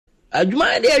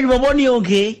Adwuma de adwuma boni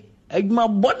okay. Adwuma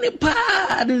boni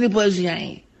pa de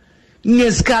posian.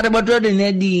 Nyeska de bato de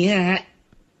na di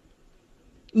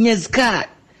Nyeska.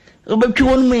 Obetwi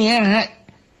won me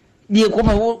die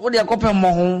kopa wo de kopa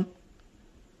mo ho.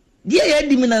 Die ya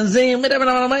di mi nanzen me da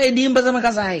na e di mbaza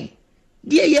makasai.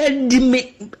 Die ya di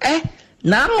me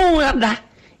na no ada.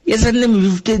 Yes and me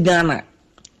 50 Ghana.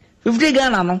 50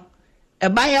 Ghana no. E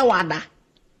ba ya wada.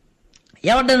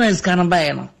 Ya wada na iska na ba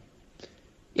ya no.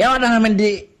 Ya wada na me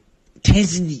de 10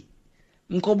 cedi.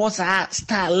 Nko bossa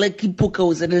star lucky poker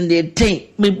was in the 10.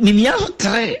 Me ya so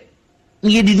tre.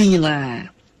 Ni di ni na.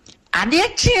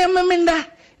 Ade che me menda.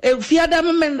 E fiada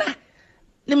me menda.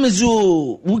 Ni me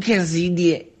zo weekend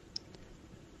die.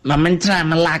 Ma mentra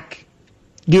me lack.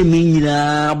 Game me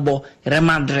na bo Real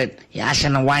Madrid ya sha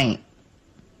na wine.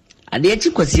 Ade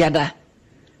chi kwasiada.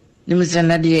 Ni me se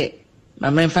na de ma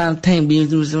men fan time bi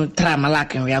so tra me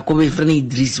lack we akobe frani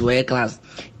Idris we class.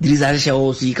 Idris a sha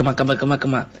o si kama.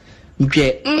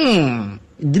 Mke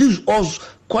Idris os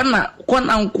kona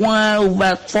kwa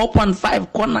over 4.5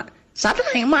 kona.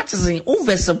 Saturday matches in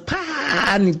over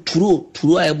pa ni true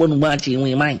ay bonu match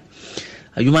in my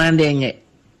ayuma ndenye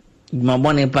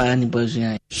mabone pa ni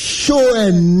position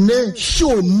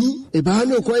show ni e ba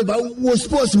no ko e ba wo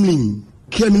sports mling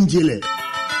kemin jele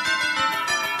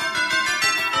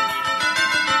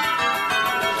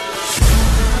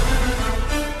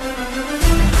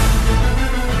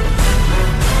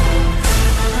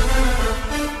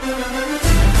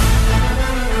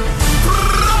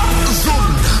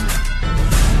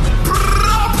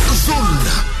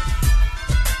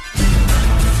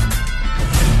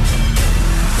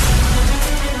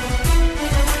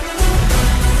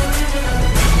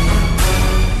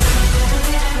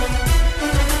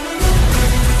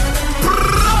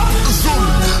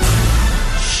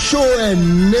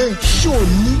show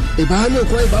ni e ba no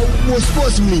ko e ba wo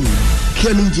sports mling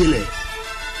kemin jele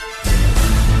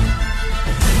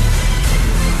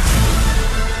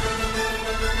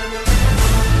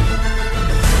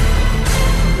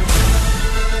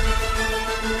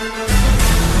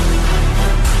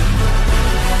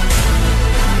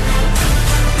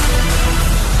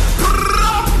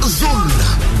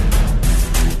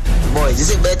boy this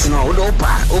is bet no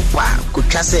opa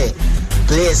kutwa say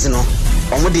players no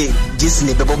omudi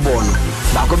Disney bebo bono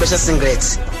ba ko be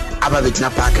singlet aba betina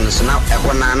park no so na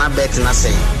e na bet na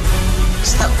say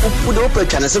sta upu do opa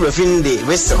twa na se refin de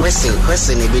whistle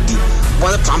ne bedi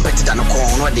one trumpet da no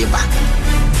ko no de ba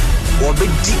wo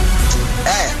bedi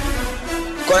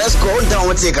ko esko on down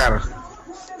what take car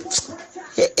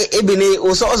e bini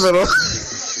o so zoro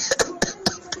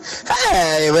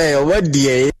we what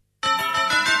die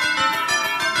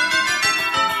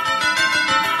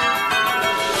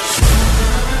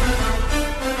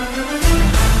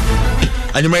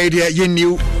and you made you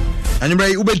knew and you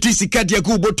made ube DC Kadia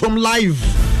Kubo Tom live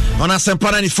on Asempa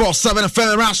 94.7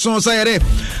 FM Rational Sayre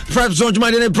Prep Zone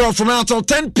Jumadine bro from now till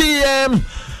 10 p.m.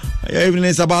 Your evening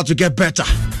is about to get better.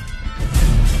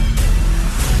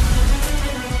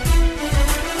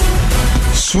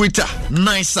 Sweeter,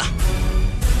 nicer.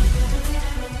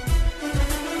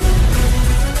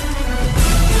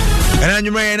 And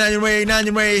you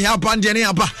may help and Jenny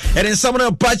Abba and then someone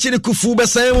a patch in the Kufu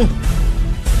Besemu.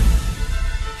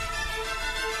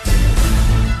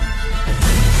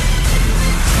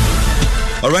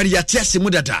 Already, you're testing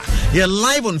Mudada. You're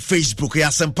live on Facebook. You're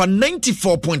Asempa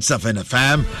 94.7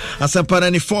 FM. Asempa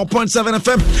 94.7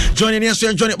 FM. Joining us,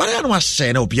 joining. But I don't want to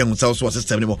say no, Piang South was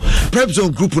system anymore. Prep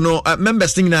Zone Group, no,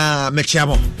 members thing na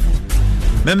Mechamo.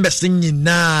 Members thing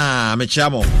na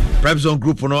Mechamo. Prep Zone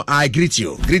Group, no, I greet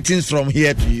you. Greetings from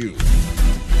here to you.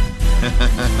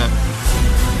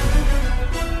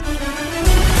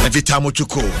 Vitamo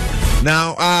Chuko.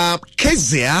 Now,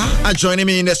 Kezia are joining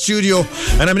me in the studio,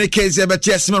 and I'm in Kezia, but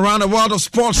yes, I'm around the world of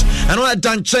sports. I know that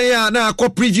Danchaya now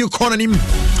preview corner him.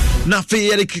 Na fe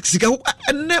sika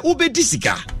na ube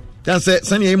disika. That's it.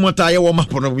 Sani e mota ye warm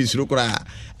up on we sukura.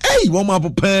 Hey, warm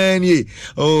up pan ye.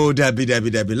 Oh, Debbie.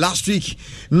 Last week,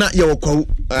 not your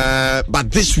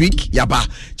but this week, yaba.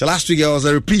 So last week was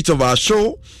a repeat of our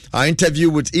show, our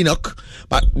interview with Enoch.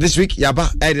 But this week,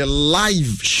 yaba, I had a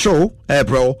live show,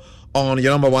 bro, on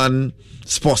your number one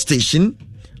sports station,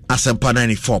 Asempa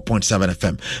 94.7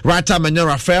 FM. Right time, I'm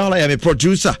Raphael. I am a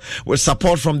producer with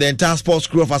support from the entire sports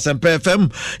crew of Asempa FM.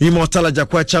 Immortal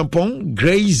Jakwa Champong,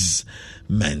 Grace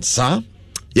Mensa.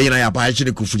 Yeah, you know, I'm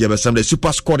actually the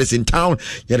super squad is in town.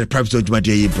 Yeah, the prep zone, my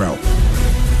dear, bro.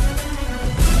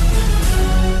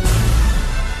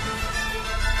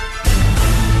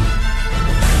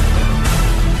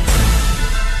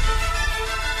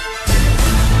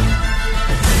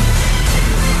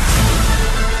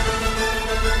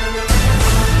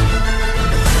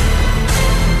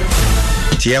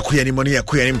 Tia Queenie Money,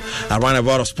 Queenie, around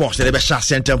about of sports, the best shot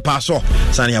center and pass off.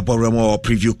 Sanya Borremo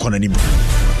preview Conanim.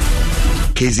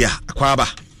 Kezia, Aquaba.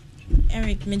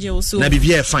 Eric Major also. Nabi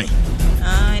Bia fine.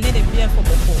 I need a beer for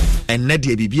Boko. And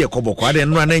Nadia Bibia Koboko, I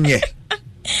didn't run in ye.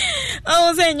 I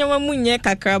was saying, your moon,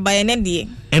 Kakra by an Eddie.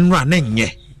 And run in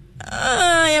ye.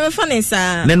 I am a funny,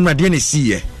 sir. Then Radiani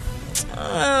see ye.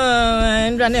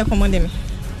 And run a command me.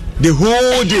 The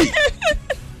whole day.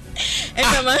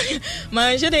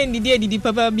 My shut in the day, did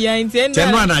Papa behind 10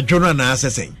 run a journal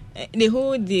saying. The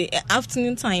whole day,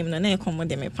 afternoon time, and I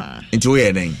command me. Into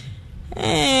where then?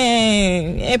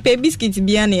 A pay biscuits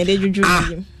beyond a day.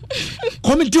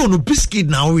 Come to biscuit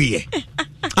now, we.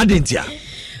 I didn't ya.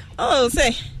 Oh,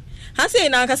 say, I say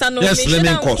now, because I know. Yes, let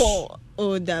me course.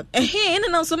 Oh, that. Hey, and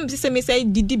now some say,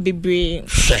 did be brave.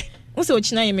 Also,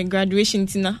 which now my graduation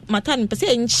tina, my time per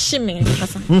se in shimmy. You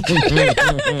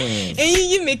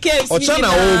make care.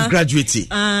 Ochana graduate.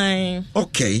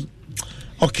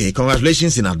 Okay,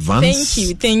 congratulations in advance.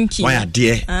 Thank you. Why,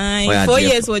 dear? 4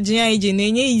 years was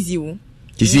easy.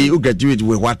 You see, you graduate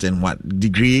with what and what?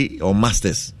 Degree or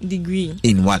master's? Degree.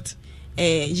 In what?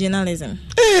 Journalism.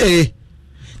 Hey!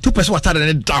 2 person what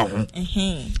are down.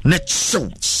 Net so.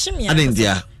 I didn't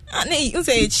dear. You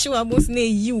say it's sure about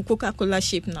you Coca-Cola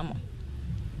shape now.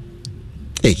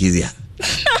 Hey, Kizia.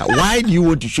 Why do you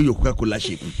want to show your Coca-Cola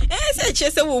shape?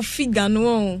 It's a figure,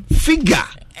 no. Figure?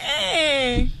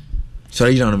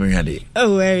 Sorry, you don't know me.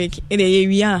 Oh, Eric,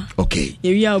 we are. Okay.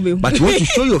 But you want to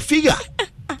show your figure?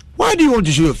 Why do you want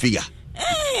to show your figure?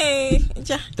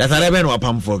 That's what I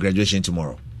went for graduation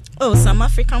tomorrow. Oh, some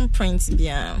African prints,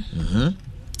 yeah.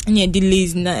 And yeah, the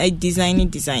lace, designing.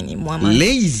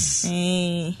 Lace?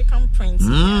 African prints.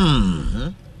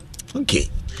 Okay.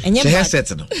 And she has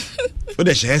set no. What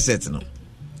does she has set no?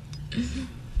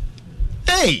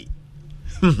 Hey!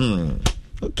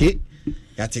 Okay.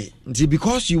 Yate.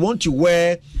 Because you want to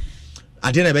wear,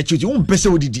 I didn't bet you won't pay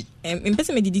with it.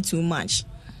 Me did too much.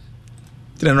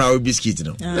 Then I will biscuit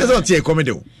no. Let's not take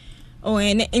comedy. Oh,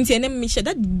 and into an emission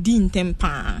that didn't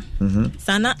temper.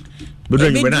 Sana. But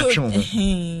then you were not sure.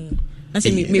 I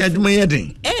say me my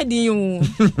heading. Eddie,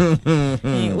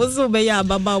 what's over ya,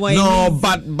 Baba? No,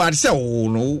 but so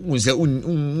no, was a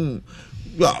when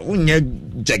you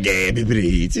jaggy,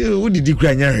 baby. What did you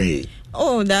cry?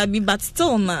 Oh, that be but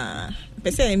still, ma.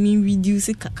 But say I mean, reduce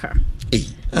a caca. Eh,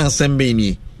 send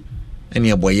me. And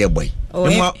your boy,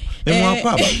 Oh,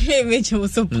 Mitchell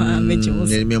was so palm, Mitchell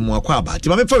was a more quaba. To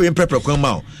my very improper come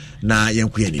out. Now, young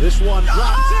queenie. This one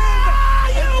drops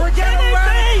in. Forget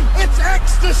away. It's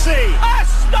ecstasy.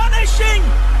 Astonishing.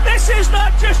 This is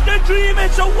not just a dream,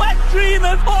 it's a wet dream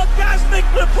of orgasmic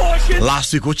proportion.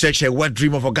 Last week, we checked a wet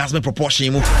dream of orgasmic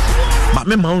proportion. But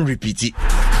my mom repeat it.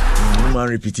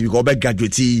 We go back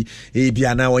graduate. Be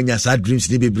now when your sad dreams,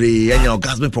 baby, and your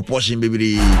orgasmic proportion,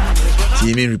 baby.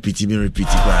 Me repeat.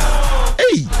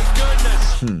 Hey!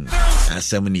 That's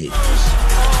 78.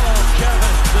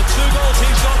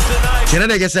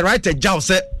 Canada gets a right to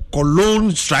Jouse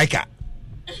Cologne striker.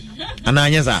 And I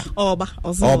yes, Oba.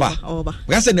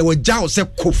 I said they were Jouse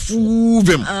Kofu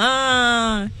them.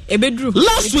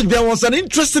 Last week there was an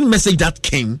interesting message that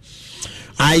came.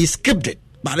 I skipped it,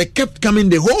 but it kept coming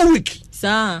the whole week.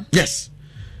 Sir. Yes.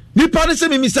 Me partner said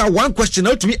me sir one question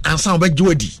out to me answer about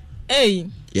Jody. Hey.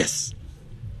 Yes.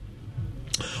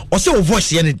 Also,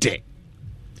 voice any day.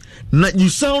 Now you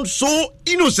sound so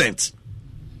innocent.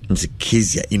 It's a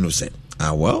case you're innocent.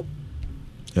 Well,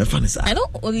 you're funny, sir. I don't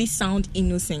only sound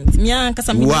innocent. Because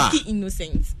I'm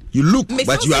innocent. You look,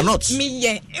 but you are not. Me,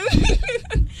 yeah.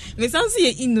 Me sound so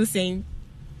innocent.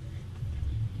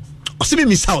 See me,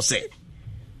 Miss House.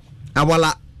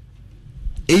 Wala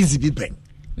easy be pen.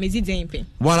 Me zi den pen.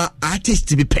 Wala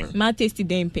artist be pen. Ma tasty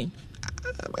den pen.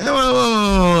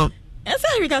 Esa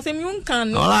Erica say me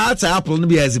unkan. Wala art apple no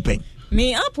be easy pen.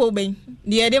 Me apple ben.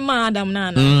 The other madam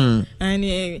nana. And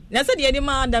na say the other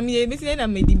madam ye be say na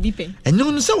me di be pen. And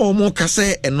no say wo mo ka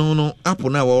say no apple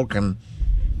na wo kan.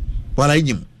 Wala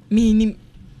yim. Me ni.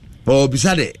 O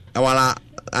bisade wala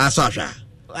aso ahwa.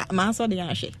 Ma so de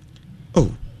ahwe.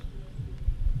 Oh.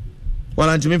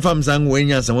 Wala ntimi fam sang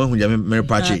wenya san hu jame mere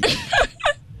pache.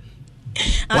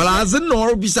 Wala azin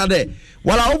no bisade.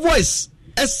 Wala voice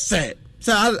esse.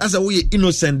 Say as a we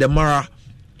innocent the mara.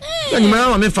 And you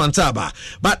may me fantaba.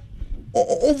 But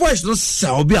voice no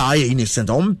say be I innocent.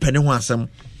 O penny ho asem.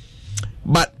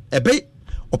 But a bit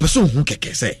o person hu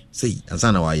keke say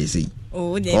ansana why you see.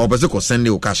 Oh, there. O person ko send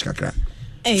you cash kakra.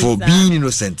 For being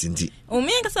innocent indeed. Oh,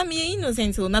 me kasa me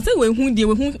innocent. So na say we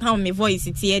hu how me voice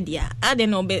it here dia. I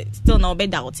don't know be still no be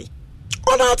doubt it.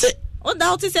 Oh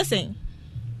doubt it say.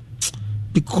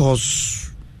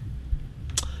 Because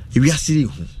If you see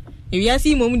who. If you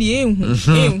see mom the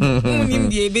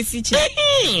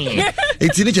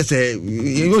It's in just say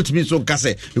you want to me so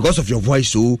because of your voice,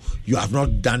 so you have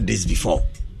not done this before.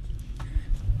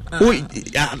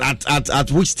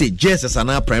 At which stage? Just as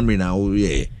an primary now,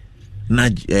 yeah. Na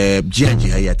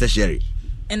GNG tertiary.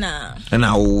 And now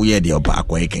yeah, the upper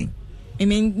quaking. I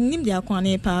mean, name the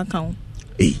aquane account.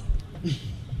 Eh.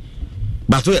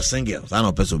 But we are single, I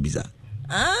know person bizarre.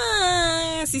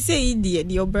 She say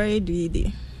the obey do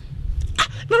it.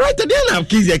 No, right then I'm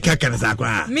kissing a cacan as I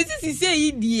cry. Mrs.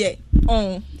 say dear.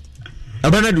 Oh,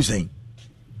 I'm not do saying.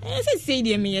 I say,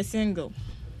 dear, me a single.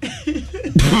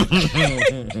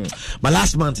 But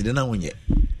last month, you didn't win yet.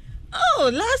 Oh,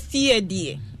 last year,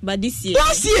 dear. But this year.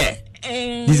 Last year?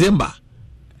 December.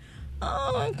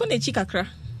 Oh, I'm going to chikakra.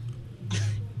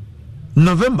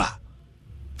 November.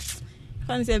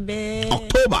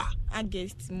 October.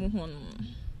 August.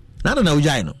 I don't know,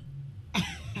 Gino.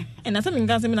 And that's something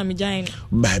I'm a giant.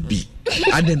 Baby,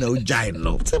 I don't know,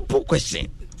 Gino. Simple question.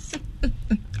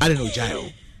 I don't know, Gino.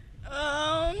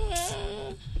 I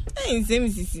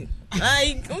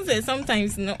say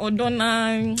sometimes no or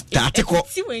don't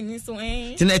see when so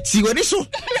Hey,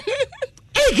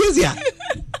 Kezia.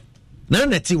 No,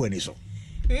 that's when so.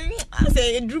 I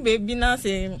say Drew baby now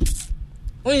say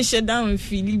when shut down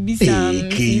Philip Hey,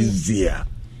 Kezia.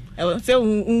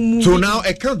 So now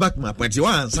it comes back to my point. You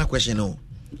want answer question no?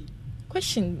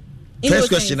 Question. First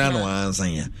question I know answer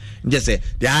here. Just say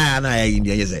the I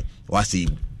India just say what's he?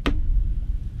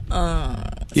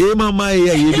 Yeah, mama,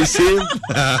 yeah, you the same.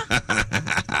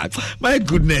 My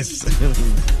goodness.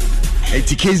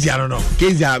 It's Kezia, I don't know.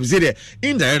 Kezia, I'm saying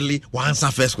indirectly one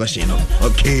answer first question. No?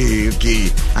 Okay.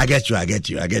 I get you.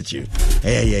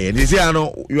 Yeah. They say I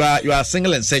know you are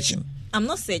single and searching. I'm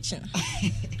not searching.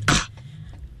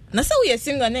 Now so we are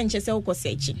single and then just say we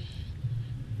searching.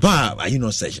 Why are you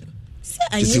not searching?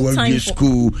 I need time for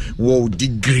school,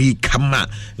 degree, come on.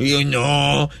 You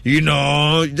know. What are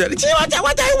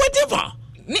you waiting for?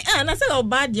 Me, and I said, oh,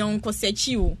 bad young search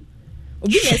you.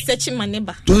 Obi na searching my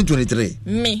neighbor. 2023.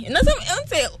 Me, and I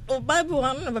say, oh, Bible,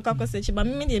 I'm never search, but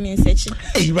me, me searching.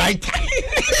 Hey, right. I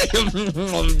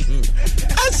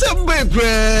said, my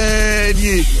friend.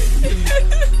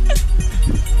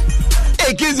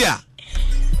 Hey, Kezia.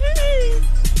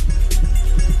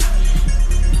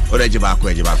 Ora Jibako.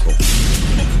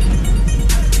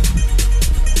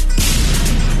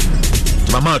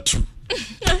 Mama too.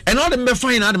 And all them be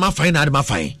fine, all them fine.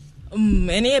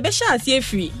 And e be sha see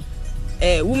free.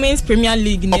 Women's Premier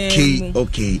League. Okay.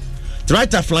 The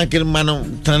right flanking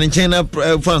man turning China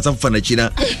France of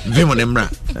China. Vimonemra.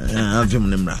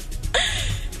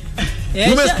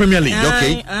 Women's Premier League,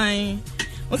 okay. I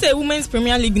say Women's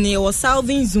Premier League near was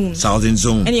Southern Zone.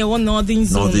 And you want Northern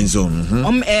Zone.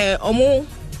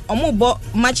 Omo bo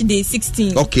match day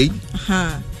 16. Okay.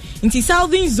 Inti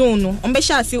Southern Zone on be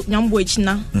sha say nyambo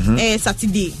echina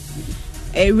Saturday.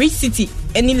 Rich City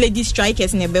any ladies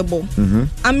strikers in the bebo.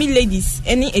 Army ladies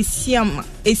any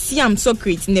Esiam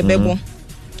Socrates in the bebo.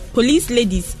 Police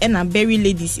ladies and a Berry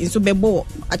ladies in so bebo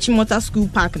Achimota School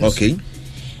Park. Okay.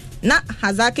 Na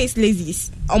Hazakes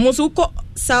ladies almost uko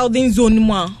Southern Zone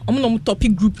mo omo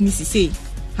topic group ni say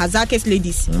Hazakes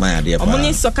ladies.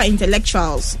 Omo soccer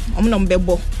intellectuals omo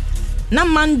bebo. Na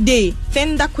Monday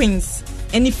Tender Queens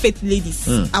any faith ladies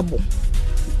abo.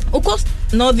 Uko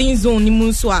Northern Zone ni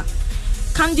munswa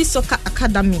Candy Soccer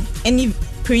Academy any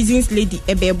prisons lady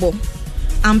ebebo.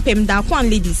 Ampem da kwan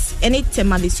ladies any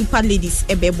tema the super ladies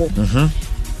ebebo.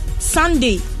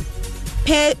 Sunday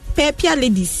Pepia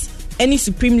ladies any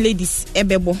supreme ladies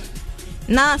ebebo.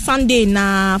 Na Sunday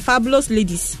na fabulous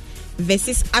ladies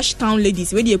versus Ashtown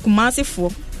ladies where the Kumasi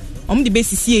for the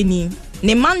basis ni.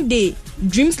 Ne Monday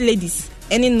dreams ladies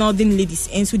any northern ladies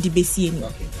and so the basis ni.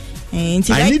 I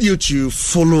need you to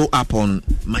follow up on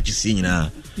matches now.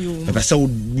 If I say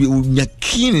your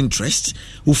keen interest,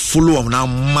 who follow up now,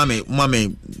 mommy, mommy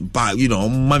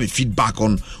feedback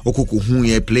on Okoko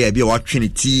who player be what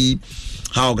Trinity,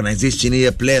 how organization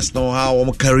here players know how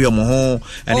career home.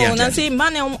 And I say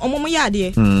man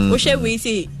we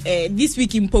say this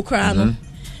week in Pokrano.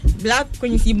 Black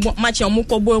when you see match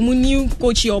omukobo mu new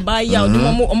coach or buy ya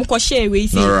omuko share we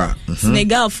say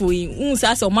Senegal for you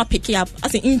say o ma pick up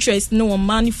as an interest no on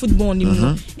man football ni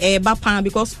bapan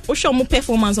because o show mo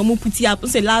performance o mo put up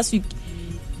say last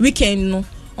weekend no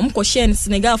omuko share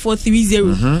Senegal for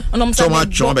 3-0 on so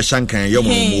much o be shankan yo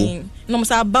mo no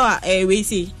say ba we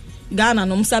say Ghana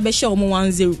no say be share mo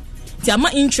 1-0 ti ama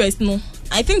interest no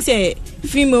I think say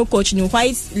female coach no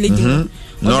white lady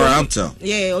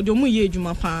yeah, or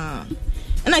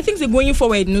and I think they're going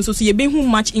forward, so you be who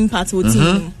much impact with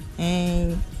team.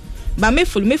 And But me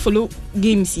follow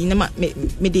games in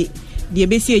me the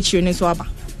ABC children so aba.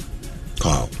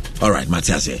 Cool. All right,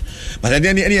 Matthias. But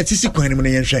then any tisi kwan mu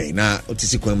yen hwe na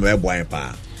tisi kwan mu eboan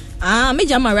pa. Me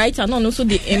jama right and also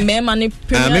the Memman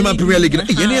Premier League.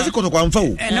 Yen yes ko to kwamfa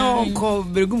o. No ko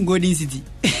Bergum Golden City.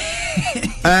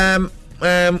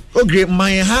 Okay,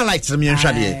 my highlights me yen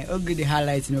hwade. Okay, the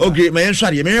highlights no. Okay, my yen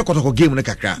hwade me ko to game no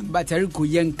kakra. But Ariko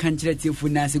yen kan kire tifu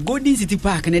na se Golden City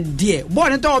Park na there. Ball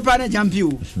na to pa na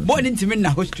champion. Ball ntimi na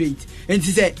ho straight.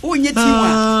 Enti say onye team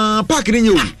a park ni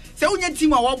nyo. Say onye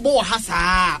team a wo ball ha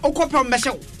saa. Okopam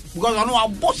meshe because ono wa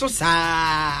boss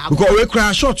saa. Because we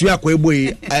cry short you akwa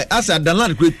eboy. As a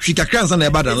download kwe twika kransa na e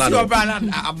ba download. So ba na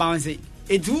abounce.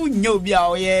 Etu nyo bia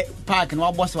o ye park na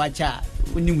wa boss wa cha.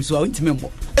 Unim so ntimi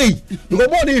mbo. Hey, you go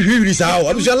more than hear this how.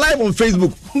 I'm live on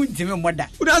Facebook. Ntimi mbo da.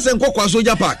 Who doesn't go kwa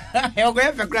Soldier Park? E go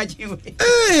e fe crash.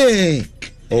 Hey.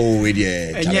 Oh,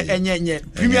 yeah. Enye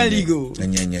Premier League.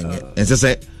 Enye. And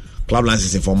say club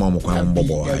license for mama kwa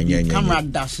mbobo. Enye. Camera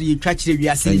da so you try to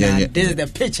we see that this is the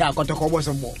picture akotoko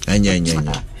boso mo. Enye.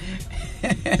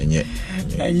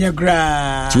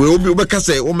 Gra. To we obi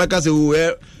say o meka say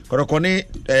we korokone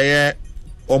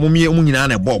omumie umunyina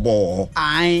na bobo.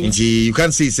 Nti you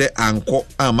can see say anko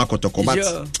amakotoko but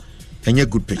enye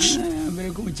good pitch.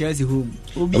 Very good Chelsea home.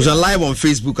 It was live on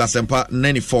Facebook Asempa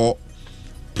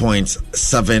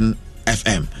 94.7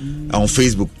 FM on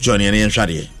Facebook. Johnny and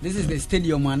Shadi. This is the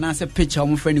stadium and that's a picture of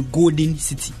my friend Golden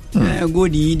City.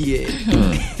 Golden Idiot.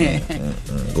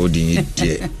 Golden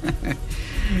Idiot.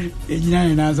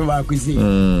 Engineer na so ba kusi.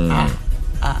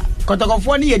 Kotoko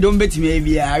foni e don beti me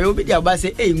bia. I obi dia ba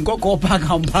say eh nkoko park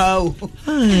amba o.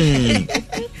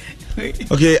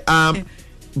 Okay,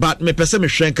 but me pese me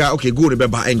hwenka okay go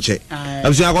remember enche.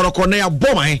 I'm saying I got to connect a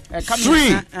bomb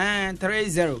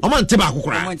 3-0. I'm on teba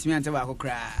akukra.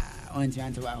 On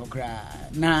teba akukra.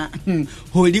 Na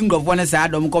holding of one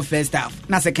side dom ko first half.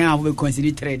 Na second half we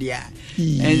consider trade ya.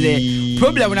 And the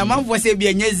problem na man for say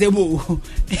be nyezebo.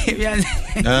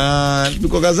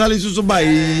 Because Gazali susu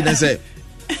bai na say.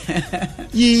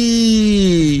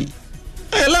 Yi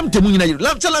lamte munyina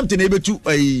lamte na ebetu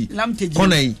lamte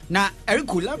konai na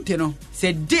Eriko lamte no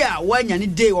say day a wanya ni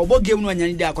day obo game no wanya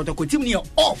ni day akotoko team ni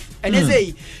off and they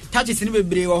say touches ni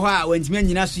bebre wo ha wantimi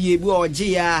anyina so ye bi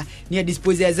oje ya na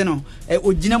dispose eze no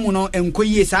ogina mu no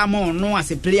enkoyie sa ma no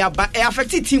as a player but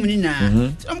affect team ni na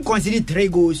some consider 3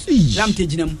 goals lamte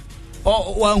ginam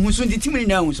o hu so team ni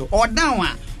na hu so o down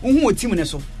a hu team ne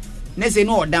so na say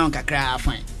no o down kakra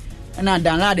fine. And I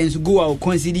download and go out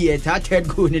consider it. I third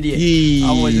goal in the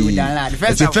I was doing download.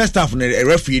 First half, a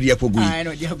referee there for good.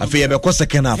 I feel because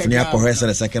second half, near Corres and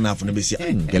the second half, and be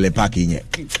Gele parking it.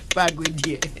 Bad good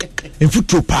dear. In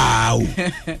foot pow.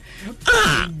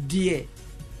 Dear.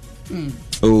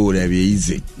 Oh, that be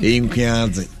easy.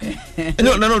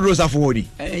 No, those are 40.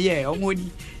 Yeah, already.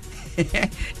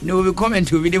 No, we comment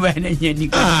to video and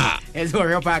as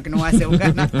well, park no one.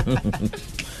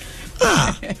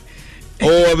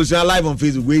 Oh, I was live on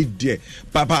Facebook. Wait there,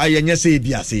 Papa. I say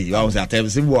biase. I was at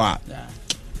every what?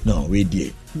 No, wait there.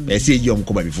 I say you am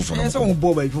come before. Yes, on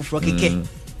board before.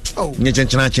 Oh, you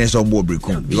chance on board break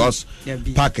because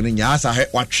parking in your house. I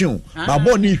watch you. My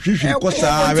body nutrition because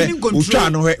I try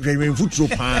no foot so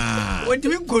pa. What do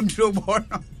you control?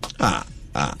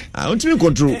 I want to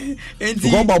control.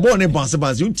 Go by born and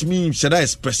bounce. You to me, should I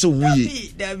express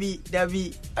we?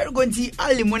 Davi. I'm going to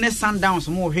early when the sun down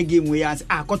some more game we as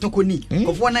Kotokoni.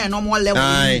 Of one no more level.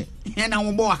 And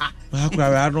I'm more.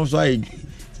 I don't say.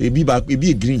 Be back,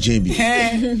 be a green chamber.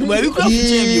 Well, you could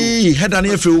had an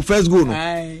airfield first goal.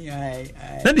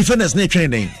 Then defenders near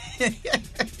training.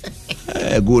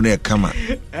 Go near, come on.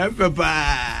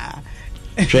 Papa.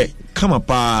 Come up,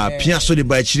 Piasso de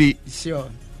Bachri. Sure.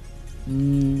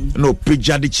 No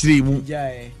picture the tree.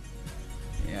 Yeah.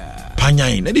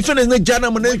 Panyain. The defenders na jana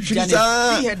mo na tree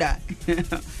sa.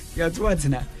 Ya tuwati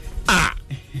na.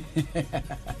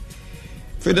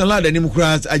 Federal lad ni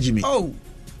mukras Hakimi. Oh.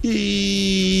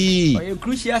 You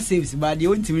crucial saves but they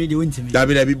won't me.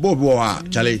 Dabi Bob wa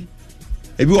chale.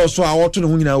 Ebi also a woto ne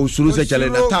ho nyina osuru se chale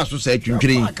na taso se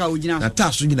twintwiri. Na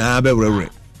taso nyina ba wurewure.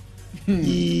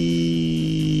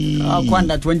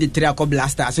 Kwanda 23 akọ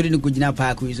blaster so de kugina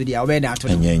park so de aweda ato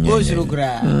go zero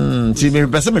kra ti me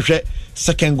pese me hwe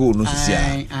second goal no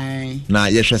sisia na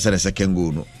ye hwe se second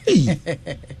goal no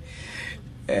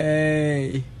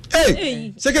hey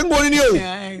second goal ni o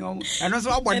ano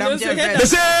so abodam je the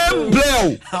same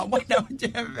player abodam je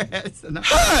verse na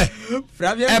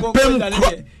Flavia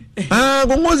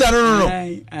gongoza no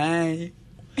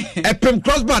epem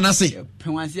crossbar na se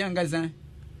penwasi angaza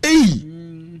hey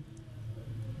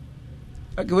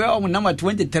okay, we are number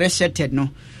 23 shirted no.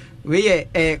 we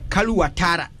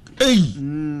Kaluwatara. Hey.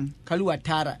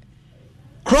 Kaluwatara.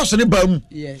 Cross the bum.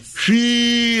 Yes.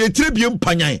 She a tribune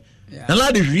panyai. And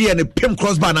la de re and a pim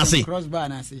crossbar nasi. Crossbar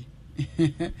nasi.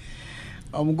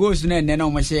 Goes to then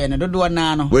on my share and I don't do one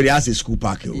now. Where I say school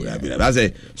park, as a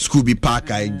Scooby Park,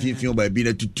 I give by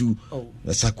Bina to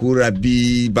Sakura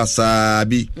B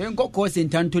Basabi. We go course in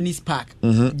Tantoni's Park.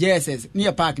 Yes,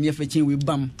 near park near fetching with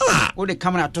bum. All the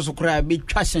camera to so cry big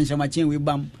trash and some chin with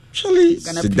bum. Surely,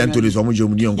 sit down to this one.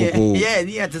 Yeah,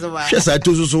 yes, I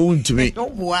told you so to me.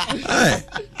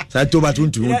 I told about to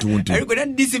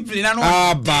discipline.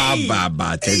 Ba.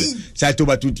 I told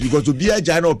about because to be a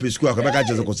giant of school, I can't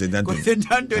just consider. Now,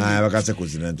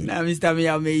 Mr.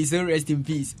 Mia may so rest in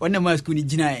peace. One of my school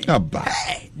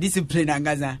discipline and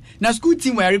Gaza. Now, school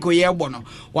team where I go here, Bono,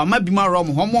 or might be my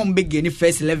room, home big in the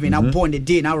first 11 upon the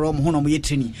day now, room home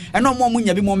training. And no more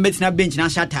money, be more better bench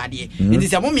and shut out here. It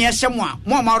is a moment, someone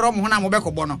more room when I'm a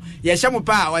bono. Yes,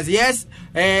 Shamupa was yes,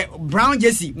 Brown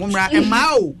Jesse, Mumra and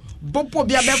Mao. Bopo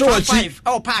be about 5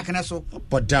 or park and so.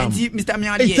 But damn, Mr.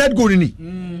 Mia, is that good in it?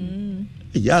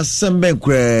 Yes, some bank.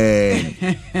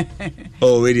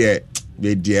 Oh, really?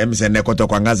 The DMs and Nekoto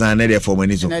Kwangaza and Nadia for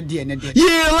money. Yeah,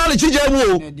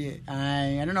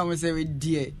 I don't know what say with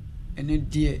dear and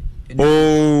dear.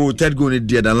 Oh, Ted good in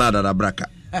dear than Lada Braka.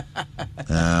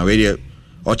 Radio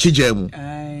or Chijam.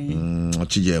 Or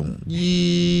Chijam.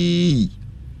 Yee.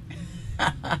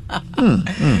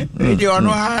 Radio no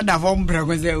hard of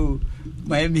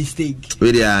my mistake.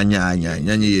 Radio Anya in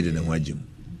a wajum.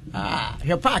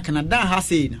 Your park and a dan has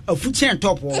seen a foot chain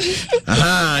top.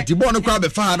 Aha, Tibono crab a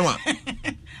fan.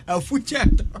 A foot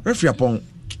chain. Referee upon.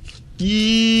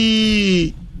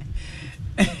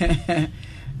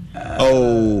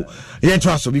 Oh, yeah,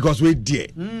 trust because we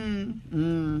did.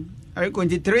 I going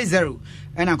to 3-0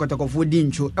 and I got to go for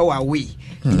Dincho our way.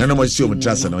 I don't know assume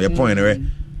trust on your point anyway.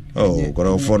 Oh, got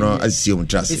off for no assume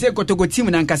trust. It's a go to go team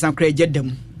and Casan credit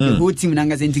them. The whole team and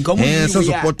Angas in common. Yes,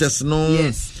 supporters no.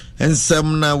 Yes. And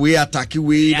some now we attack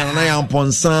we and I am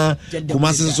Ponsa,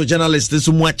 Kumas so journalists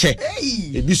so much.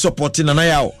 It be supporting and I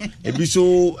out. It be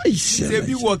so they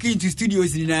be walking into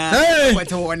studios in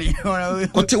what a warning.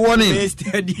 What a warning. It's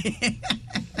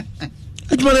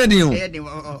my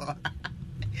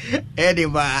Eddie,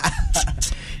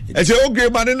 I say, okay,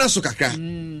 man, in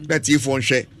Nasukaka. That's your phone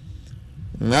share.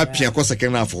 I pay a cost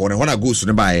second half when I go to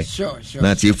the buy. Sure.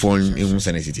 That's your phone in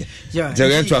City. Yeah,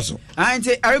 I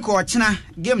say, I recall China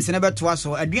games never to us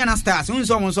or Adriana Stars.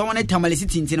 Someone Tamale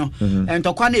City, and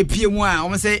Tokwane P1,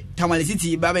 almost say Tamale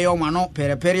City, Baby Omano,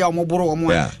 Peri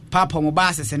Moboro, Papa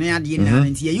Mobas, and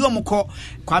Adian, you are more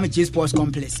Kwame Chase Sports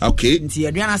Complex. Okay, the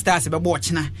Adriana Stars about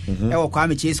China, or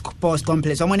Kwame Chase Sports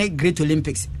Complex. I want a Great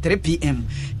Olympics, 3 p.m.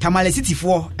 Tamale City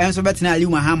 4, and so better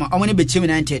Luma Hammer. I want to be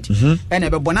United, and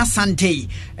a Bona Sante.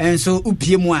 And so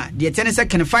UPMwa, the tennis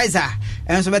second Pfizer,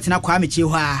 and so better Kwame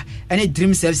Chiwa, and a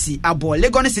Dreams FC, Abo,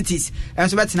 Legon Cities, and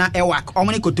so better Ewak,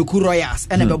 Omani Kotoku Royals,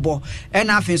 and a Bebo, and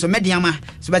nothing so Mediama,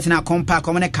 so better Compa,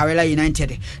 Common Karela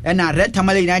United, and a Red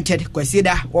Tamale United,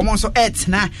 Kwesida, Womonso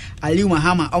Etna, Aluma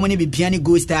Hammer, Omani Bipiani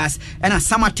Go Stars, and a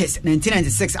Summer Test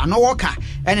 1996, and no Walker,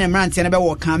 and a man Tenaba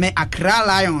Wakame, Accra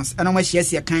Lions, and almost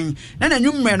yes, you can, and a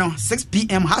numero 6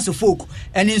 p.m. House of Folk,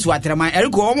 and in Swaterman,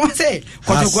 Elko almost say,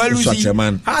 Kotoku man.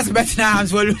 Has better now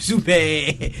as well soup.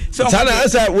 So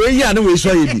Tana we ya no we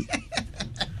so yi.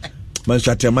 Man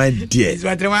Swaterman dear.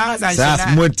 Swaterman as Sas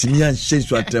Montimi and Shay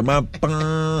Swaterman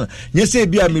pan. Yes say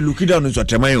bia me look down on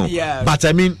Swaterman. But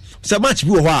I mean so much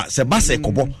bi ho se ba se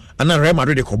kobo and Real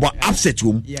Madrid de kobo upset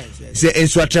him. Say in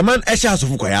Swaterman e sha so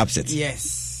fu koy upset.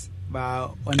 Yes.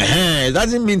 But it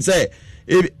doesn't mean say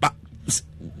we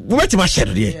went to my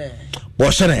shadow there.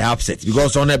 But shall I upset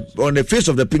because on the face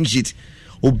of the pink sheet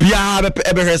Obia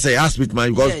ever say ask with my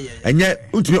because and yet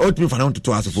ultimately for now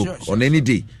to ask for on any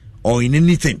day or in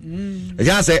anything. I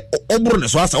just say Obron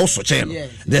so as also channel.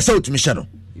 They say to me shadow.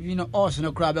 You know also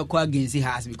no crab against he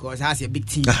has because has a big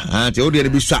team. Ah, the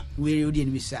OD be shot. We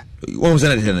OD be shot. What was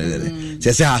that?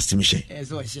 Say ask to me she.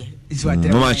 It's what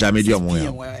no man shall medium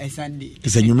Sunday.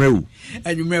 It's a numero.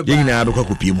 And you remember you na do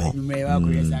kwaku pimo.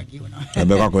 E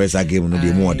be kwaku esa game no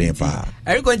dey more than pa.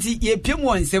 I going to ye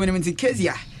pimo 70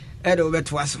 Kezia. Edo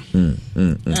beto aso.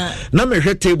 Na me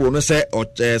hwe table no say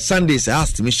Sundays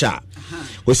asked me sha.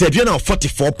 We say you know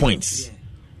 44 points.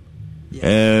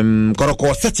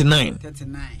 Koroko 39.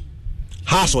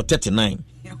 House or 39.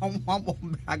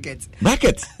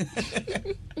 Bracket.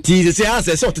 Ti say ask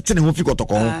so to 10 who fi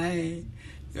kotoko.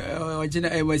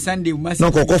 Sunday must no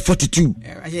koko 42.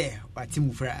 Yeah, but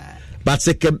timu fra. But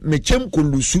say me chem ko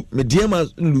lusu, me diema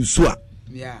lusu a.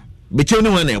 Yeah. Be chem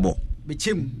no one ebo.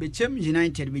 Bechem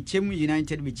United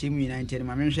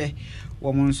mamenhwe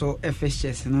wo mo nso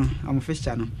FHS no am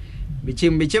fixture no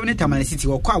bechem ne Tamale City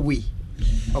wo kwa we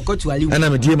okotu ali ana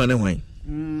me die ma ne hwan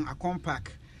a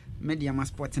compact Mediama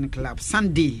Sporting Club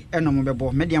Sunday eno mo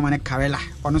bebo Mediama ne Karela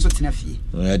ono so tena fie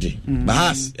ready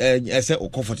bahas ese o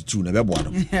comfort 2 na bebo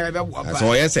no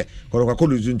so yese ko ko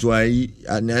luzu ntu ai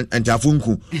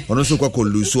antafunku ono so ko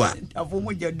luzu a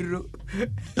afomo jaduro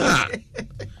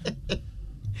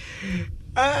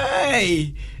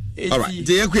ai all right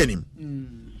dey yakwenim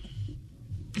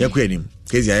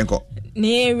kezi ayenko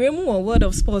ne remu World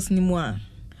of Sports ni mu a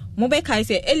mo be kai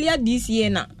say earlier this year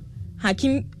na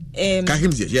Hakimi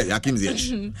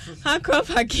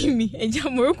Hakimi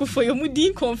ejamoroku for your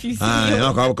mudi confused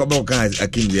no ko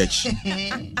Hakimi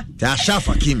ta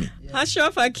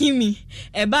shafa Hakimi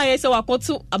eba yese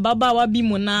wakoto ababa wa bi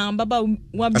mu na baba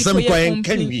wa bi ko ye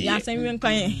complete ya asemi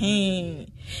nkwan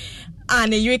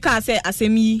ne yeka say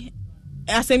asemi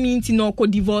nti no ko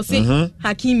divorce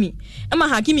Hakimi ema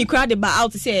Hakimi kra de ba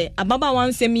out say ababa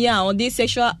wan semi a on dey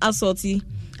sexual assault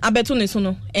abeto ne so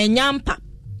no enyampa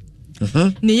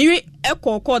ne yiri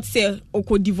eko court say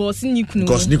oko divorce ni kunu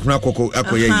because ni kunu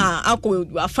akoye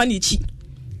akọ afanichi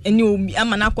eni obi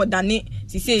amana akodane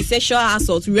si say sexual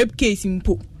assault rape case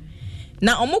mpo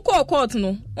na omukọ court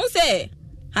no on say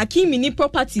Hakimi ni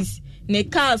properties ne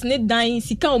cars ne dan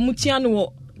sika omutia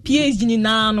no PhD ni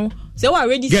na no say we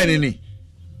already get ni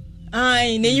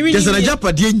ai ne yiri just na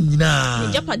japade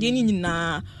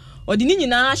nyina odi ni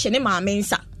nyina hye ne maame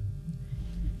nsa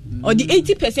or the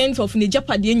 80% of the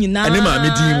Japade nyina ene maame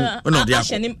dimu no de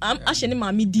ahye ne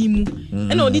maame dimu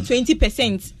ene or the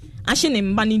 20% ahye ne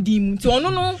mba ne dimu ti ono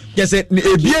no yes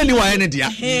ebie ni wa ene dia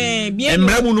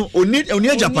emra mu no oni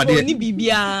Japade oni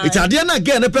bibia itade na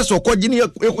ge ne peso okoje ni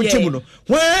ekochemu no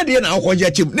wa de na okoje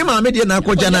achemu ne maame de na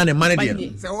akoje na ne mane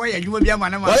de se wo ya adwuma bia ma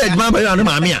na ma wo ya adwuma bia na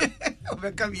maame a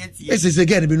obeka mieti ese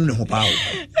ge ne binu ne ho paa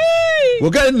wo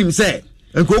ga nim se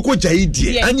nkoko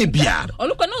jaidi anye bia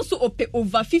oluko na so ope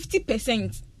over 50%.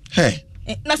 Hey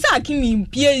na sa Hakimi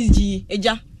PhD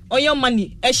eja oyo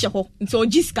money ehye ho nti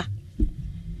ojiska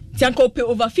ti anko ope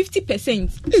over 50%.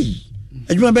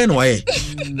 Adwuma be no waye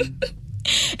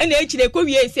ene echire ko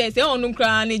wie se onu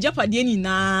nkra na Japade ni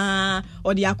na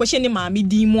odi akwhye ne maame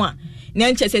din mu a na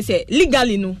enche se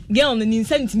legally no girl no ni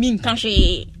insent mi nka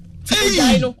hwe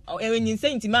ti no ni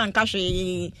insent ma nka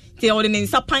hwe ti odi ne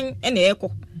nsapan ene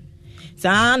eko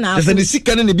sana ese ni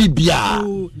sika ne bibia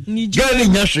ni gari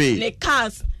nyahwe le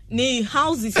cars ni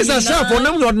houses esa shafo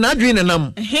nam do na adwin ne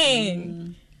nam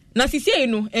na sisi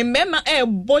no emema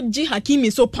boji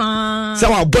Hakimi so pa se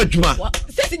wa bodjuma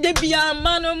sisi de bia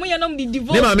ma no mo ya no di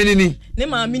divorce ne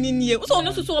maame ni wo so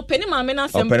no so ope ne maame na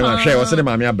sempa ope na hwe wo se ne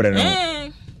maame abre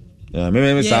no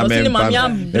me sa me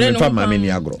fa maame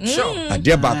ni agro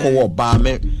ade ba ko wo ba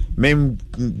me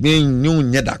nyu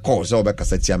nyeda call so be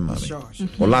kasati maame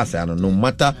last no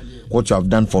matter what you have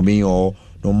done for me or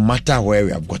no matter where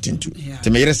we have gotten to to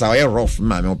me yere sa rough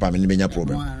maame o pa me benya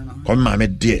problem come maame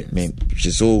dear me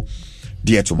she's so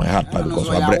dear to my heart because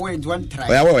we are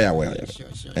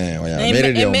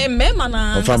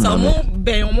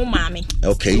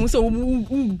okay so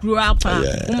who grew up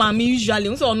mommy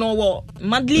usually so no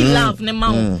madly love ne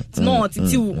ma it's not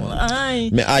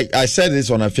I said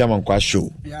this on a Fiaman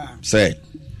show say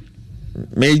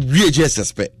me just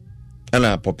suspect and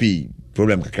a poppy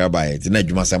problem kakra by it na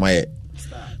djuma samaye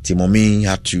ti mommy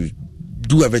had to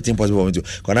do everything possible to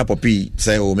kana poppy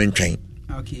say o men train.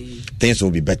 Okay. Things will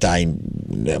be better in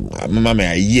mama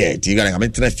a year. You gotta come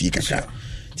into the fee kasha.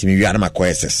 Timmy, you are my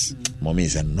courses. Mommy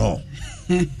said no.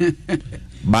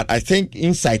 But I think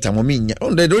inside mommy,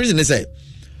 the reason they say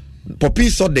Poppy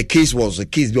thought the case was a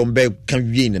case beyond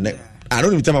can be in. I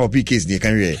don't even tell my Poppy case they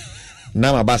can read.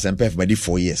 Now my boss and perf by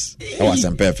 4 years. I was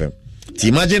and perf.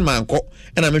 Imagine my uncle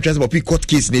and I'm transfer Poppy court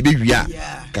case maybe we are.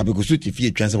 Because if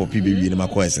you transfer Poppy baby in my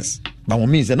courses. But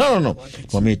mommy said no.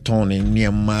 Mommy torn in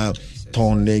near my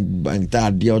ton leg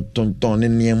banta dia ton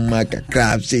ne ma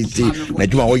kakra say na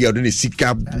djuma wo ya do ne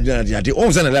sika the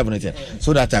 11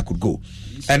 so that I could go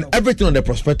and everything on the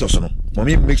prospectus no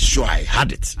mommy make sure I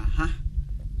had it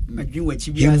madwin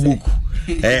wachi bia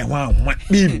wa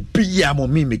bibia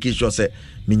mommy make sure say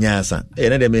minyasa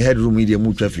na dem headroom ide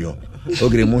mu twafio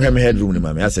ogre mu hem headroom ni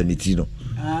mama asa ni ti no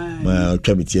ma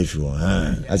twabiti afio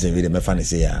asa we dem fa ne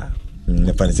say ya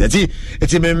ne fa ne say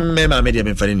ti me mama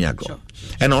me fa ne ni agro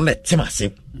and on that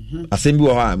timase assembly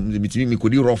wa between me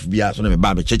could rough bia so na me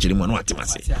ba be chechiri mu no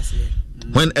atimase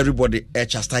when everybody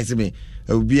chastise me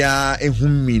bia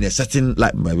ehum me in a certain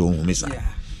like my own misa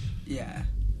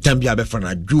Tambia be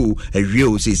frana do a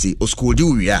real say o school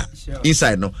do we are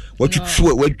inside no what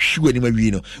you any maybe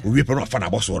no we put fan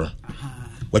boss or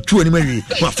what you any maybe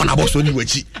fan boss on you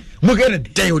mo get a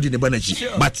day with the banachi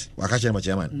but wakacha my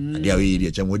chairman they are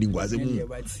idiot and wedding was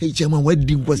hey chairman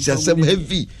wedding was just some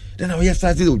heavy then I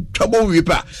started trouble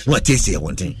reaper what they say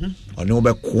one thing or no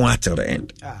be quarter the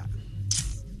end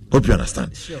hope you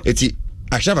understand it's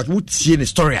Actually, we see the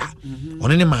story.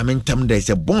 On any momentum, there is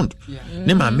a bond.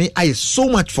 Ne mame, I so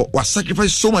much for was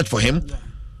sacrificed so much for him.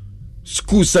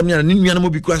 School, some year,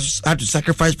 because I had to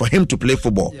sacrifice for him to play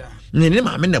football. Ne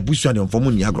mame na bush on for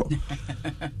Muniagro.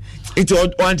 It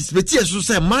all anticipate so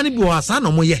say money be was no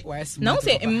mo ye. Now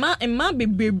say emma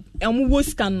bebe omu wo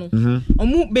ska no.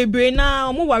 Omu bebe na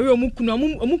omu ware omu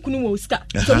kunu wo ska.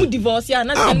 So mu divorce ya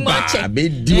na say mo ache. Be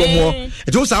di omo.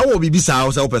 It was how we be sa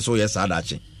o person yes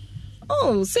adachi.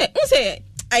 Oh, say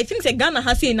I think say Ghana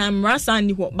has say na mrasa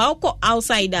ni ho. Ba ko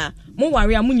outsider. Mo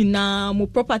ware mo nyina mo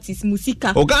properties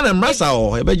musika. O Ghana mrasa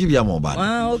o e be give ya mo ba.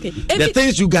 Ah, okay. The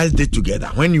things you guys did together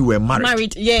when you were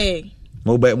married. Yeah.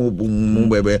 Mo be.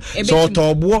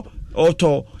 So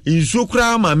to insu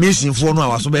kra ma mesin fo no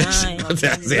awaso be.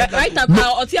 Right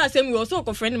about oti asem we also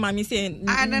ko friend mama say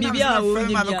bibia o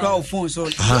ma me call phone so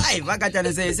live I got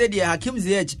to say the Hakimi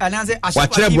zech and I say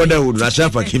Ashafa brotherhood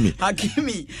Ashafa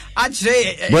Hakimi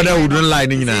actually brotherhood don't lie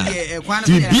ni na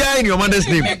bibia in your mother's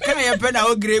name can I pen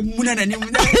o gre muna na nim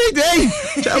hey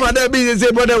chama da be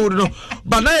say brotherhood no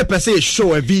but now you per se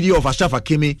show a video of Ashafa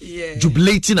Hakimi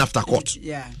jubilating after court.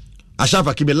 Yeah.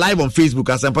 Ashafa Hakimi live on Facebook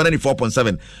as I'm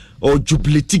 4.7 or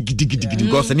jubilating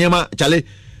because Niama Chale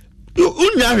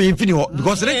unya infinity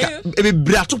because e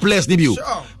be two players ni bio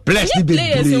players ni be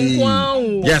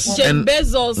yes and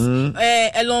Bezos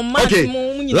Elon Musk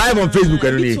live on Facebook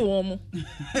and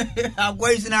agwa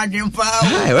is na dreamfa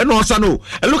hey when no sano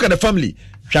look at the family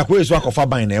Shakwe is wakofa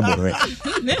ban na ebo re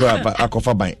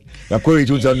akofa ban Yakwe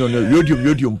to no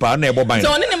yodium pa na ebo ban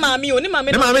so ne mami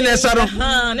na esa no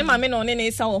ne mami no ne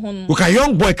esa wo ho no ka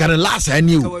young boy can last I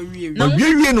knew no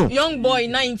young boy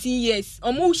 19 years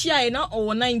omo shia na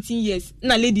o 19 years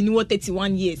na lady ni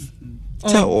 31 years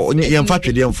so yem fa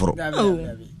twede mforo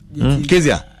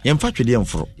kezia yem fa twede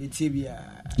mforo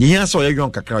yia so ye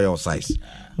young kakra your size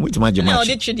which imagine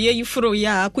match no de you fro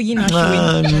ya akuyi na hwe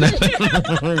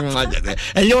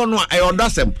and you know I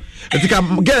understand if you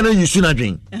can get no you soon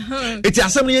adwin it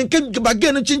asem yen kan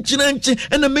bagay no chinchina nchi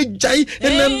and me jai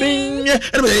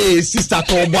and me sister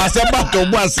to boase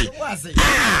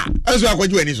as we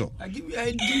akwadwo ani so I do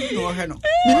no he no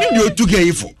me need you to get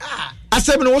ifo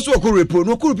asem no wo so ko repro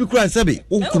no ko rupi kura sabe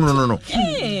o kunu no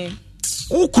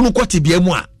ukunu kwati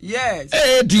biamu a yes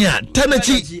dia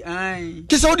tanachi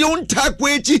kisa odi on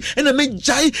takwechi na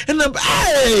mejai na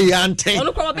ante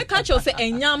onu kwa be catch say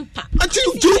enyampa ati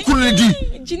ukunu di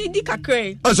jini di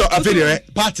kakre so afede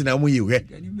party na mu yi we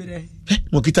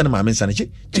mo kita na mame nsane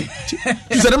chi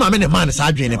kisa na mame ne man sa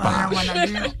adwen ne pa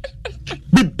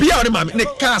bibia o ne mame ne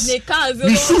cars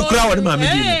ni shoe kra o ne mame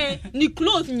di ni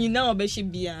clothes nyina obeshi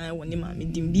bia o ne mame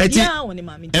di bia o ne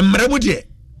mame di emremu de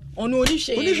ono oni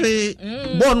hwe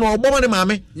bono obo mane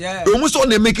mame o mu so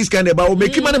na make scan de ba o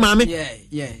make mane mame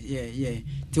yeah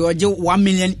to oje 1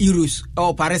 million euros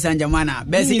o Paris Saint-Germain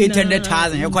best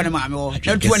 800,000 e ko ne mame o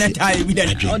 200,000 bi da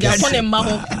o de ko ne ma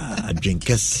ho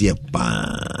adwenkasie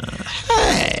pa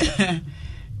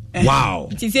wow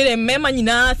ti say the mema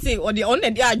nyina say o de on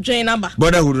de adwen na ba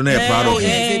brotherhood na e proud of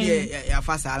ya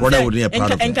fasa brotherhood na e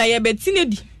proud of enka ye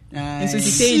betinedi so ti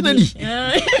say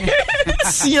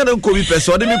Siya don't call me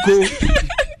person. Let me call.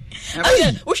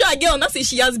 Usha girl na say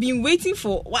she has been waiting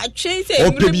for what change say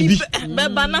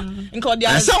bebana nko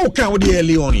dia say o kan o de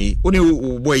early on yi o ne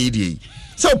boy yi di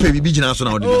say o pe bibi jina so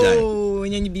na o de bijai oh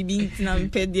nyanyi bibi na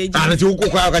mpe de ji ana ti o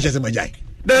kwa ka chese majai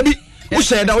dabi o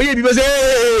say da o ye bibi say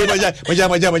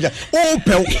majai o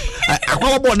pe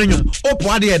akwa bo no nyum o po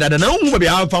ade da na hu be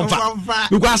a fanfa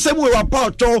because asem we wa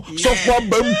pauto so for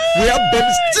bam we are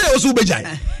bam still so bejai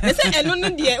say eno no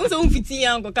de o so mfiti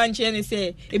ya nko kan che ne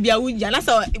say e bia wuja na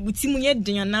sa butimu ye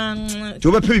den na ti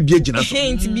o be pe bibi jina so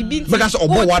hint bibi because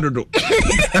obo wadodo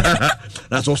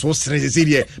na so sere se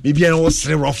de bibi en o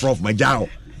sere rough majai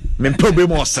me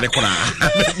problem o sere kora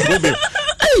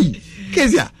hey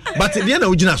kezia but the na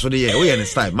ujina so de ye o ye ne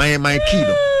style my key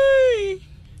no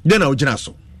then ujina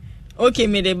so okay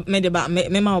me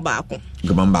ma baako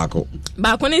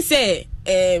baako ne say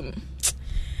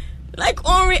like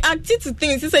on react to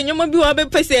things say nyoma bi wa be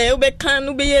pese o be kan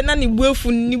no be ye na ne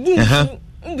buafu ne bu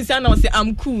mbisa na o say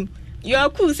I'm cool you are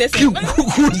cool say cool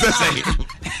say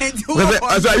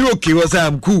as are you okay was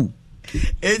I'm cool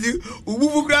I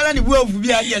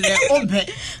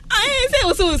say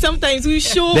also sometimes we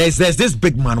show. There's this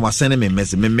big man was sending me a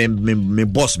message. Me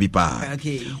boss be pa.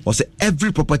 Okay. Was say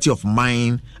every property of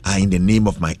mine are in the name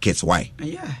of my kids. Why?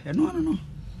 Yeah, I don't know.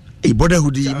 Hey,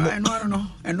 brotherhood. I don't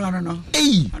know.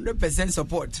 Hey, 100%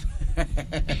 support.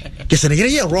 Guess I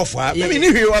get rough. Me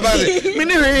hear about it. Me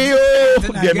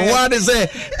hear. Me want to say.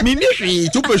 Me hear.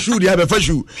 To pursue the other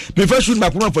shoe. Me first shoe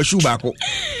back for shoe back.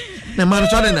 Na man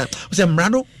try na. Say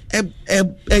mrano.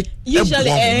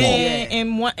 Usually,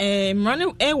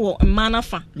 mrano mana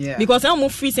fa. Because I'm more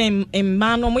free saying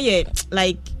man no more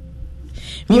like.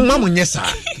 Mama nyesa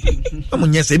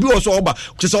bi wo so oba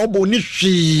kese obo ni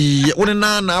hwi wo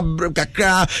na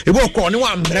kakra e bo ko ni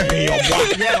wa mrehwe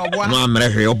obo no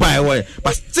mrehwe oba e wo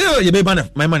but still you be ban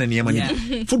my man na yema ni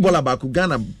footballer ba ku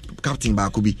Ghana captain ba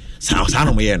ku bi sa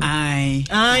no mo ye no ai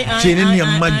chini ni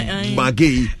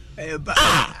magei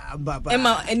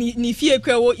Emma ni fie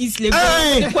kwa wo Islam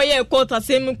ko ye quarter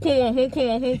sem ko ho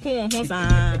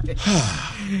sa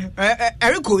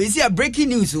Eriko is here breaking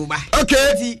news over.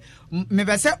 Okay.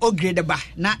 Maybe say upgrade ba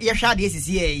na yehwa de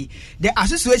sisi the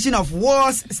Association of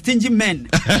World's Stingy Men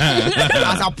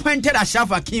has appointed Ashraf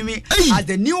Hakimi as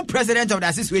the new president of the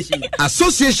association.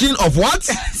 Association of what?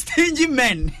 Stingy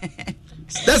Men.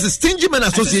 That's the Stingy Men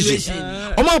Association.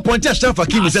 Oma appointed Ashraf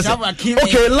Hakimi.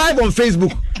 Okay, live on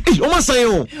Facebook. Oma say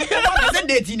o.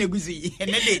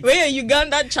 Where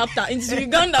Uganda chapter in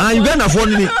Uganda. Uganda for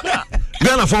me.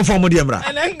 Ghana form of the Emra.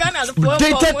 And then Ghana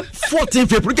dated 14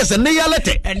 February. Because and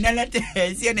letter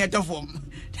see a net form.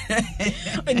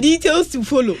 Details to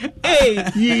follow. Hey.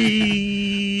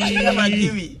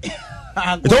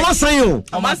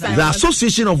 The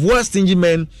Association of World Stingy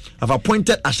Men have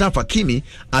appointed Ashraf Hakimi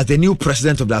as the new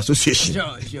president of the association.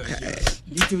 Sure.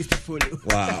 Details to follow.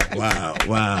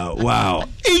 Wow.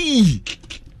 Hey.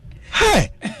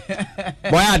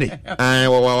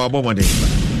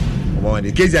 Boy,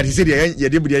 the case that he said, you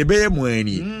did be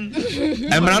money.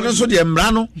 Emrano so the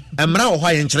Emrano, Emra or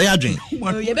high and Chayadrin.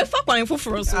 You be fucking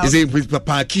for us. Is it with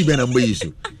Papa Kiben and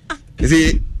Bayisu? Is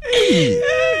it?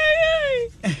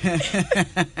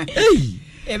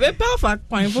 You be perfect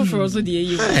point for us, dear.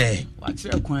 You. What's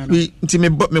your coin? Me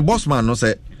boss man no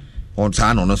say on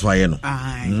time on us. Why no?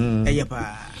 Aye,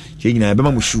 pa. She na be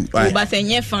mamushu. But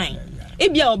say fine.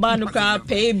 Ebia oba no ka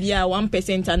pay bia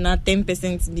 1% and not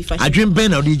 10% difference. I dream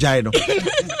ben or DJ no.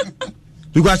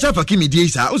 Because Ashraf Hakimi dey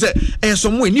say, o say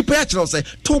somewhere ni pay actually say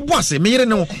to boss me yere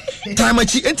no time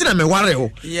achi entina me ware ho.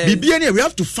 Bibia ne we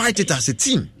have to fight it as a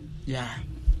team. Yeah.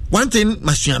 One thing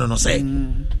Masiano no say.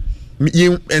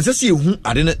 You say hu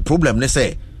ade problem ne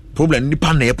say problem ni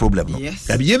pan na problem no.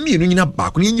 Da bi yemi no nyina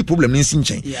back no nyi problem ni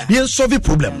nsinchen. Yen solve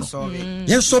problem no.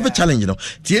 Yen solve challenge no.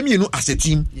 Tie me no as a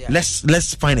team,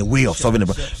 let's find a way of solving it.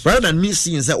 Rather than me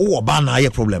seeing say oh ba na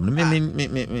problem no. Me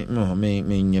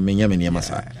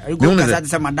masa. You know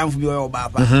that madam fu bi o ba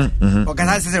pa. O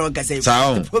ka say o ka say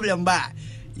problem ba.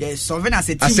 Yes, solving as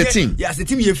a team. Yes, the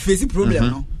team you face problem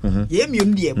no. Yeah, me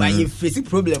there, but you face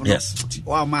problem no. Yes.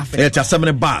 Wow, my friend. It's a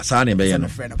seven bar, sana be no.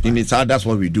 That's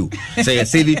what we do. Say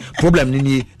say problem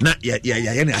ni na yeah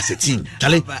as a team.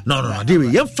 Charlie, no.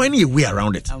 You find a way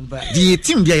around it. The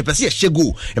team there, you see a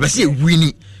shego, you see a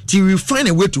winning. Till we find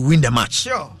a way to win the match.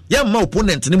 Sure. Yeah, my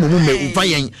opponent ni mo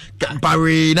fire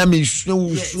Barry na me so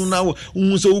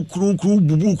kru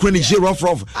bubu kru ni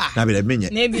rough. Na be the menye.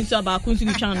 Na be so ba kun su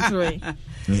chan try.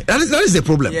 That is the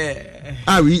problem.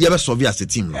 Yeah. We ever solve as a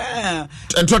team. And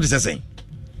what is saying?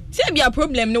 Say be a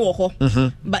problem no ho.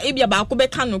 But e be ba ko be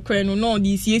kan no kre no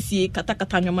di sie kata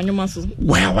nyoma so.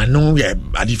 Well, I know yeah,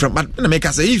 a different but na make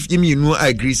say if you know I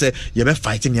agree say you be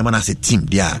fighting your man as a team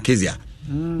there, Kezia.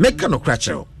 Make no crutch.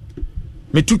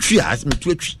 Me to twi as me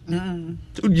to twi.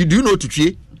 You do know to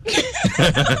twi?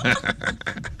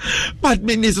 But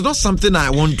it's not something I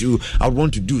want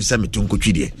to do say me to nko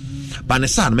twi there. But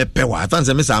sa me pewa fan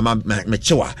say me sa me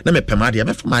chewa na me pema there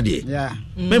me fama there. Yeah.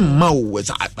 Me ma wo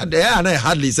there na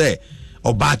hardly say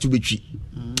oba to be twi.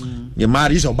 Your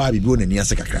marriage or baby born in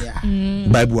Yasa Kakra.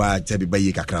 Bible I tell you by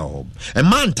Kakra. A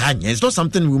man tanya, it's not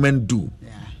something women do.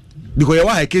 Because you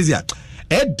are a Kezia.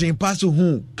 Edding pass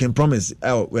who can promise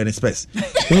when it's best.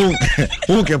 Who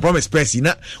can promise press in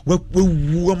that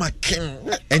woman can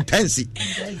intensity.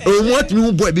 What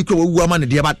new boy because woman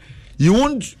dear but you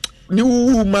won't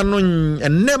new man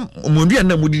and them Mundi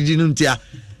and them would didn't tear.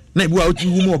 Nebu out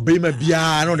you more Bema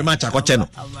Bia on the match I got channel.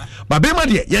 But Bema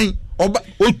dear, yang or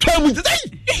come with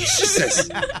Jesus.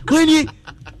 When you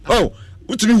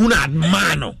utumi hu na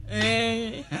adma no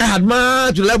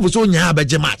adma to level so nya ba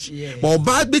je match but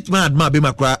bad bit man adma be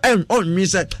makra on me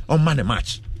say on man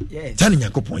match tani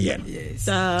Yakopon yen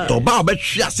to ba ba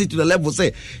hwia sit to the level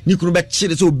say ni kunu be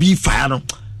chire so be fire no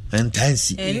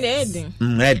intense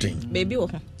heading baby wo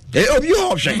obi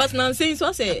option but now saying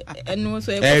so say no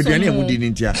so aduane amudi ni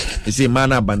ntia e say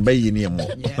mana ban ba yi ni emo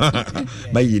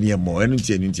ba yi ni emo enu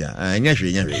ntia anya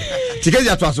hwe tikazi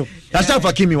atwaso tasha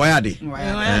Hakimi wayade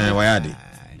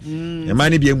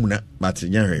emani bi emuna but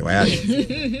nyanwe wayade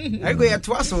I go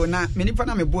atwaso na menipa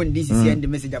na me bon this is end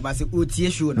message abase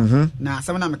otie show no na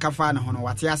asem na me kafa na ho no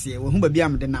wate ase wo hu ba bia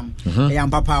me de nam e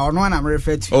yam papa ono na me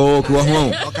refer to oh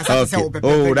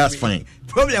that's fine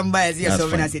problem by is so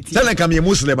when I say tell them come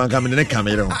Muslim and come in the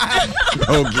camera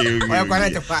okay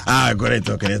correct fine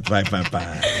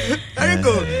I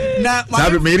go na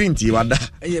sabe merinti wada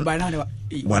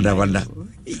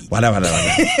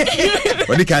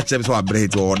wadi ka chem so abre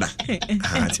to order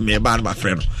ti me ba my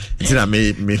friend ti na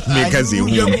me kaze hu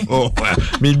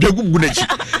me dwagu gunachi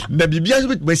na bibia so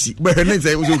bit masi ba na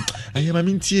say so ayi ma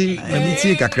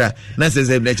mintie kakra na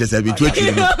say na chese bi to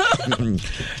atwi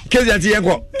kaze ati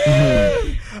yenko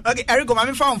okay Erico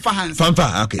mami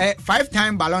fanfa okay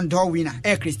 5-time Ballon d'Or winner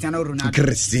Cristiano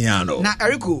Ronaldo na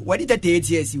Erico wadi 38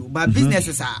 years you but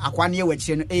businesses are akwane ye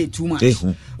wachire no too much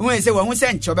when say when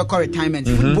say nche obekọ retirement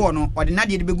football no odi na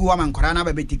de be gu wa mankora na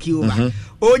ba betiki over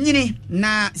onyini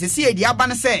na sesi edi aba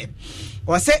ne say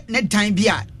o say net time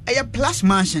bia plus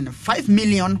mansion £5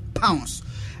 million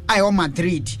ayo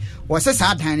Madrid was a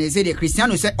sad hand is the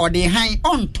Cristiano said or the high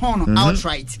on turn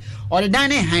outright or the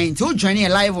dining high to joining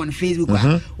live on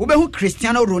Facebook who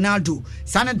Cristiano Ronaldo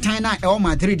Sanatana El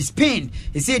Madrid Spain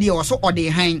he said he also or the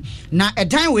high now a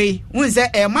time way when say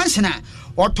a mansion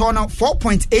or turn out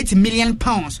 £4.8 million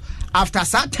after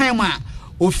that time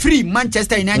or free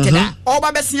Manchester United or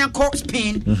Babesia Corp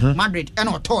Spain Madrid and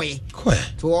or toy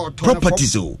to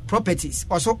properties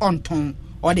also on turn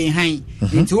or the high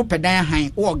into Pedaya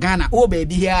high or Ghana or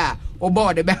baby here or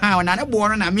board the behind and a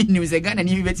born and I mean news again and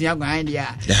you bet you behind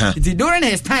during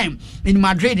his time in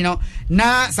Madrid, you know,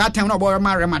 na that time no born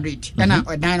Madrid and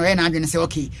I dine and I'm gonna say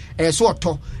okay so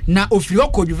to now of your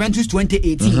Juventus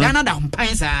 2018 Ghana da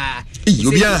pines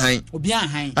Obia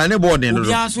high and a board in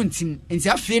Obia soon team in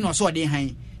Safin or so the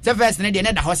high. The first and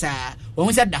the house, when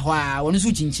we said the Hua, when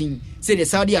switching, say the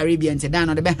Saudi Arabians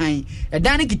down on the behind a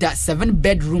dining kita 7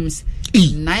 bedrooms,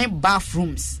 9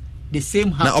 bathrooms, the same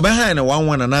house. Now behind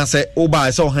one and I say, oh, by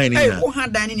so high,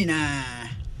 dining in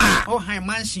high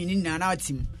mansion in our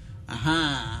team.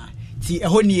 See a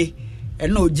honey,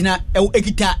 and no Gina,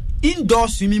 Ekita, indoor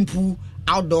swimming pool,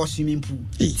 outdoor swimming pool.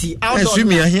 See, outdoor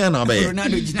swimming here now,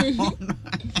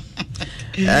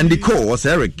 and the call was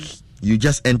Eric. You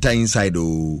just enter inside,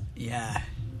 yeah.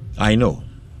 I know,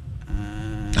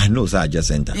 so I just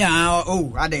enter. Yeah,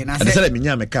 I didn't. I said,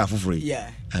 I'm a car for free.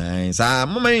 Yeah. And so,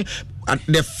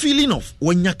 the feeling of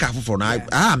when you're car for now,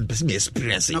 I'm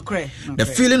experiencing. The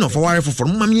feeling of worry for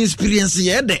mommy experience,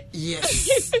 yes.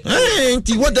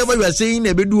 Whatever you are saying,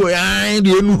 they do, I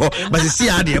don't know, but you see,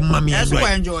 I did, mommy, that's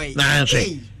why I enjoy.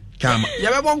 Come. You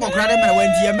ever want to cry?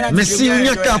 Messi,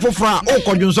 you can't for fra. Oh,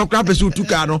 can you so crap as you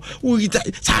took ano? We get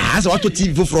has what to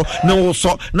TV for no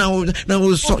so now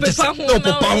so just no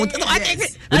pound. I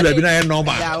didn't know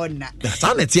about that's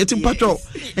on it. Yet in patrol.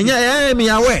 And yeah, me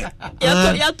away.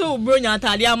 You to bring your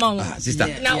Talia sister.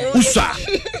 Usa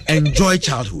enjoy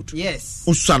childhood. Yes.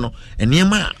 Usano and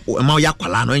Niema or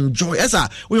Mayakwalano enjoy. Yes,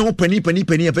 we all penny when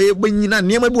you know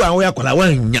near my boy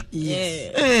Yakwala.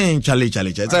 Yeah. Charlie.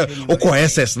 So,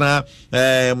 SS now.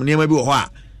 Near my boy,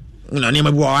 near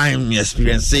my boy, I'm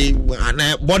experiencing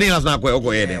body has not quite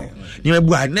okay. Near my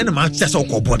boy, never much just so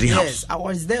called body house. Yes, I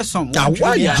was there some.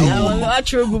 Why you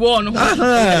actually one?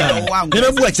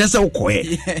 Never boy, just so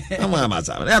quiet. I'm a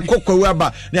master. I cook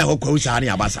over never coach any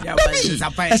abasa.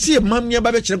 I see a mummy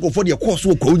about go for the course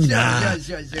will go now.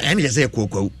 And you say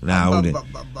cocoa now.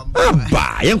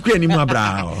 Buy and create my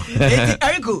brow.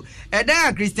 Erico,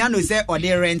 there Cristiano said or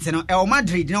they rent El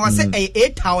Madrid, you know, I said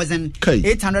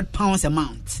 £800 a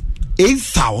month.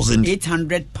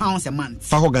 £8,800 a month.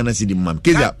 For Ghana City, ma'am.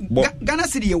 Ghana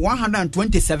City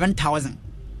 127,000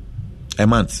 a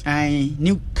month.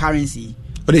 New currency.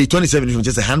 But the 27 is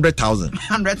just 100,000.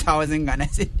 100,000 Ghana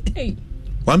City.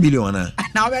 1 billion.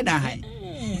 Now we're high.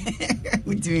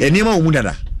 And you know,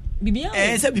 Mudada. Bibia,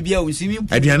 Bibia, we see me.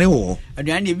 Adriane ho.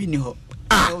 Adriane bi ni ho.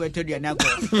 We told you now.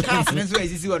 That's why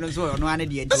you no so no ane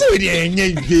dey. That's why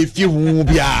dey fi hu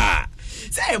bia.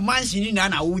 Say mansion ni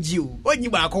na uji o.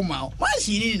 Onyi ba ko ma.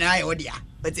 Mansion ni na e o dia.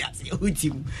 But yes, who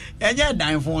team? And you're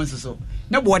dying for so.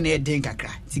 No one there drink a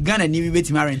crack. Tigana ni be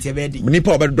to marry your bed.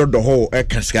 Nipa about the whole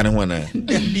can scan one.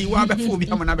 Be one before we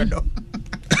have another dog.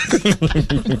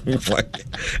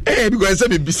 Hey, because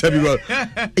some be some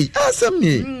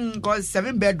because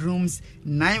 7 bedrooms,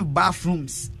 9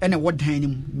 bathrooms, and a what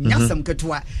dining. Yasam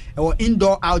Katua, or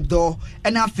indoor, outdoor,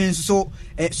 and I think so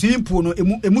swimming pool, no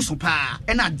emusupa,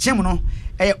 and a gym, no,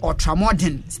 ultra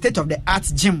modern, state of the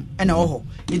art gym, and oh,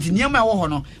 it's near my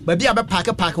no, but be a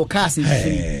park or cars in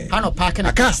Hano Park and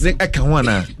a cars, I can one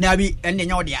now be and then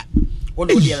you're there.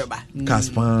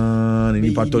 Caspan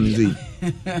in Patonizi.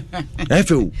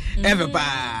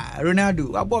 Everybody,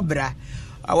 Ronaldo,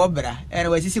 Abobra, and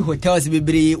was this hotels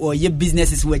be or your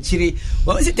businesses were cheery.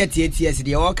 What was it 38 years?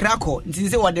 The or Krakow, this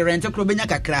is what the rental club in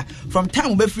Yakakra from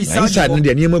time be free sound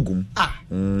near Magum.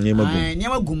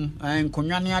 Nemagum, and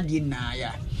Konyania Dina.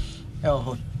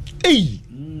 Oh, hey.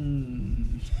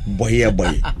 Boy.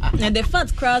 Now the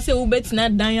fat crowd say Ubet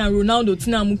not dying Ronaldo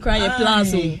Tina Mukraya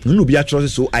Plaza. No be actually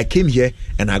so I came here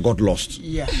and I got lost.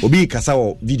 Yeah. Obi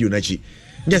Kasao video nachi.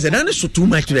 Yes, and that's so too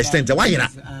much to the extent. Why you not?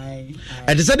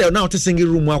 I decided now to single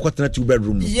room or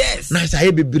 2-bedroom. Yes. Nice I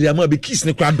be be kissing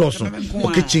the crowd door.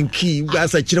 Kitchen key.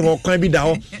 Guys I children can be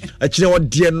down. I children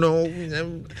dear no.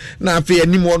 Now fear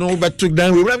anymore no but took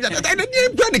down. I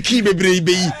didn't the key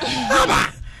baby.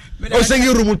 Oh, say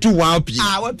you room 2 wild people.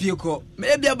 What people?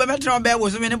 Maybe a better bear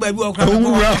was when anybody walk around.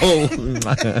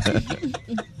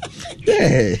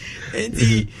 Yeah.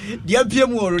 The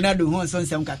PM Ronaldo who on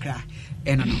some kakra.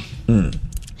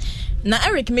 Now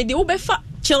Eric made the Ubefa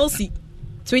Chelsea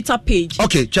Twitter page.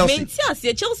 Okay, Chelsea.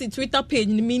 Chelsea Twitter page.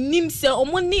 Me nim se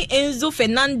omoni Enzo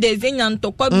Fernandez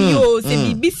enyanto kwa bio se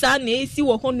bibisa na esi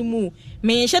wo honumu.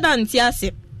 Me sheda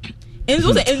ntiase.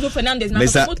 Enzo Fernandez na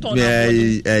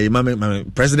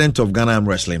president of Ghana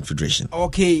Wrestling Federation.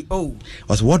 Okay. Oh.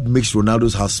 Was what makes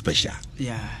Ronaldo's house special?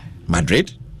 Yeah.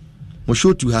 Madrid?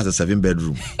 Moshow 2 has a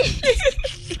 7-bedroom.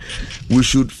 We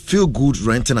should feel good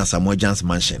renting a Samoa Jan's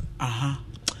mansion.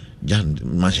 Jan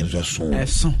mansion was so.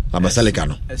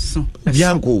 Abasalecano.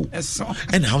 Bianco.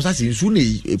 And house as in soon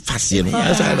a fashion.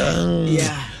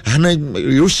 Yeah. And I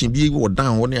Yoshi be or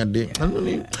down 1 day.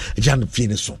 Jan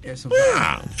Finis.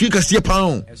 Fika see a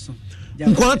pound.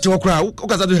 Quite to a crowd.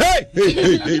 Hey.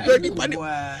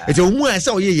 It's a woman I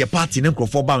saw ye party in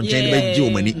for bound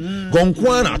Germany.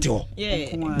 Gonquan at all.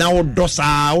 Now doors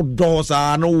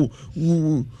are no.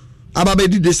 Ababe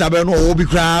did this abano obi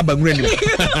crab and ready.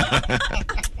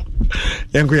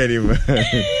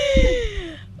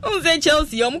 Say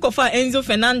Chelsea, Omukofa Enzo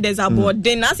Fernandez aboard.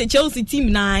 Then I say Chelsea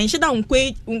team na she don't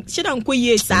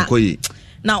yes.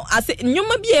 Now I say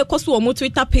nyoma be a cost for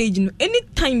Twitter page.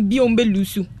 Anytime be on be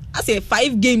lusu. I say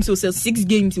 5 games or 6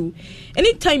 games.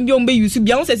 Anytime be on be lusu.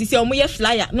 Beyond says he say omo ye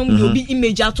flyer. No mo be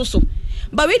image ato so.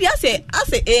 But wait, I say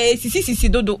sisi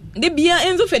dodo. De bia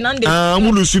Enzo Fernandez.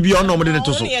 Mulusu bi ono mo de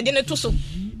to so. Ne de to so.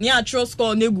 Ni a throw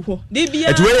score na egu ho. De bia.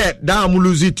 Et we da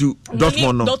Mulusi to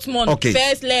Dortmund no. Okay.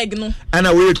 First leg no. And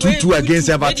away 2-2 against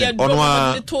Everton.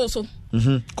 Onwa.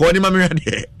 Ko ni mami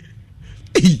de.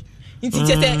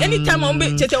 Anytime on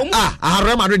be chete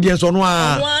Real Madrid yes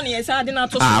onwa. Onwa ni esa de na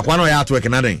to so. Kwa no ya to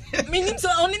na den. Meaning so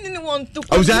only ni want to.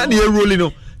 I was na rolling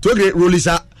no. To get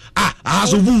rollisa.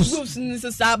 As of wolves.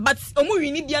 But omo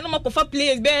wini bia no makofa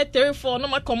players be 3-4 no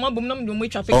makoma bom no mo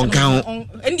traffic on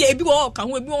and the ebi wo kan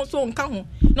ho ebi won so on kan ho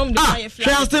no mo dey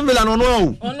fly Aston Villa no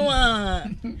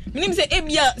meaning say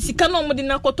ebia sika no mo dey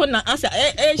na koto na asa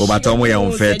but omo ya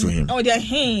unfair to him. Oh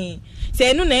dey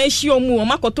say no na ehyi omo o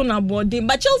makoto na boarding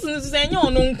but Chelsea no say nya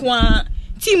ono nko a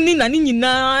team ni na ni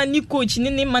nyina ni coach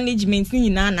ni management ni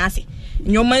nyina na ase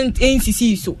nyoma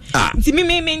NCC so nti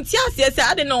me nti ase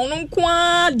ade na ono nko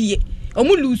a de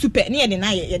omu lose pe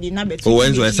na ye de na bet o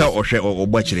enzo esa o hwe o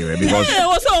gbachire because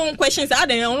o so on questions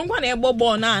ade ono nko na e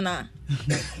bobo na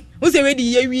o se we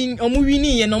di ye win omu win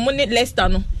ye no mo ne Leicester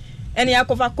no ene ya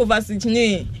cover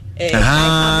ni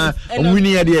omu win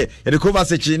ye de cover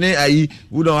ni ayi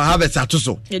we don't have a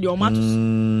statuso ye de o mato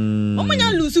omu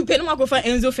nya lose pe no makofa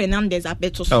Enzo Fernandez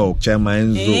abeto so oh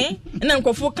chairman Enzo na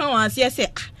nkofo kan wa se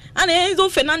ana Enzo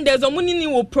Fernandez omuni ni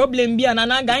wo problem bia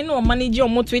na guy no manage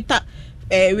omo Twitter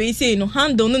we say no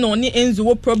handle no ni Enzo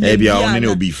wo problem bia oni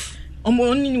ni beef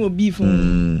oni ni wo beef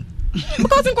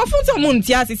because nkofo to mo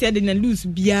ntia se de na lose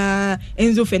bia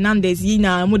Enzo Fernandez yi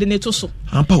na mo de ne to so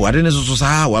ampa wa de ne so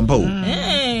sa wa ampa o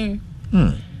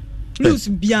lose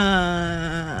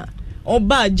bia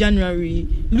oba January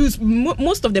lose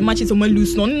most of the matches o mo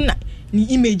lose no ni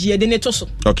image ye de ne to so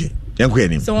okay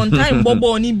so on time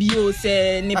bobo ni bio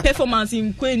say ni performance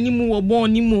in kwe ni mu obo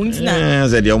ni mu ntina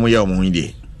say de omo ye omo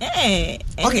inde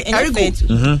okay very good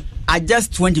at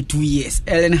just 22 years,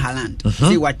 Erling Haaland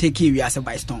say what take you as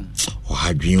by storm.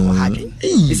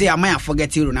 He say I might forget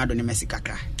Ronaldo and Messi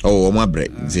kakra. Oh, my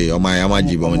bread. Say my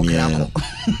Amaji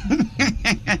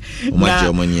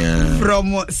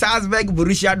from Salzburg,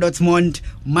 Borussia Dortmund,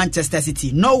 Manchester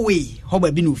City. No way. How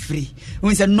about being free?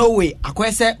 We said no way.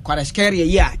 Akwese Kwarashkeri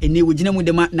yeah, and they would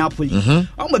Napoli.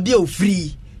 I'm be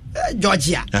free.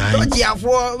 Georgia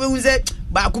for we say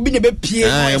ba could be the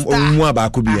PA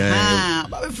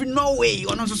but if no way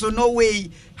or also no way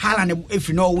Haaland if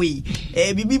no way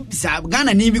bibi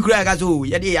Ghana ni bi kura ga so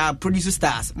ya dey produce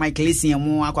stars Michael Essien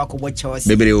mo akwa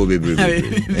Chelsea bebre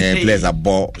players are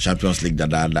ball Champions League da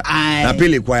na play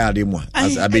required dem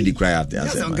as abedi required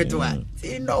as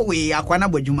no way akwana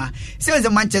bojuma say the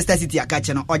Manchester City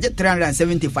akache no oje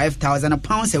 375,000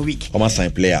 pounds a week o sign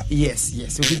player yes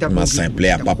o sign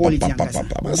player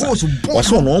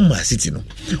what's on my City no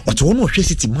what one hwe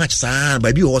City match sa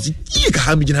baby was ye ka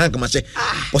ha mi gina kama say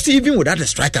was even without the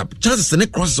striker chances ne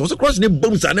crosses was cross ne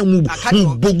bogus na mu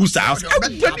bogus house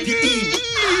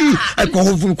I ko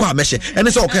hovun kwa meshe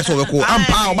ene so okay so we ko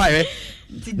ampa o ba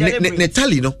ne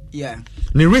tally no yeah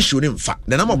the ratio in fact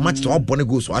the number of matches to born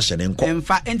goals so ahye ne nko in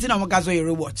fact entina mo gazo your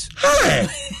robot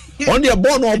on the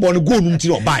born no born goal num ti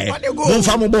no buy no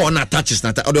fa mo born na touches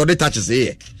na the other touches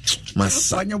here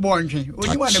massa on your born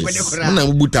oji wa ne gwede kura na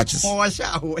mo bu touches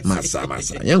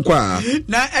massa yenkwa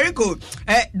na Erico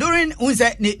during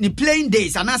unse ni playing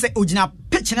days and I say ojina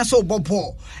pitch na so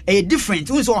ball a different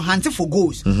unse o hunt for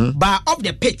goals but up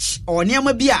the pitch or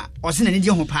niam bia o se na ni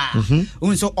ho pa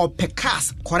unse o per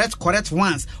cars correct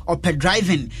ones or per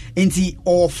driving into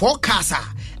or forecaster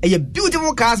a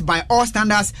beautiful cars by all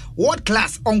standards world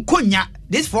class on konya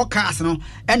this forecast no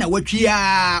and what we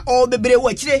are all bebre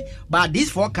watchire but this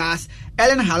forecast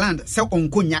Erling Haaland say on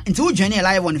konya until journey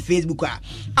live on Facebook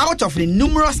out of the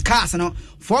numerous cars no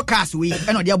forecast we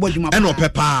and the aboduma and no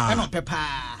pepper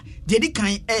dedi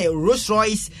kan Rolls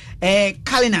Royce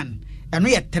Cullinan and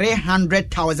we are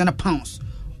 300,000 pounds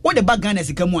what the bag Ghana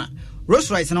sikamwa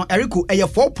Rolls Royce no Erico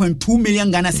 4.2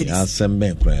 million Ghana cedis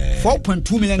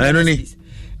 4.2 million Ghana cedis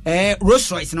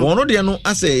Rolls Royce no one dey no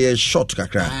as a short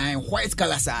kakra white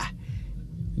color sir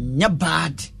nya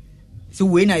bad so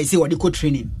we na say what they call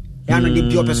training ya no dey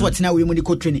pure person what na we mo dey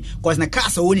call training cause na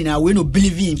cars o ni na we no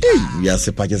believe in we are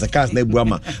say purchase cars na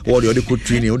buama what they call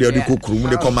training what they call crew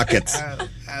they call market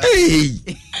hey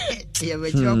yeah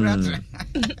we geography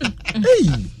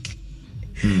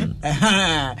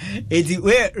it's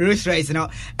where Rolls Royce now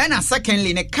and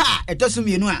secondly ne car etoso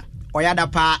mienu a oyada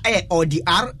pa or the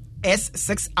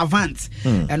RS6 Avant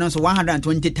and also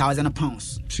 120,000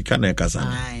 pounds. She can't make us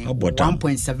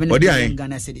 1.7 million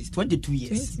Ghana cedis. 22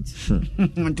 years.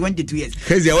 22 years.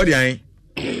 Crazy, what do you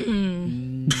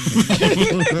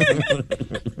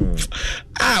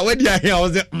what do you hear? I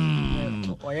was there.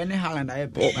 Oyene Haaland, I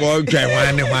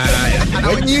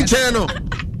okay, new channel.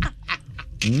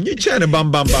 New channel,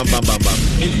 bam.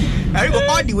 I go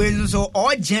all the way, so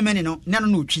all Germany, no,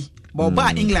 no,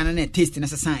 but England and taste in a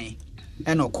sign.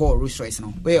 And no call Rolls Royce no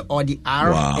where all the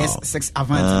RS6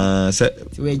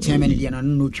 Avant where Germany dey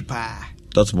no cheaper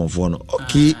that's more for no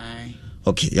okay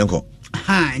yanko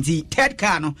and the third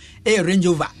car no Range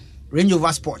Rover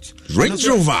Sport Range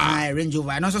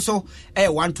Rover and also so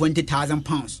 120,000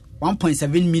 pounds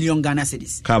 1.7 million Ghana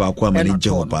cedis car ba kwa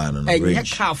manager ho pa no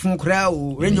range car fun kra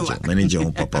o Range Rover manager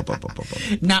ho papa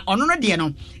na ono no de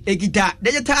no ekita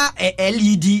digital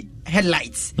LED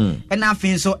headlights and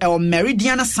nothing so our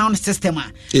Meridian sound system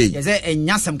yes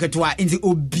nyasam ketwa in the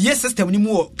obie system ni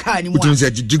mu car ni mu we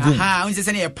say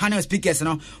say panel speakers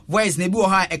no voice na bi wo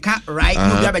ha e ka right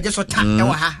no bia be just so ta e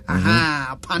wo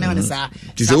ha panel ni sa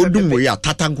ti say odum we ya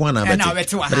tatanko na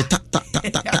beti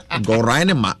go right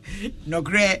ni ma no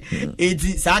great it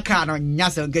sa car no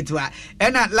nyasam ketwa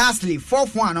and lastly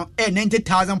fourth one no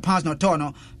 90,000 pounds no to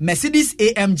no Mercedes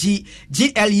AMG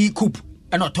GLE coupe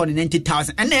and not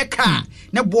 90,000 and their car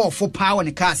na bought for power in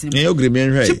the cars in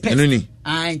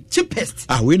cheapest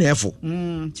we never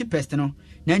cheapest no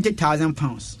 90,000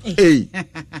 pounds hey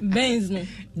Benz no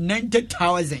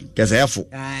 90,000 guess helpful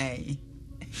lie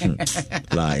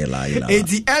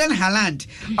it's the Erling Haaland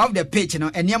of the pitch no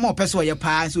and more person your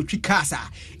pa so 3 cars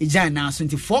ija now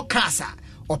 24 cars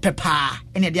or pepper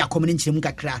and they are coming in chim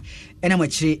kakra and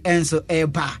amachiri enso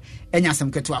eba enya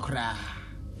sam ketu akra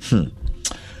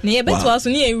na ye beto aso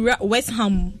ni West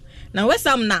Ham na West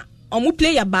Ham na omu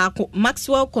player baako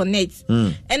Maxwell Connect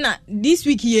and this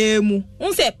week ye mu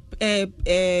unse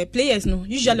players no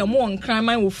usually omo on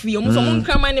kraman wo free omo so omo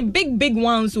kraman big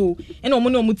ones so and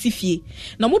omo tifie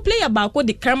na omo player ba ko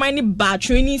the kraman ba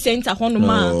training center hono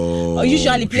ma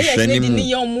usually players need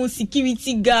ni omo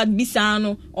security guard bisa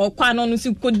no or kwa no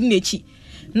so coordinate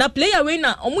na player we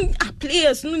na omo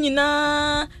players no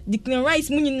nyina Declan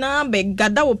Rice mu nyina be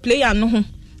gada wo player no ho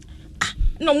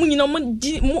no mu nyina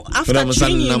mo after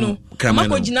training no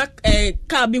mako jina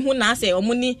car bi ho na say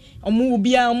omo ni omo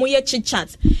bia omo ye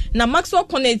chit-chat na Maxwell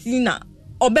Connect na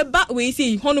obeba we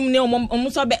say honum ne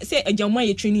omo so be say agyamu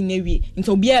ye training na wie nti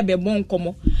obia be bon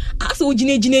komo asa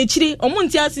ogina chire omo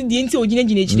nti ase die nti ogina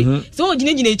chire so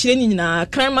ogina chire ni nyina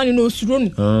crime man no osuro no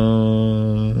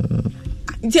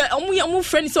nti omo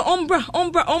friend so ombra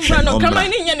no crime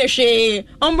ni nya ne hwe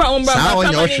ombra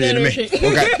okay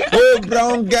oh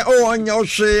brown get onya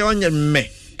hwe onya me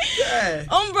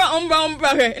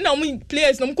Ombra na mo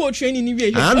players no ko training ni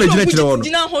wie na gina chire wono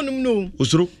gina honum no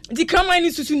osuro nti crime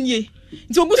ni susu nie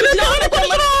nti ogusu gina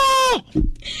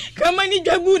crime ni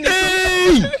dwagu ne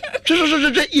so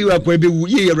you akwa be wu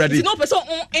ye ready no person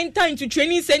enter into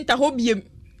training center hobiem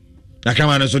na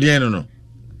crime no so die no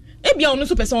ebia ono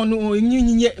so person no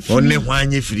nyinye onne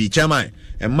hwanye free chairman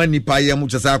emma nipa ye mu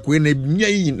chesa ko na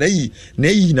yi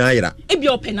na ayira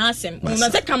ebia open asem na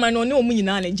se kama no ne omu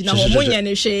nyina na gina ho mo nya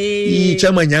ne hwe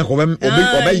chairman nya ko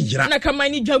oba yira na kama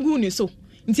ni dwagu ne so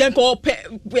nti enko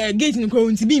gate ni ko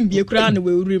nti bimbie kura na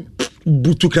we urem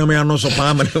butu kama ya no so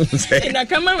pa ma na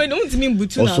kama we no nti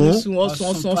butu na so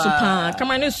oso pa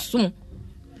kama ne so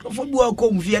football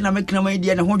ko mfia na mekna mai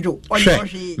dia na hojo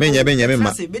menya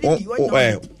ma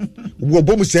wo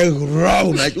bom se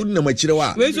raw na unna machire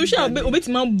wa we so sha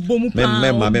obetima bom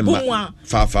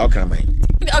pa fa kramai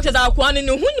akata kwa ne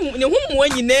hu mu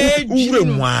anyi na ure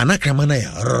mu ana krama na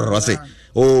ya rose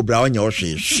o bra onya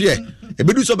ohwe hwe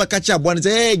ebedu so baka cha abo ne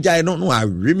say jai no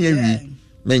awemi awi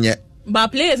menya ba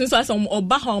players so some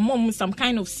oba ha mom some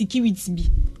kind of security bi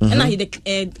and he the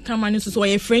camera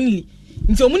so friendly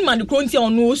nti omu ni ma de kronti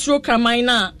ono osuro kraman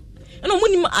na and omu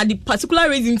ni at the particular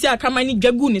reason ti kraman ni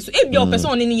dwagu ne so e bia o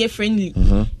person ne ye friendly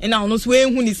and now no so e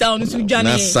hu ni sa ono so dwane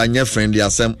na sanya friendly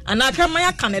asem ana kraman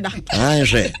ya Canada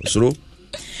hwe osuro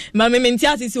ma me menti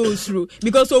ati se osuro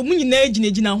because omu ni na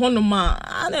gina hono ma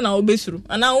ana na obesuro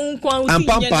ana unkwa uti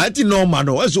ampampa ati normal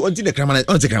no so onti de kraman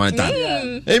ta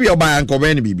e bia oba anko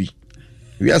be ni bibi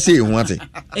wi ase hu ate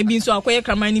e bi so akoye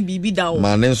kraman ni bibi da o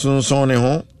ma ne nson ne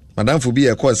ho madam Fobi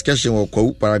e ko excursion wo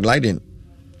kwa paragliding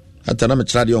ata na me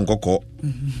kira de onkoko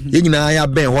ye nyina ya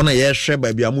ben ho na ye hwe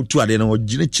ba bia mutu ade na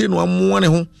ogine chire no amoa ne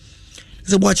ho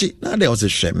se boachi na de o se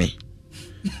hwe me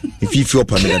ififi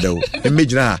opa me da o e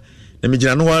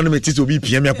mejina no ho na metiti obi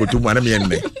pia me akoto mu na me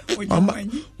enne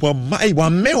wa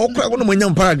me ho kwa no manya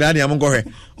paragliding am ngohwe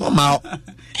o ma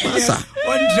asa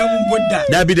ondra mu boda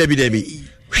dabi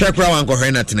hwekra wan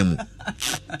kohwe na tenemu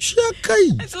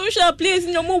shakai social place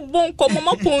no mo bon komo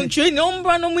mo ponche no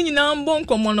mbra no munyina bon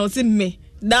komo no se me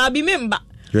da bi memba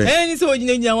eni so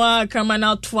nyina wa kama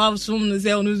na 12 sum no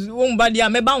ze no mba dia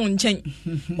meba won chen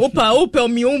opa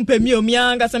mi mi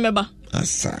anga se meba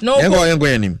asa yengo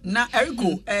yanim na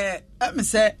eriko me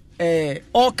se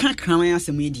all kan kraman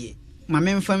asem edie ma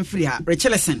memfam free ha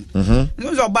Richarlison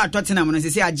so ba Tottenham no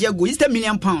se agye go £1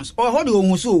 million or how do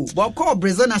you so bo call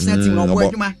Brazil national team no bo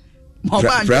aduma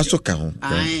preso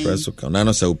ka na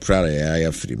no se upra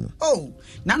ya free mu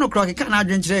na no crock ka na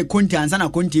adwenkyere Conte ansa na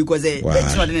Conte ko ze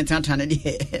betro de tanta na de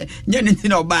nye ne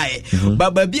tin obae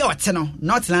baba bia ote no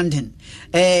North London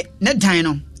ne dan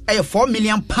no £4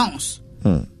 million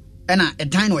ena e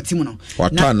dan no team no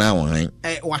wato na won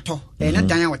wato ne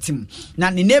dan ya team na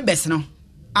ne neighbors no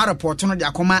a report no de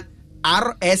akoma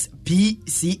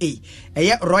RSPCA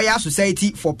Royal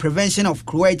Society for Prevention of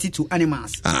Cruelty to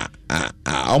Animals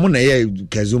omo na ye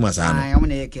Kazuma sana omo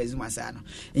na ye Kazuma sana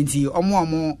nti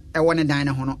omo e wone dan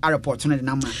na ho no a report no de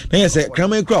na ma na ye se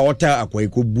kraman kura wota akwai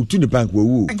ko butu ni bank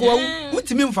wawu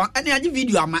utimi mfa ene age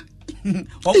video ama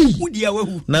o kudia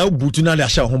wawu na butu na de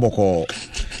ahya ho boko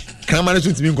kraman so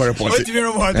utimi ko report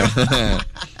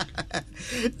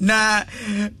na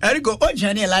eriko o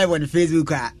jani live on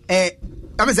Facebook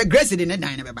I'm say Grace de ne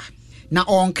dan ne beba na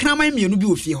on kraman mienu bi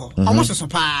ofie ho omo soso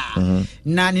pa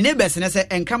na ne neighbors ne say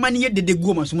enkraman ye dede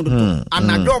guo maso mu do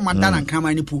anadwo mada na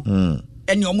kraman ni pu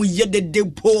ene omo ye dede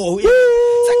po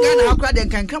sanga na akra de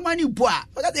kraman ni pu a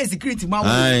o that security ma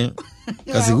wo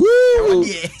kasi woo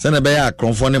sana be ya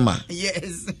kronfo ne ma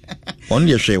yes on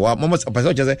ye hwe wa mama pasa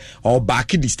o je say o back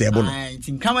disturb no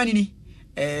kraman ni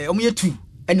omo ye tu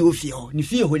any ofio ni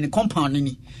fie ho ni compound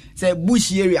ni say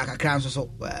bush area kakra so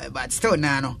but still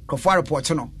no kofar report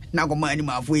no na go man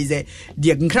ma afo ize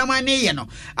de nkrama ne ye no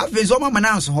afi so mama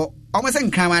na so ho o ma se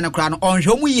nkrama na kra no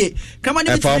onhwe mu ye krama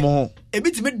ne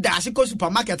ebitimi dash ko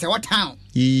supermarket e what town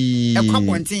e kwa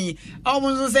bontin o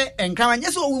mo so se nkrama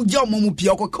nye so wo gya mo mu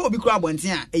pia ko ka obi kra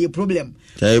bontin a e problem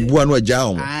e bua no agya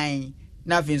o ai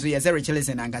na fin so yes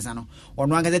Richardson ankasa no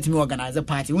ono ankasa timi organize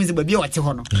party won se ba bia wote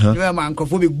ho no no ma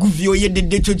ankofo be guvio ye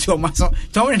de chocho ma so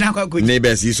to won na kwa ko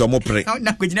neighbors yi so mo pre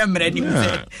na ko gina mra ni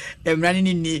se emra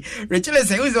ni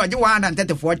Richardson won se waje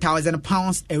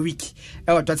 £134,000 a week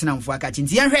e wo Tottenham fo aka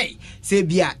chinti ye hwe se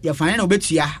bia ye fane na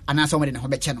obetua ana so mo de ne ho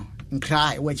be che no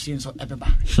nkra e wa chirin so ebeba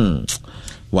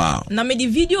wow. Now me the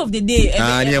video of the day.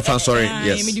 Sorry.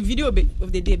 Yes. Me the video of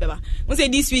the day, baba. We say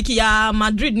this week ya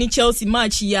Madrid ni Chelsea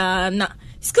match ya na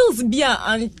skills bia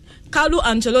and Carlo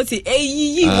Ancelotti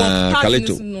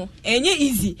Carlito. No. Enye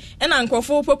easy. And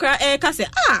ankofo pokra ka say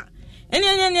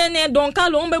ene Don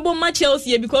Carlo ombebo match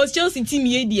Chelsea because Chelsea team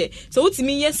ye there. So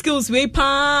ultimately ye skills we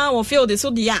pa or fail the so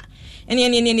dia.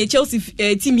 Ene Chelsea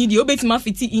team ye obetima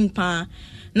fiti in pa.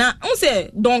 Na on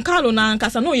say Don Carlo na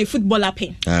nkasa no ye footballer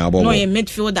pen no ye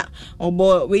midfielder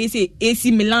or we say AC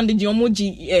Milan de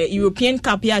omoji European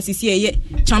Cup ya sisi ye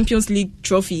Champions League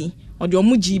trophy or the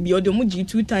omoji bi or the omoji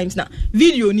 2 times na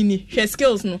video ni share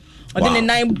skills no or the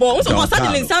 9 ball so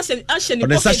start the session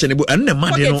the session bu and the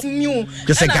man no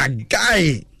just a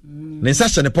guy the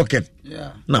session the pocket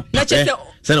na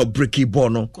say no breaky ball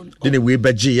no then we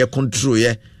be ye control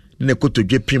ye ne koto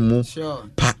dwepimu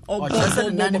pa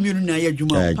na mi na ya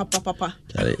dwuma papa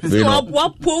so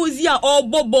what pose ya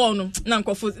obobo no na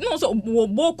nkofo no so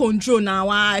ball control na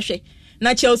wa hwe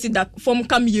na Chelsea da form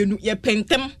kamienu ye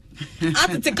pentem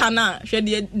atete kana hwe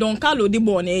de Don Carlo de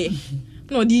ball na ye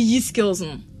no the yi skills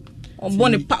no obo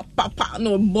ne pa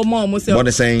no bomo mo say what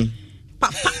they saying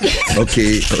papa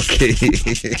okay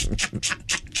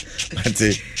that's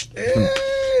it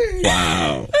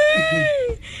wow.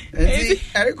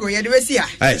 Eriko ye de wesia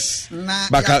yes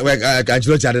baka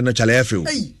Ancelotti ade no chale afro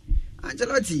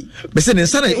Ancelotti be se ne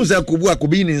nsa na uza kobu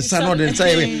akobi ne nsa no de nsa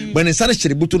ye but ne nsa na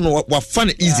chiri butu no wa fa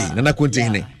ne easy na konti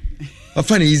hene wa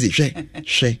fa ne easy hwe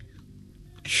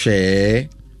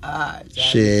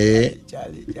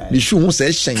ni shu hu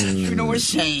se shen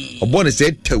obo ne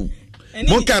se taw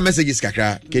mo ka messages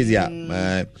kakra kezia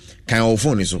kan o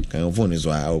phone so a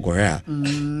go here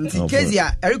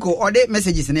kezia Eriko order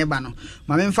messages ne ba no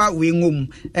ma memfa we ngom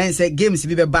en say games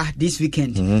bi be ba this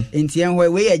weekend entien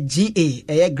we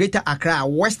GA Greater Accra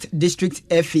West District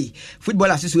FA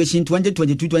Football Association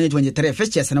 2022-2023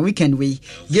 fixtures na weekend we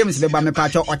games be ba me pa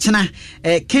cho ochena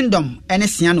Kingdom ene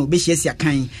sia no be hiesia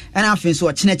kan ena afin so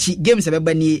ochena chi games be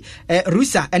ba ni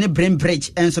Rusa ene Brain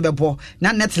Bridge enso be bo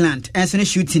na Netherland enso ne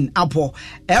shooting apo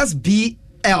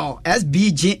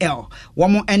SBGL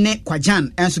wamo ene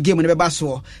Kwajan enso game ne beba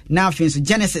so na afin so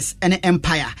Genesis ene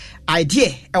Empire idea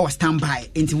e was standby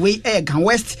into way Gan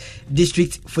West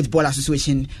District Football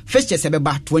Association fixtures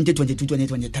beba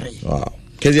 2022-2023 wow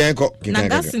kezianko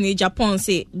Nagas in Japan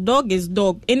say dog is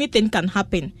dog, anything can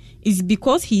happen. Is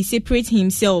because he separates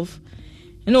himself,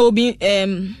 you know.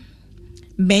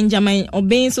 Benjamin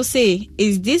Oben so say,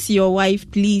 is this your wife,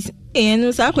 please? And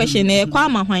no question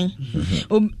kwama hwan.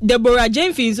 Deborah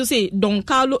Jenfin so say Don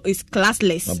Carlo is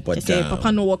classless. Say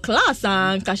papa no class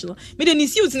and cash. Me the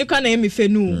suit ni kana me fe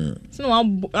no. So no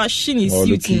ashin is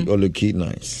suit. Or looking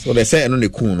nice. So they say no ne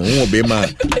cool no won be ma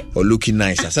or looking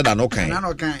nice. I said that no kind.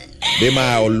 Be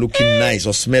ma or looking nice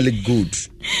or smelling good.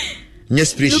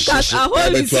 Yes, please. Lucas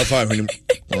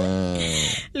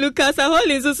Ahol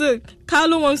is also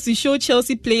Carlo wants to show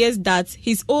Chelsea players that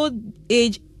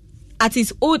at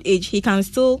his old age, he can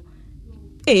still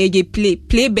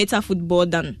play better football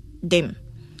than them.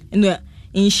 And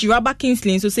in Shiraba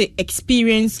Kingsley, so say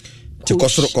experience.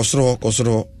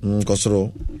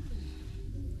 Kosro.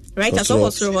 Right, I saw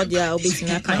Kosro what they are obeying.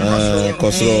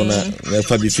 Kosro na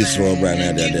Fabi Fisro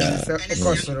brand there.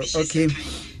 Okay.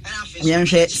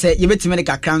 Yemhwe se yebetime de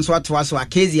kakra nso atoa so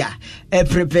akezia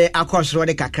prepare akosro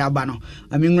de kakra ba no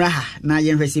aminwura ha na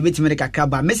yemhwe se yebetime de kakra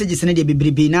ba messages ne de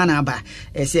bebrebe na ba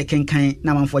se kenkan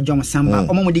na manfo John Samba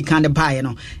omomudi kan de bae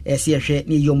no se yehwe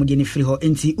ne yomudi ne free ho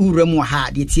enti uwram ha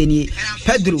de tie ni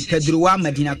Pedro wa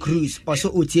Medina Cruz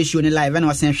also otie show ne live na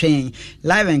wasen hwen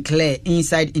live and clear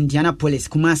inside Indianapolis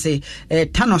Kumasi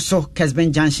Tanoso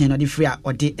Kesben Junction no de free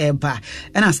or de eba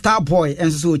and a Star Boy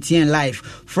enso so otie live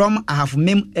from I have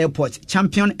mem airport Sport.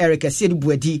 Champion Eric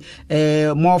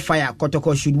Asiedbuedi, more fire.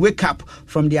 Kotoko should wake up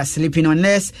from their sleeping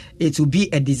unless it will be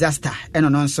a disaster.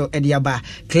 And also Ediaba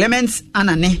Clements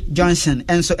Anane Johnson.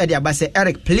 And so Ediaba say,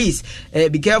 Eric, please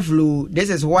be careful. This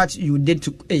is what you did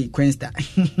to Queensta.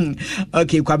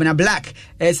 Okay, Kwabena Black.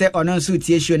 Say Ononsu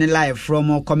Tieshone live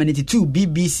from Community 2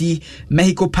 BBC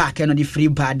Mexico Park and on the free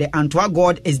bar. The Antoine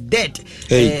God is dead.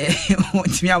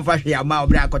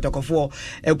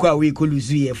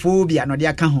 Phobia no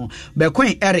dia ka ho be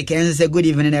Queen Eric and say good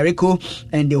evening Erico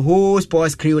and the whole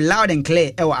sports crew loud and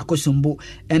clear ewa akosumbu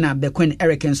and be Queen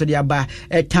Eric and so dia ba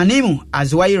Tanimu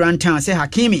as why you run town say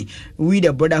Hakimi we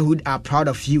the brotherhood are proud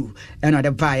of you and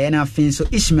other buy and I feel so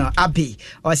Ishmael Abbey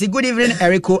or say good evening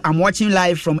Erico, I'm watching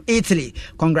live from Italy.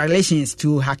 Congratulations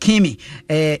to Hakimi,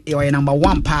 your number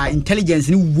one pa intelligence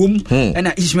new womb and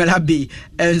Ishmael Abbey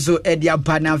and so Edia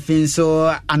partner fin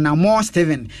so Anamo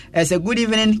Steven as a good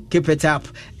evening, keep it up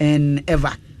and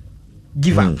ever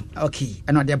give up. Okay,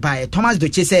 another buy. Thomas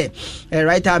Doche say,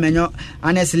 right Menyo,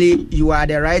 honestly, you are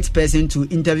the right person to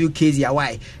interview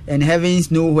KZY and heavens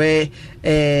know where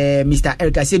Mr.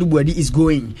 Eric Asiedbuedi is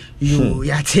going. You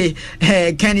yate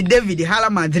Kenny David Hala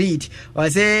Madrid or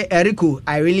say Erico,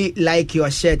 I really like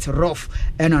your shirt rough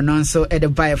and on so at the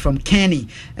buy from Kenny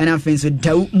and I think so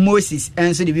Daud Moses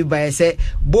and so the buyer say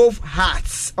both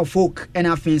hearts of folk and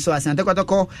I think so as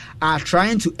Antokotoko are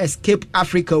trying to escape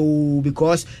Africa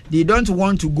because they don't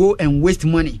want to go and waste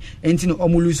money into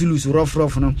omulusulus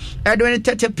rough no Edwin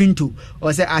Tete Pinto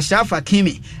or say Ashraf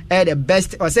Hakimi the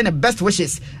best or say the best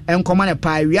wishes and command a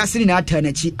pie we are sitting at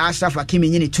Ternechi Ashraf Hakimi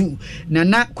yini too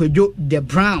Nana Kwejo the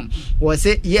Brown or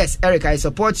say yes Eric I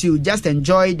support you just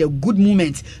enjoy the good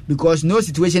moment because no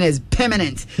situation is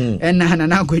permanent and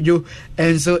Nana Kwejo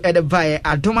and so at the buy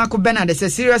Adomako Bernard they say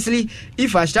seriously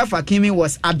if Ashraf Hakimi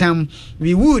was Adam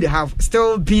we would have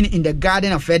still been in the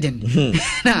Garden of Eden.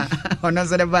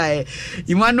 By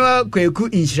Emmanuel Kweku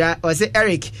Inshra or say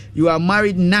Eric, you are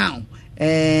married now.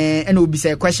 And will be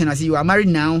say a question I say you are married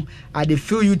now. I they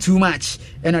feel you too much.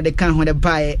 And they can't hold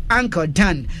by Uncle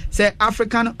Dan say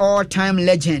African all-time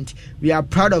legend. We are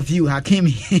proud of you,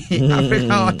 Hakimi.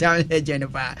 African all-time legend.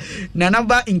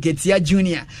 Nanaba Inketia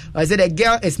Junior. I said the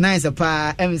girl is nice.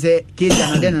 And say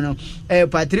no.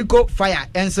 Patrico Fire.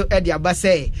 And so Eddie Abba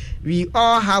say we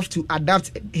all have to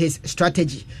adapt his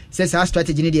strategy. Says our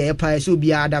strategy need the empire so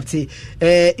be adapted.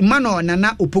 Emmanuel Nana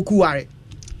Opokuware.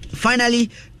 Finally,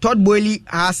 Todd Boehly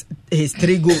has his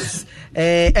 3 goals.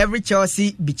 Every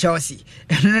Chelsea be Chelsea.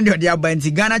 And then they are by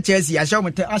Ghana Chelsea. I show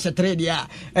me Asha 3 there.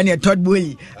 And you Todd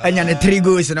Boehly and you 3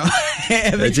 goals. You know.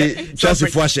 Chelsea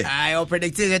Fwashe. I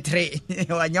predicted 3.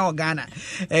 Ghana.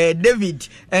 David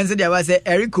and so there was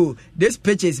Erico. This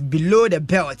pitch is below the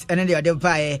belt. And then they are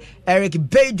by Eric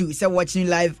Baidu. Is watching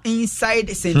live inside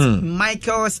St.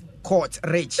 Michael's Court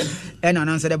Rich and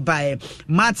announced by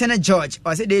Martin George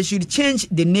or said they should change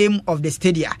the name of the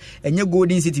stadium and your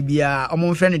Golden City be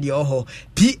among friend of the Oho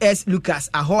PS Lucas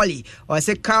Aholi or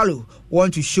say Carlo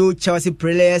want to show Chelsea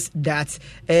players that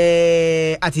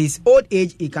at his old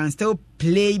age he can still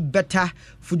play better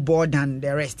football than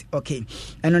the rest. Okay.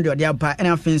 And on the other part, and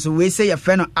I think so we say a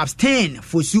friend abstain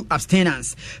for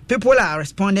abstinence. People are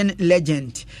responding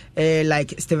legend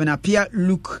like Stephen Appiah,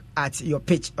 look at your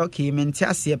pitch. Okay,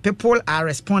 Mentiasia. People are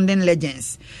responding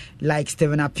legends like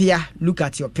Stephen Appiah, look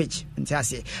at your pitch.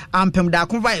 Mentiasia.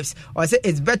 Pemdakun vibes or say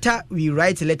it's better we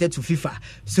write a letter to FIFA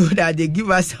so that they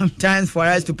give us some time for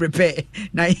us to prepare.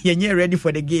 Now you're ready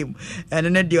for the game.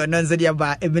 And then the announcer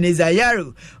about Ebenezer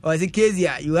Yaru or say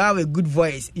Kezia, you have a good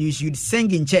voice. You should sing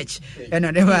in church. And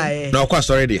no, quite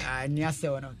already.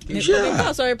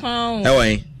 Sorry, pound.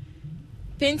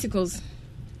 Pentacles.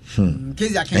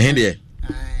 Kezia can.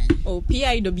 Oh,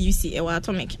 PIWC,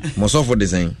 Atomic. Most of the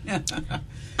same.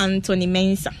 Anthony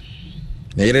Mensa.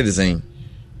 They read the same.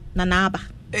 Nanaba.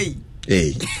 Hey.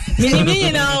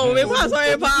 Me now. We pass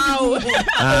sorry, pound.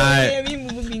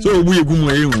 So we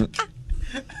go.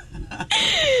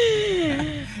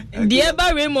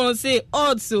 Dieba Raymond say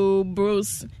also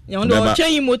bros. You know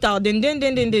change him out then. And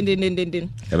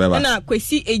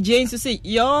Kwesi James say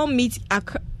y'all meet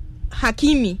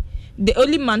Hakimi, the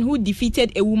only man who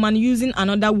defeated a woman using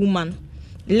another woman.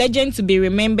 Legend to be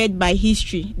remembered by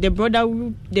history. The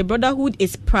brotherhood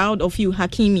is proud of you,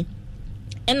 Hakimi.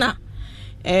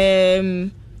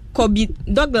 And Kobe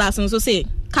Douglas also say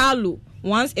Carlo,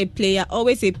 once a player,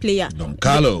 always a player. Don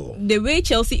Carlo. The way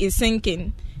Chelsea is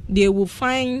sinking, they will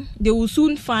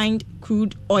soon find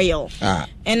crude oil.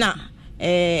 And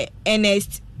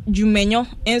Ernest Jumenyo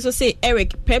and so say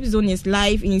Eric Prep Zone is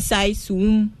live inside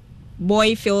Zoom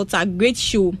Boy Filter, great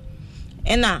show.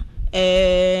 And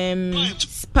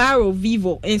Sparrow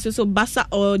Vivo and so Bassa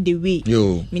all the way.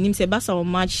 Yo. Meaning say Bassa or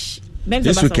match.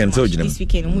 This weekend, so this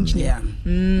weekend, yeah.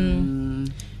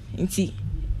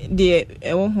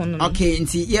 Okay,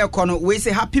 we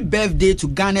say happy birthday to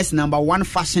Ghana's #1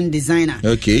 fashion designer.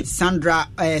 Okay. Sandra,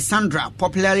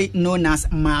 popularly known as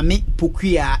Mami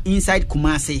Pukuya, inside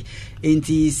Kumasi.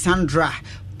 Sandra,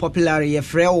 popularly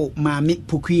Freo Mami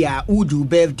Pukuya, Udu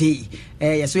birthday.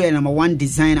 Yes, we are #1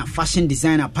 designer, fashion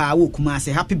designer, Pawu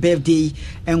Kumasi. Happy birthday,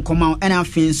 and come out and I'm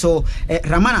feeling so.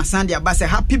 Ramana Sandia Basse,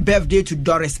 happy birthday to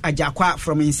Doris Ajakwa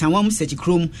from Insawam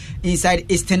Setikrum inside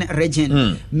Eastern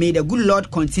region. May the good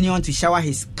Lord continue to shower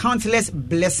his countless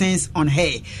blessings on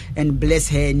her and bless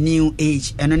her new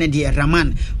age. And on dear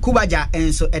Raman Kubaja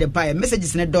and so at the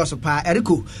messages in the door so pa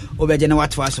Eriku Obejana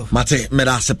Watwaso. Mate,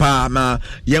 Meda Sepa, ma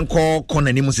Yanko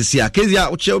Konanimusia, Kezia,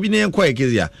 Uchelbini and Quay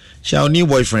Kezia. Shall new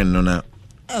boyfriend, no.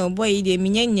 Oh boy, de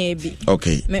minye bi.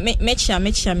 Okay.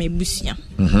 Mecha me busia.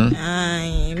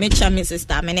 Mecha me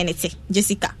sister menenete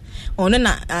Jessica. Ono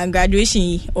na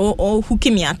graduation o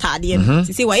Hakimi atade no.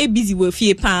 Say why busy we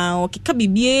fie pa o keka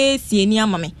bibie sie ni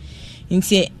ama me.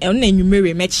 Nti ono na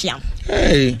nwumere mecha.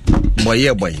 Hey, boy.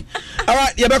 All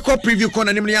right, you better preview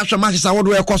corner nimni after matches I want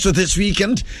to course this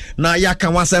weekend. Na ya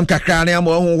kan wasem kakra na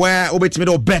mo where obetimi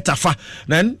do better fa.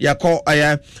 Then ya call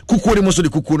kuku ni muso di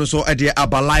kuku no so e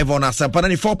aba live on Asem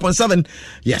 4.7.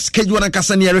 Yes, Keju na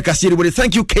kasani Erica City.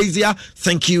 Thank you Kezia.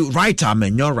 Thank you writer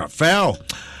Menyor Rafael.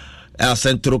 El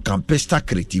Centro Campista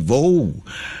Creativo.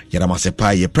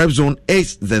 Yaramasepa ye Prep Zone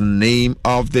is the name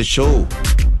of the show.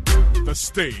 The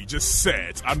stage is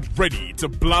set and ready to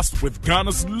blast with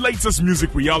Ghana's latest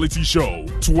music reality show.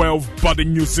 12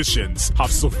 budding musicians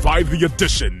have survived the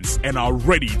auditions and are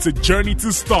ready to journey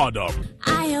to stardom.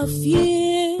 I have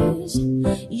fears,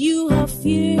 you have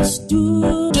fears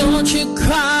too. Don't you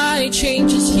cry,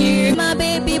 change is here. My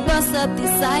baby bust up the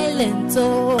silent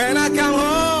door. When I come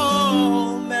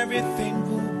home, everything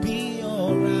will be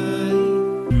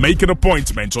alright. Make an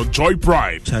appointment on Joy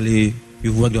Prime. Charlie,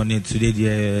 you've worked on it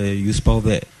today, you spelled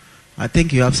there. I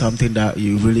think you have something that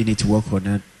you really need to work on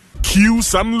it. Cue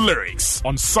some lyrics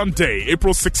on Sunday,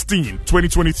 April 16,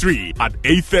 2023 at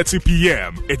 8:30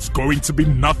 p.m. It's going to be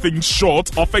nothing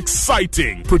short of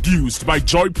exciting. Produced by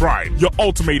Joy Prime, your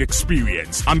ultimate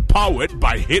experience, and powered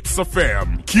by Hits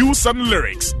FM. Cue some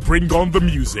lyrics, bring on the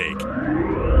music.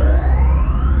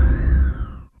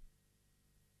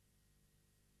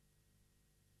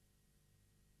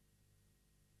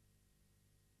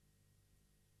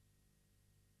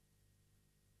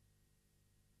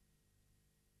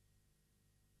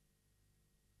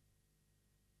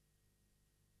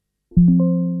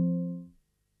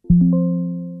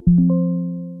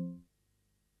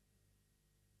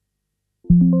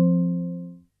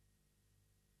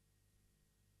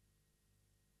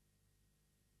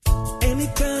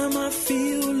 Anytime I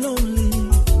feel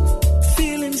lonely,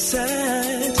 feeling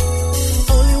sad,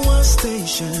 only one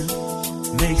station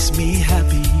makes me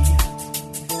happy.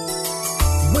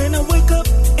 When I wake up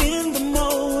in the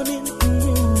morning,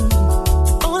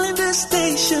 only this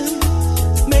station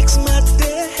makes my day.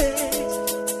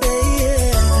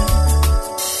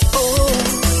 Oh,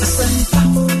 Asempa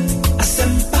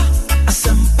FM.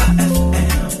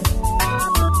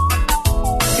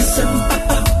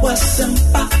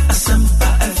 Asempa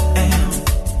FM.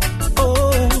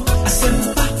 Oh,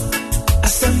 Asempa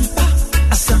FM.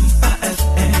 Asempa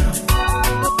FM.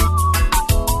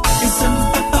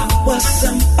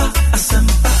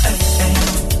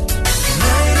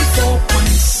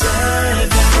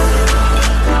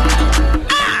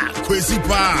 94.7. Crazy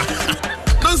pa.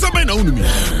 Don't somebody know me.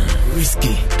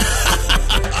 Whiskey.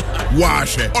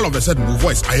 Wash. All of a sudden, my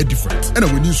voice I hear different. And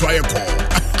when you saw a call.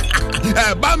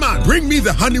 Barman, bring me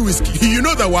the honey whiskey. You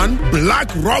know the one? Black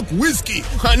Rock Whiskey.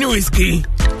 Honey whiskey.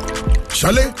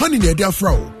 Chalet, honey near their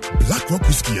fro. Black Rock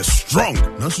Whiskey is strong.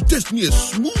 Now so taste me is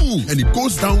smooth. And it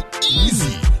goes down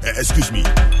easy. Excuse me.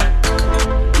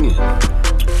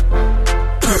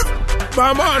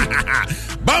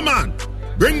 Barman,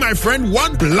 bring my friend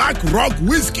one Black Rock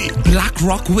Whiskey. Black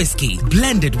Rock Whiskey,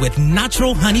 blended with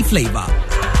natural honey flavor.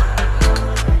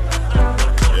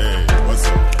 Hey, what's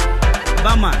up?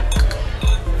 Barman.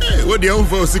 What the hell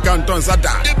for Sikanton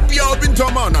Sada?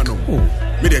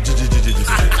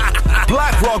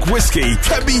 Black Rock Whiskey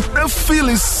can be a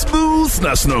feeling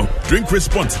smoothness, no. Drink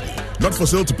responsibly. Not for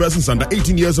sale to persons under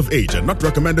 18 years of age and not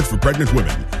recommended for pregnant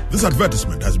women. This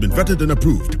advertisement has been vetted and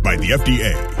approved by the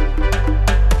FDA.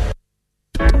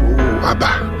 Abba,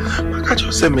 I can't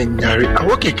just say me nyari. I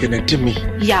work again to me.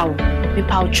 Yow, me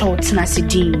pow chot na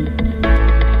sidin.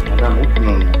 No.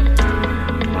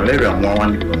 Malaria more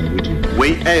one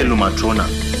way lumatrona.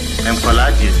 I'm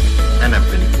collages and I'm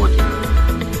 24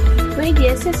 days. Wait,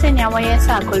 yes, I send your way,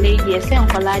 sir, colleague, yes, and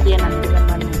collagen and the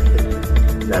money.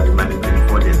 That's the money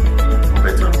 24 days.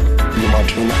 Better. You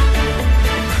might know.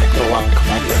 The one come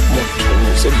out of more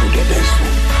to get this.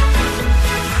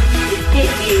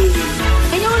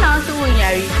 Anyone else who will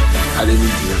marry? I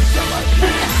didn't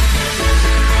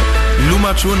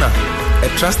Lumatrona, a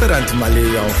trusted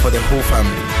anti-malarial for the whole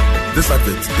family. This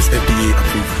advert is FDA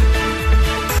approved.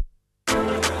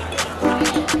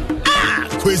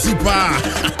 Kwesi pa.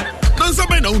 Don't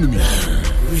say no to me.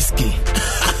 Whiskey.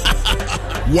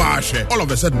 Wash. All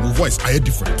of a sudden, my voice I hear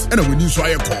different. And when you saw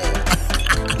I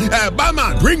call.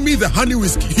 Barman, bring me the honey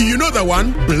whiskey. You know the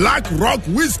one? Black Rock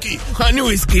Whiskey. Honey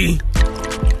whiskey.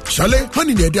 Chalet,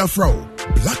 honey near their fro.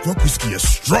 Black Rock Whiskey is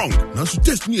strong. Now to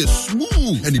taste me is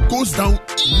smooth and it goes down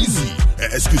easy.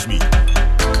 Excuse me.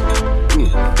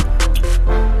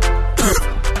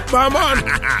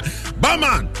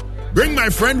 Barman, bring my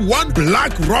friend one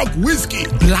Black Rock Whiskey.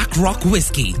 Black Rock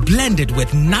Whiskey, blended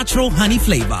with natural honey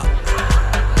flavor.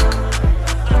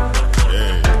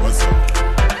 Hey, what's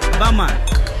up? Barman.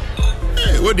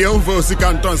 Hey, what the hell for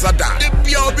Sikanton Sada? The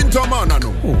pure Bintoman,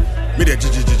 no.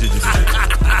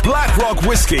 Black Rock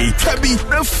Whiskey can be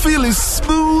the feeling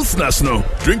smooth, national.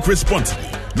 Drink responsibly.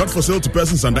 Not for sale to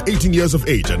persons under 18 years of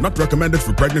age and not recommended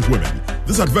for pregnant women.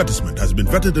 This advertisement has been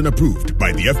vetted and approved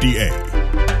by the FDA.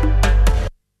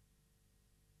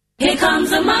 Here comes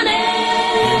the money.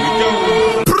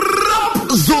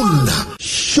 Zone.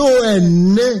 Show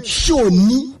and show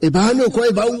me. Ebano kwa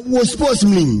eba wo sports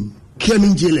mling.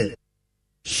 Kemin jele.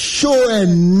 Show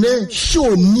and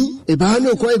show me.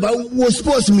 Ebano kwa eba wo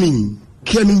sports mling.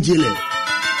 Kemin jele.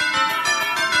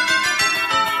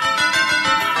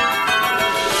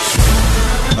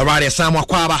 All right, it's Sam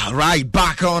Wakwaba right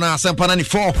back on our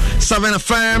 94.7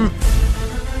 FM.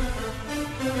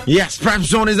 Yes, Prep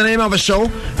Zone is the name of the show.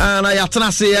 And I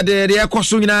say the air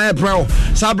question in our bro.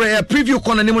 Sabre preview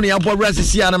corner pneumonia about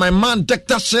Resist and my man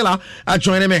Dr. Sheila are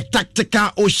joining me. Tactical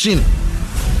Ocean.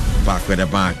 Back with the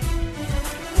bag.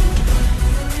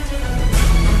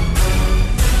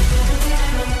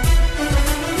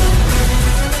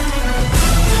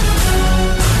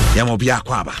 Yamo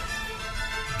Biakwaba.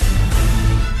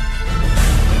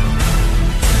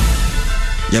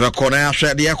 Yaba corner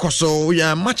share the echo so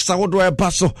yeah much I would wear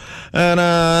paso and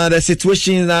the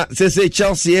situation that say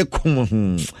Chelsea hey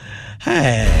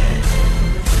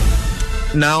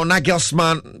now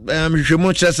Nagelsmann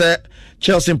Manchester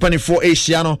Chelsea in 24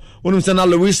 Asiano when we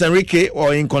Luis Enrique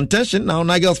or in contention now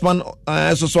Nagelsmann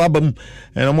so album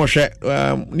and almost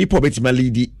nipo beti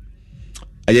malidi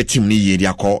a team ni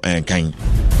dia call and kind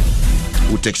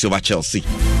who takes over Chelsea.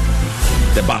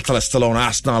 The battle is still on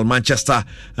Arsenal, Manchester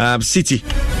City.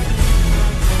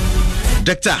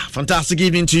 Doctor, fantastic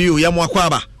evening to you.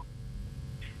 Yamwakwaba.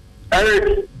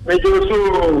 Eric,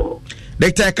 Mejosu.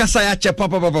 Doctor, Kasaya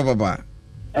Papa.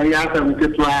 I asked him to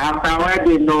try after I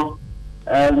didn't know.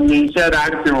 He said, I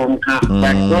don't know. But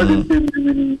God is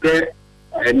there.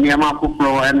 And Yamaku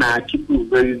and I keep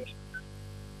you.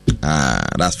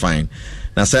 That's fine.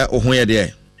 Now, sir, who are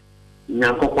there?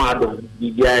 Yeah,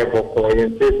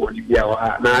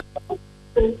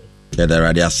 the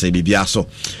radio say Bibiaso.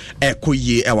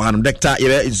 Ekoye ewan doctor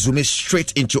you zoom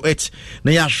straight into it.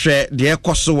 Now you share the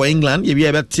Kosovo England, you be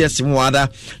able to see some other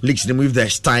leagues to move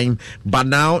this time. But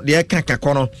now the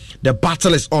Kankakono, the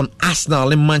battle is on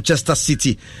Arsenal in Manchester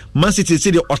City. Man City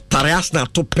City Otare Arsenal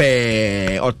to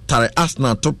pay. Otare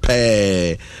Arsenal to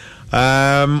pay. Ye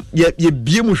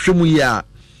biemu shumuya.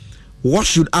 What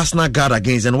should Arsenal guard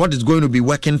against and what is going to be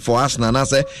working for Arsenal and I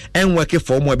say and working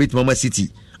for more bit Mama City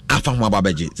after my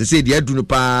babaji. They say the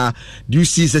do you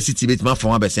see the City bit my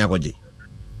former best yakoji?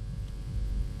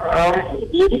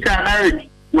 You can Eric.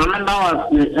 Mama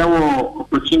was the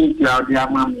opportunity out there,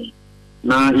 mommy.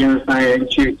 Now yes, I am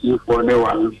checking for the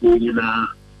one for you now.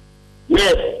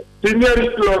 Yes, Premier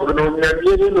Club no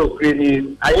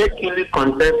training. I actually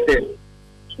contested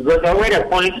because I wear a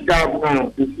point gap now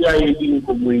to see how you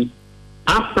doing.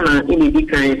 Arsenal in the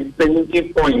kind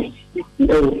 70 points,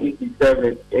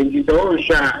 67, and it's all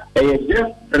shot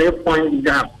just 3 point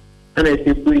gap, and I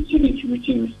say pretty which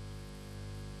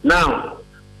now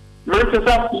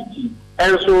Manchester City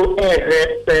also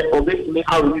obviously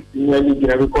how we nearly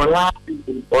because last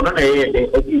season or not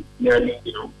nearly,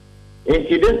 you know. And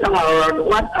this time around,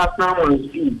 what Arsenal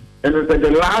wants to do, and it's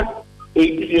the last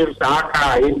 8 games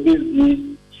in this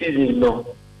season, no,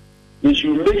 they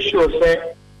should make sure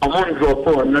that among drop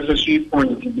for necessary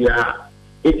points there.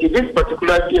 In this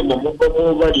particular game, over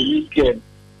the weekend,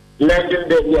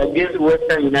 legendary against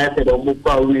Western United or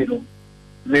Mukawino,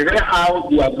 maybe how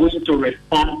they are going to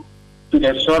respond to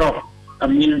the sort of,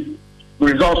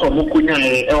 results of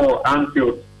Mukunya or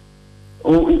Anfield.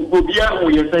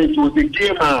 It was a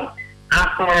game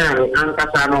Arsenal and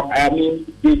Casano.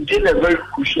 They did a very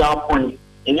crucial point.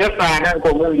 And yes, I don't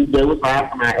commonly there was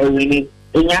Arsenal winning.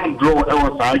 A young draw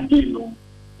was our game.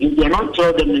 If they not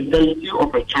show the mentality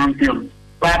of a champion.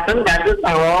 But I think that is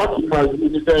our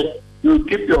ultimate. You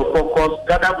keep your focus,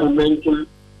 gather momentum,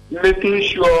 making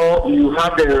sure you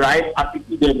have the right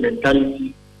attitude and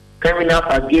mentality coming up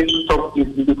against top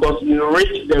teams, because you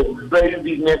reach the very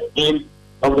business end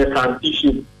of the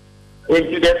transition. And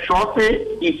to the trophy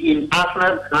is in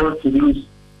Arsenal's hands to lose.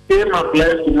 Same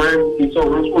applies to Man City, so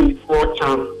also 4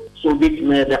 chance, so big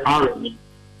made the army.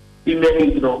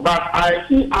 But I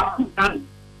see African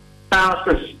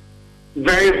chances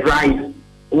very bright.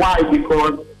 Why?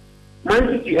 Because Man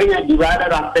City has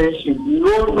divided attention.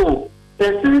 No. The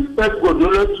first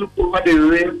Godolo took over the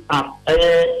reins at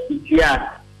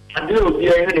Etihad. And they will be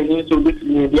able to beat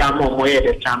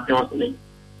the Champions League.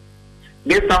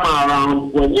 This time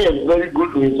around, when they have very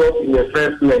good results in the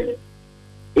first leg,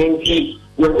 indeed,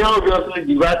 when they obviously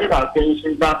divided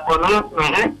attention, but on us,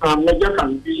 now, major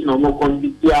confusion on more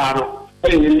competition,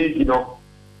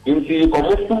 indeed,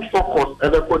 almost full focus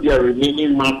ever for their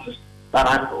remaining matches.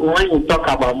 But when you talk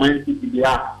about Man City,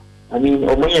 when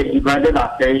you divided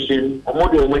attention,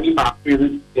 the money back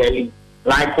daily.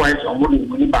 Likewise, the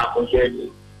money back on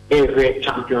every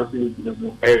Champions League.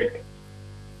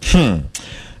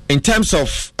 In terms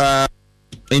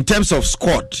of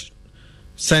squad,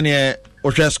 senior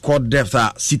squad depth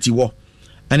at City war,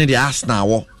 and the Arsenal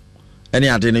war, any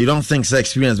other you don't think the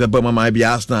experience but mama be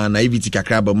Arsenal naivety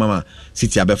kakra but mama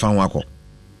City abefan wako.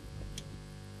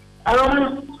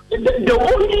 The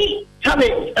only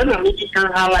challenge and I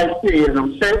can highlight here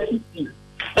City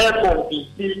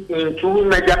competing in 2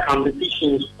 major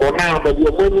competitions for now, but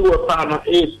the only were part of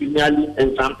Premier League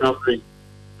and Champions League.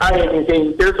 I am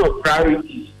in terms of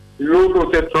priorities, low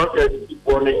the process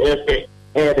on the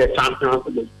the Champions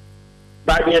League.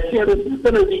 But the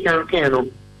Premier League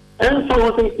can and so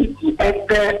City at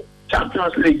the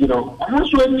Champions League,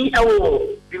 almost when we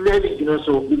Premier League,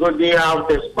 so because they have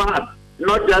the squad,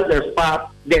 not just the squad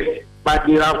depth, but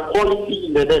they have quality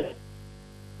in the depth.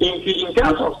 In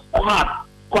terms of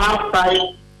squad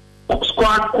size,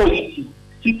 squad quality,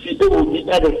 City will be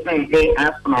at the same day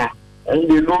as now, and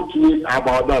they don't tweet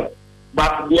about that.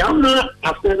 But the other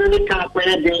after any camp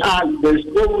where they are, there's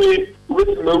no way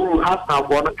with no has now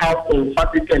gone out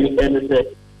emphatically anything.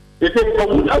 They say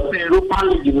come out the Europa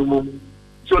League,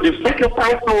 so they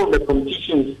sacrifice all of the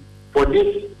competitions for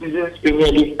this season's Premier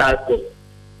League started.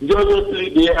 Obviously,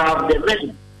 they have the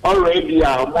men already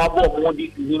are more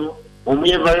this season, and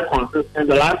we are very consistent.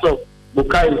 The last of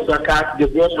Bukayo Saka,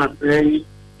 Gabriel Martinelli,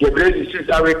 Gabriel Jesus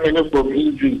are returning from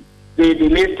injury. The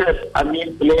latest,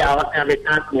 player have a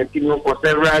chance for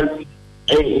several weeks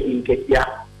in Ketia.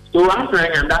 So after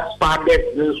and that's part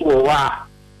that this war,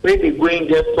 when they go in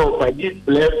there, so for these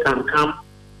players can come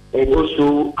and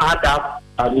also add up,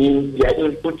 their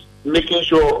input, making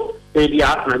sure they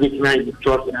are not the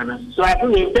trust. So I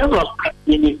think in terms of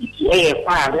the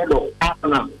far ahead of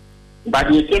Arsenal, but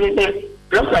the Senator,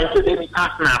 just like so they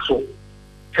Arsenal, so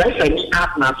first I need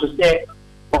Arsenal to say,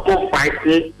 before 5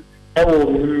 days,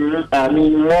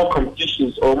 more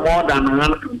competitions or more than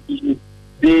one competition.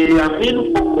 Their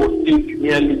main focus is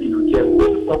merely their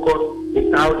main focus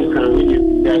is how they can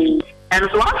win it. And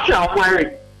so after I'm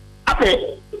worried, after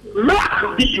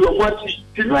not this you what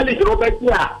really Robert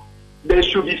here, there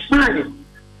should be smiling.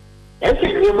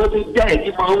 Every name is there,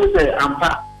 if I always say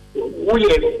we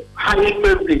are highly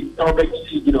privileged over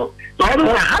So I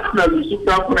don't have to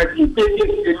super correctly pay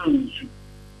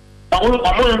I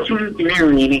want to be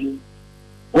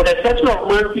with the section of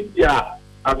Man City, they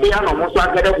are almost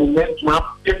together with momentum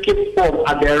taking form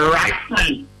at the right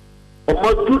time.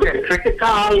 Almost do the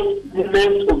critical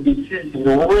moments of the season,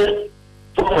 where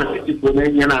former City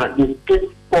they take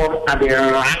form at the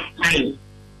right time.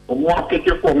 More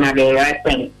taking form at the right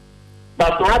time.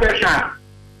 But to other side,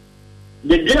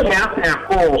 the game after a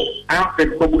call after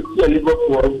Kobuti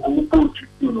Liverpool,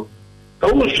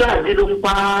 so we shall get them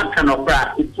back and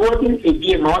over. It wasn't a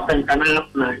game out and can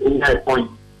answer in high point.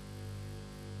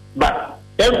 But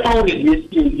then found it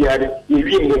this year, the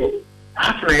really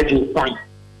half-ready point.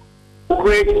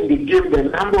 Already they gave the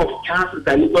number of chances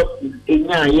that Liverpool in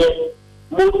a year.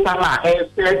 Most Salah has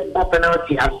said, no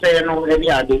penalty, has said no any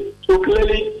other. So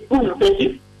clearly,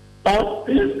 all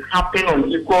things happen on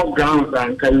equal grounds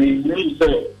and can we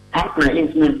say, after an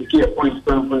incident to get a point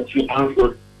from she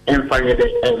answered and fired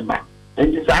the ember.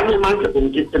 And this argument of the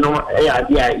get to know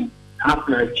idea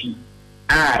after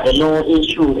a no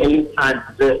issue any time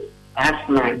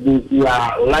Arsenal, they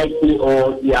are likely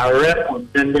or they are rare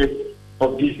contenders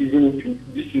of this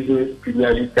season's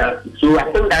Premier League title. So I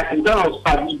think that in terms of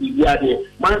stability, the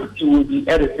Man City will be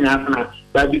everything Arsenal.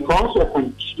 But because of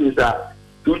competitions,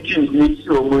 two teams need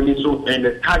to money, so and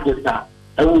the targets are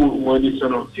money, so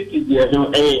no City they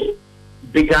are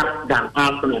bigger than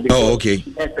Arsenal. Oh, okay.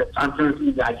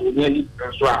 Champions that nearly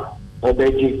transfer or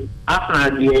Belgium.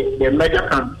 Arsenal the major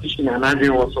competition and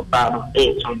Andrew was so part of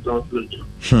Champions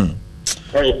League.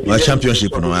 Well,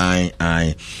 championship no I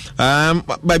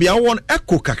baby I want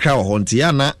echo kakra ho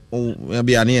ntia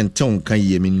be ane enton kan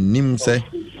ye nim se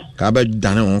ka ba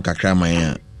dane ho kakra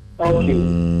man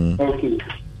okay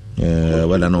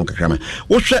well no kakra man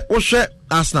wo hwe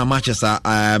Arsenal matches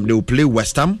they will play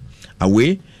West Ham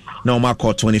away now mark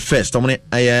 21st omne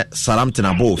Southampton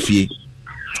abo fie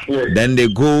then they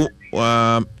go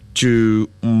to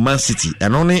Man City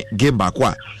and only game back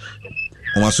wa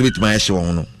on was with my show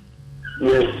no.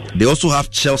 Yes. They also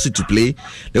have Chelsea to play.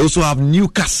 They also have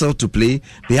Newcastle to play.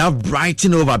 They have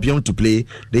Brighton over Albion to play.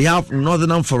 They have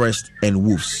Nottingham Forest and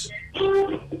Wolves.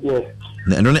 Yes.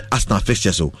 And only Arsenal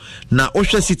fixture so. Now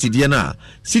Ocean City Diana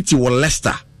City or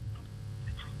Leicester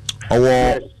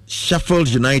or Sheffield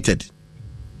United.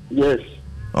 Yes.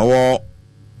 Or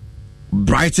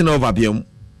Brighton over Albion.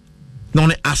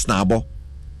 Not Arsenal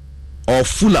or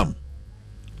Fulham,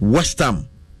 West Ham,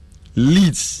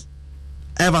 Leeds,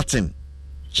 Everton,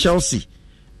 Chelsea,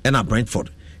 and Brentford.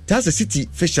 That's the City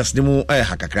fixtures.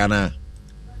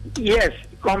 Yes,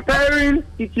 comparing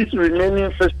City's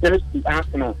remaining fixtures to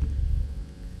Arsenal.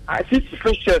 City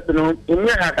fixtures, in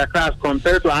class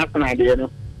compared to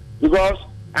Arsenal, because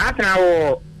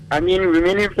Arsenal,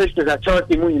 remaining fixtures at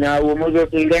Chelsea,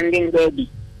 almost landing derby.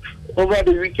 Over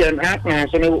the weekend,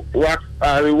 Arsenal work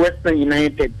Western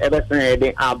United, Everton, and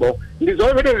Abo. It is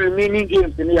already remaining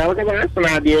games in the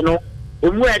Arsenal,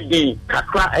 Umwedi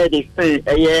Kakra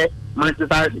say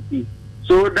Manchester City.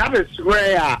 So that is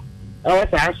where our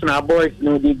Arsenal boys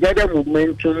they get the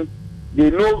momentum, they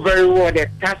know very well the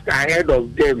task ahead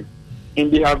of them,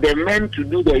 and they have the men to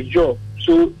do the job.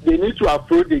 So they need to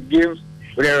approach the games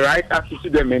with the right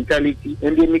attitude and mentality.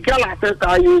 And the Mikel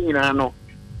Arteta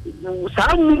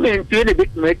some movement a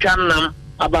bit make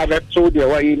about that so they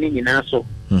were in also.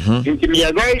 We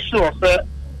are very sure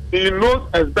he knows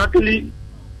exactly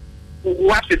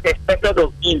what is expected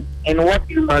of him and what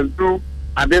he must do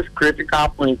at this critical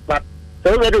point. But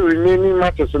over the remaining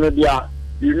matches, you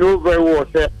know very well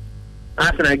that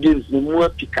Arsenal gives the more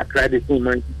pick a credit in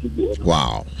Man City.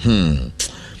 Wow.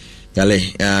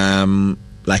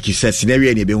 Like you said, scenario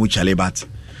in the Chale, but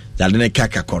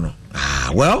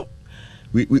well,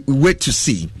 we wait to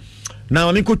see. Now,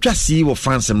 I could just see what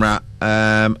France as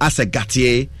a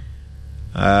Gatier,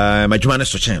 my Joanna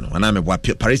Socheno, and I'm a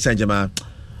Paris Saint-Germain.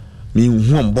 Me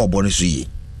one bob on the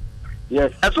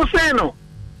yes, as I say no.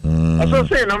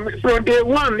 From day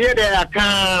one, near the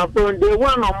account, from day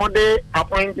one on Monday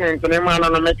appointment, and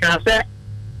I'm make say,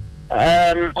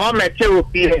 all material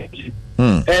PhD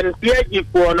and PhD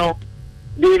for no,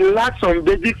 they lack some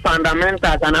basic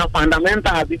fundamentals and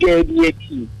fundamentals the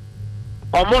ADHD.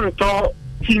 Among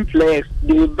team players,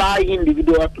 they buy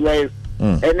individual players,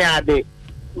 and they are there.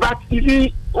 But if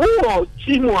you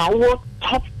team who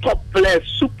top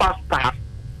players, superstars,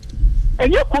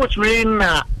 and your coach really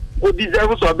who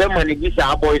deserves of them money these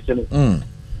our boys,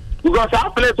 because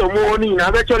our players are more money. Now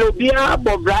actually be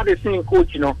above the same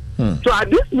coach, So at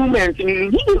this moment,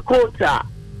 you need a coach.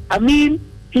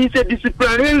 He's a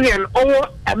disciplinarian, or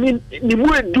the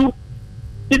more do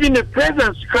even the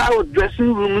presence crowd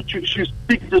dressing room should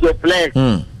speak to the players.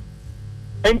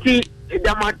 And the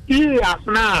materials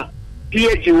now.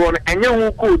 PhD one and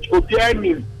young coach,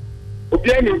 Opiani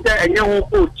said and young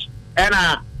coach, and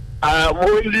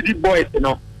more lady boys,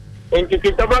 And if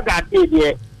you ever got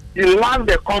here, you learn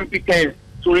the competence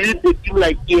to lead the team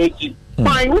like PhD.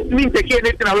 Fine, which means they can't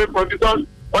anything away from because,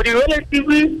 or the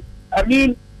relatively,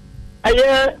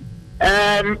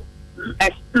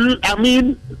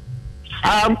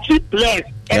 cheap players,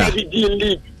 energy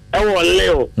league,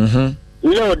 Leo.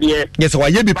 Leo dear. Yes, why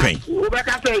you be paying? You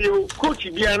coach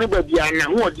be anybody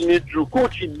and what you need to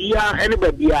coach be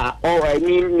anybody or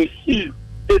me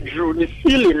drew the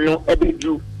ceiling no every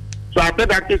drew. So I thought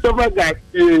that Christopher guy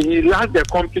he lacks the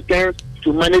competence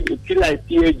to manage the team like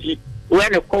PhD.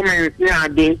 When the comments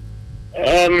there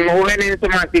when in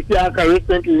some activity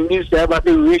recently news about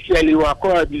the racially were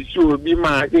called the show be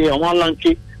my one launch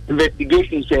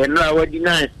investigation say no what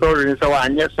deny story so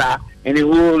and yes sir. And a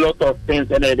whole lot of things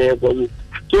and there for you.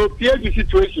 So PhD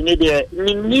situation there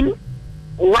meaning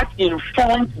what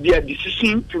informed their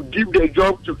decision to give the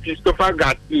job to Christopher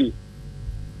Garcia.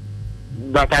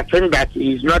 but I think that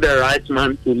he's not the right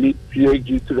man to lead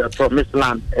PSG to the promised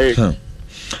land.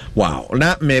 Wow,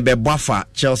 that may be buffer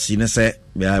Chelsea. Ne say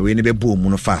we need be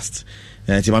boom fast.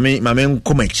 Mame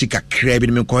come chika crab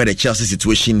in the Chelsea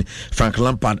situation. Frank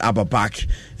Lampard up back,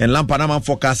 and Lampard am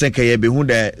focusing be who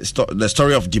the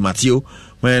story of Di Matteo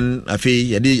when I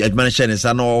feel administration is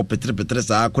no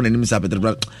Petresa couldn't miss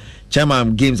Petra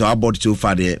chairman games are about too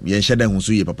far there. Yen share them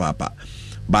who papa,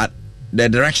 but the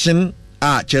direction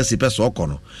Chelsea person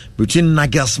okono between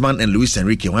Nagelsmann and Luis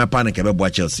Enrique when panic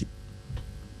about Chelsea.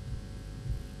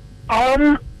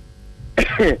 I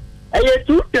have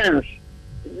two things.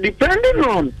 Depending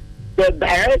on the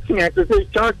direction, I to say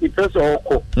Chelsea person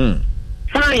oko.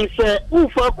 Fine, say who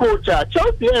for coach?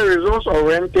 Chelsea is a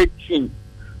results-oriented team.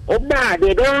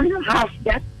 They don't have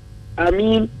that. I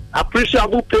mean,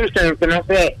 appreciable patience. And I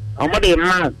say, I'm not a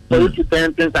man for you to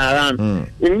turn things around.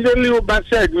 Immediately, you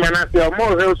said, man, I say,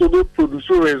 more else will produce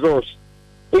results.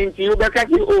 Into you back at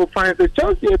you, fine. So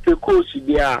Chelsea is a coach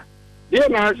there. They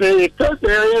now say Chelsea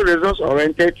is a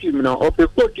results-oriented team now. Of a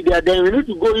coach there, then we need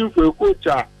to go in for a coach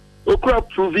who could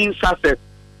proving success.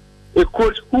 A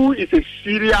coach who is a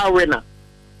serial winner.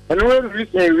 And when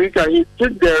Luis Enrique, he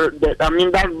took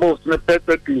that boss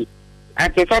perfectly.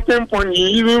 At a certain point,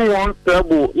 he even won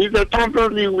treble. He's a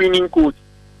Champions League winning coach.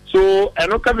 So, I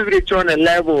don't come reach on a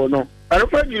level, no. I don't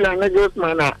feel Julian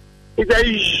Nagelsmann. He's a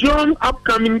young,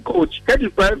 upcoming coach,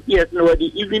 35 years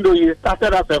nobody, even though he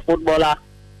started as a footballer.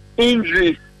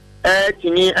 Injuries,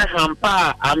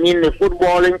 hamper, the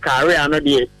footballing career, no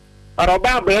day. But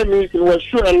about Bernie, he was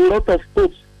sure a lot of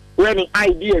hopes, running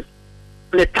ideas,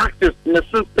 the tactics, the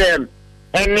system,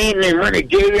 and the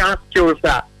managerial skills.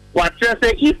 What you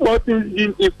say, if what is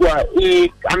being equal, he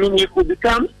could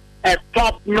become a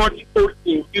top-notch coach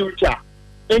in future.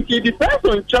 And it depends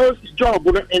on Chelsea's job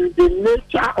and the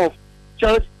nature of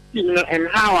Chelsea and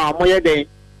how our they.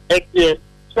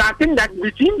 So I think that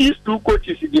between these two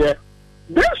coaches there,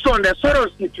 based on the sort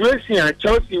of situation at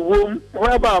Chelsea,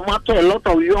 whereby matter a lot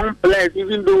of young players,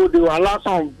 even though they will allow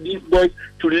some of these boys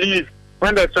to leave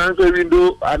when the transfer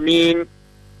window,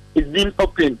 it's been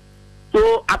open.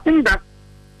 So I think that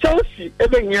Chelsea,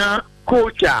 every year,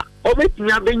 coach, always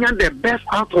the best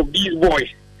out of these boys.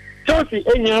 Chelsea,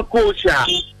 every year, coach,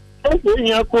 always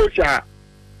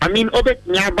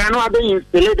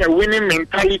instill the winning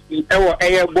mentality our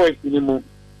air boys anymore.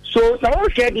 So I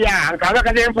said, yeah, I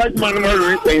can first man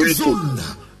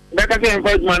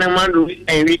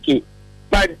Enrique.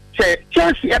 But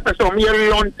Chelsea has some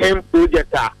long-term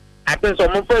project. I think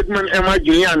some first man Emma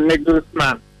Julian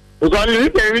Nagelsmann. Because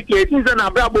Enrique, it is an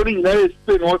ababoni in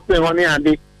Spain or Spain on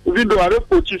the even though I don't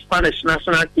coach Spanish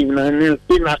national team and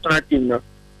Spain national team.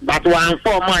 But one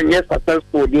 4 man yes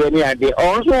successful there.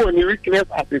 Also when you weakness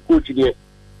as a coach there.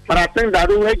 But I think that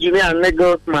when Julian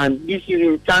Nagelsmann this is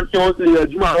in Champions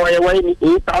League, Juma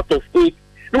 8 out of 8.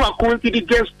 No, I couldn't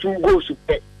get 2 goals. He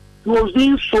was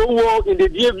doing so well in the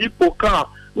DFB Pokal,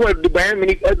 where the Bayern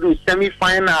Munich do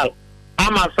semi-final.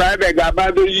 I'm a Sabe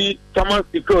Gababe, Thomas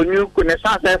Pico, New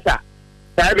Kunesasa,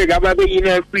 Sabe Gababe in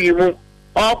a free move.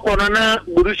 All Corona,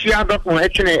 Borussia Dortmund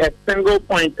actually a single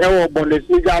point ever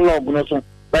Bundesliga log.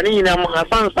 But in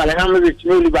Hassan Salihamidzic,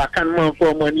 no back and man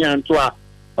for money and to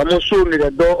almost show me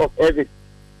the door of everything.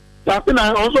 So I think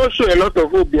I also show a lot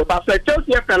of hope there. But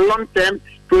Chelsea have a long-term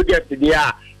project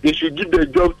there. They should give the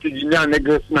job to Julian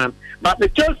Nagelsmann. But the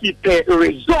Chelsea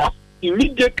resource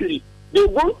immediately. They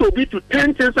want to be to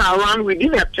turn things around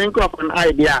within a twinkle of an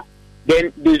idea.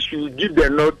 Then they should give the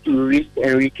nod to Luis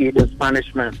Enrique, the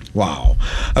Spanish man. Wow.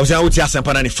 I was out here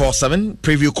 94.7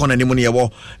 preview corner pneumonia.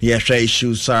 Share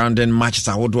issues surrounding matches.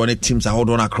 I hold on teams. I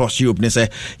hold on across Europe. They say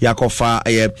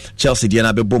Yakofa Chelsea.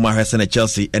 Diana Beboma has and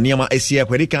Chelsea. And Yama Asia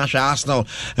where they can share Arsenal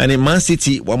and in Man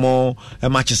City. One more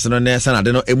matches on there. And I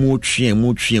don't know Emuchi.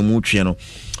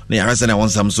 I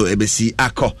want some so ABC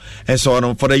Ako and so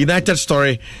on. For the United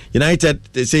story, United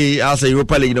they say also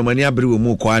Europa League no mania brew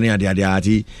mu kwani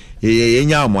adi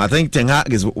I think Ten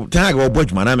Hag or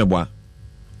Bojman amebwa.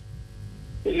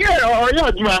 Yeah,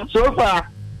 so far.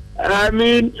 I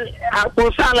mean,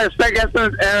 for Salas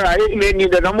Ferguson's era, they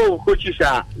need the number of coaches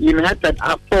United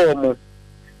are 4.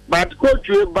 But coach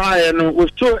Bayern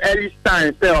was so early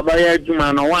time say about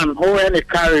Juma no one who any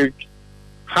courage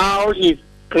how he's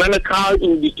clinical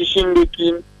in decision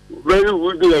making,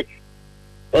 very good.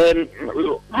 And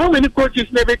how many coaches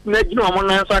never met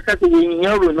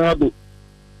Ronaldo?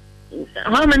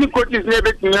 How many coaches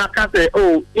never say,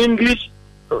 oh, English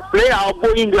player of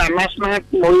England national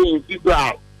team or in people?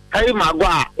 Harry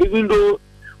Maguire, even though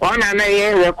one and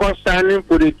a record standing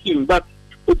for the team, but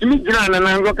to me, and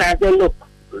I look, I say, look,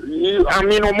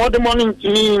 more the morning to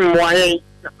me,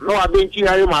 no abenchi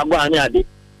ayo magbo ani ade.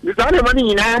 This other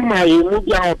money in my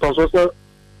movie out also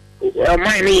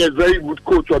mine is a very good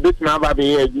coach or this number be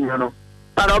here, you know.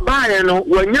 But Obama,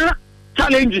 when you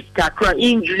challenges kakra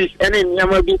injuries and then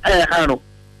you be handle.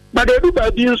 But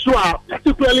everybody being so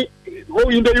particularly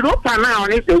in the Europe now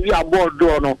and say we are bored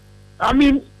no. I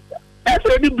mean,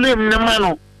 everybody blame the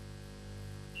man.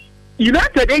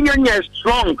 United is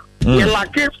strong. They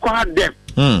lack squad depth.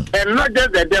 And not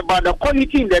just the depth, but the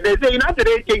quality that they say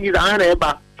United changes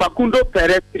are Facundo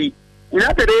Perez.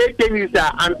 United changes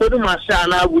Antonio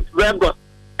Machana with Vegas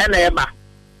and Eba.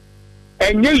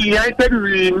 And United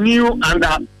renew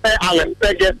under Alex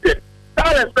Ferguson.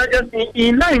 Alex Ferguson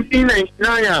in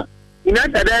 1999,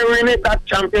 United won that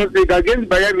Champions League against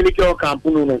Bayern Munich or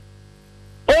Campuno.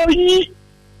 Only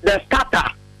the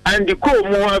starter and the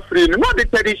co-more free, not the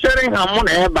Teddy Sheringham on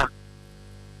Eba.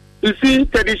 You see,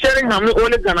 Teddy Sheringham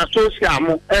only can associate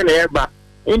and Eba.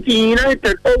 In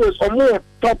United, always or more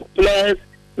top players,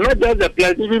 not just the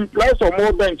players, even players or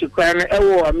more bench, or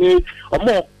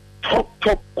more top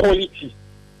quality.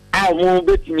 I won't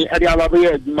bet me at the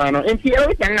other man. And see,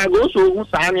 everything I go so who's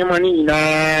any money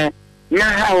now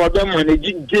how I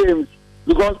managing games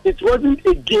because it wasn't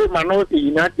a game and not a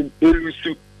United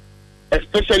issue.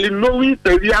 Especially knowing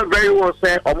the real very well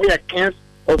say or we are against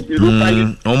of Europa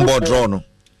League. On board draw no.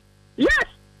 Yes.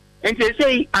 And they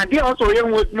say, and they also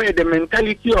young with me the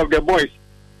mentality of the boys.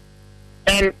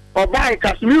 And Obai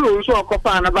Casemiro also a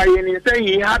couple and Obai say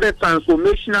he had a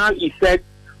transformational effect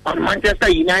on Manchester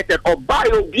United.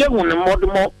 Obai Obi on the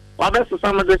model other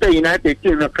some say United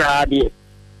team in the crowd here.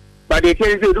 But they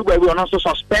say they do by also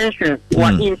suspension.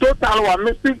 In total we are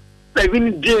missing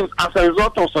 7 games as a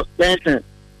result of suspension.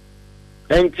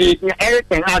 And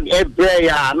everything had a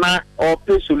prayer or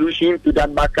pay solution to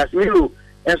that but Casemiro.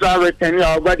 And so I return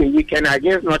over the weekend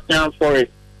against Nottingham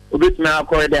Forest. Bit now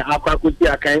called the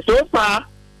Aquacutia. So far,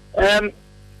 we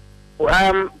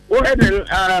had in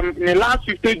the last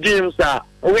 50 games,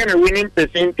 we had a winning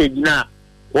percentage now.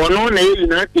 Or no,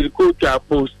 United coach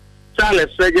post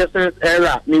Charles Ferguson's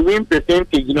era, the win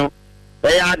percentage, you know,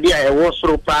 they are there. Was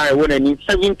so far, when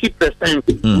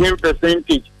 70% win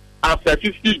percentage after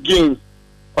 50 games.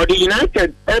 Or the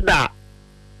United era,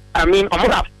 I mean, I'm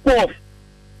not 4th.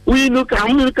 We look at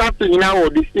Newcastle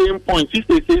the same point,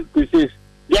 56%.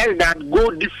 There is that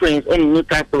goal difference in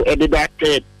Newcastle at that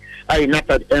third,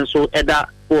 United, and so at that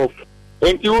 4th.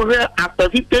 And you hear after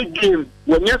 50 games,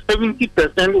 when you have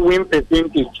 70% win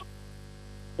percentage,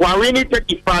 while winning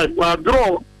 35, while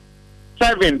draw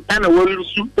 7, and we'll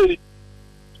lose 8.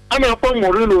 And I'm from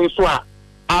Mourinho, so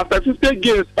after 50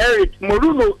 games, Eric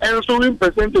Mourinho and so win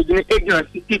percentage in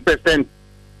 60%.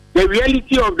 The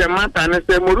reality of the matter is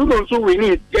that Mourinho also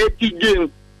winning 30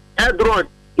 games, and draw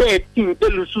 13, they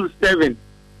lose 7.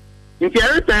 In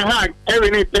every time,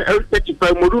 every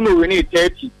 35, Mourinho winning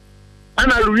 30.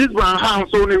 And Luis Van Gaal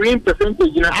so the win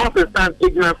percentage in half a stand,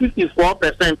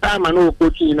 54%. Time and no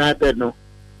coach United no.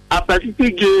 After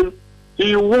 50 games,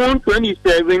 he won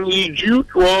 27, he drew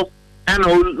 12, and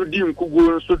all Dim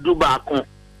Kugu so do back on.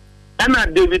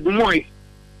 And David Moyes,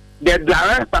 the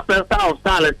director of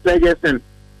Alex Ferguson.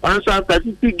 Also, after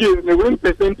 50 games, the win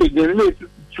percentage is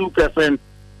 62%.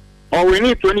 Or we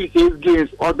need 26 games,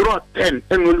 or draw 10,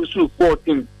 and we lose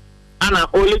 14. And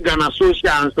only Ghana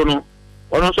Social, so no.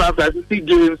 Or also after 50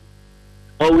 games,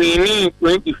 or we need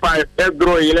 25, and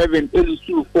draw 11, and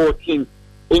lose 14.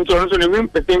 In terms of the win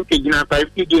percentage, after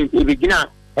 50 games, it begins at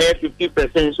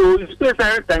 50%. So it's still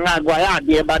everything I go out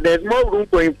there, but there's more room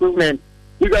for improvement.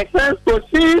 Because first, so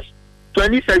since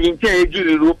 2017,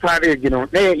 Europa League, you know,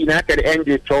 they United end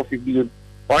the trophy deal.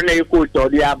 On the coach or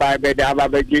the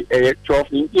Ababe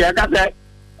trophy. Yeah, that's that.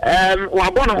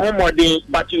 We're born a home day,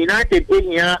 but United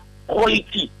in here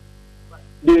quality.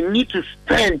 They need to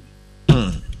spend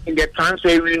in the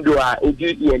transfer window.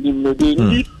 They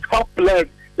need top players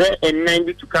there and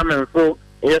 90 to come and fill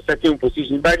a certain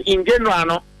position. But in general,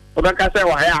 no, like I said,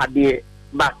 why are they?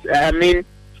 But I mean,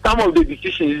 some of the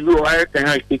decisions you are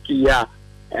taking here.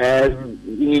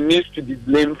 He needs to be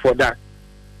blamed for that.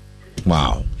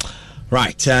 Wow.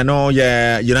 Right. I know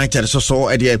United is also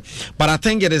idea, but I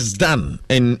think it is done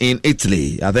in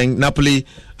Italy. I think Napoli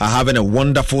are having a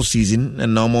wonderful season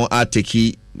and no more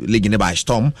Ateki league by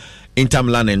storm. Inter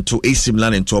Milan and to AC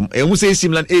Milan and Tom. And we say AC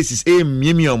Milan is a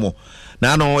mimiomo.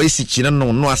 Now no AC Chino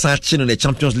no asan in the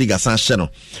Champions League asan channel.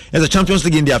 As a Champions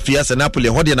League in the affairs and Napoli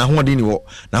what they na who any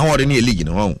league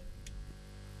no.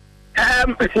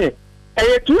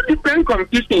 Two different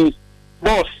competitions,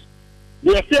 boss.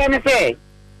 The CNFA.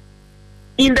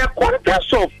 In the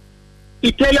context of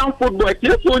Italian football, in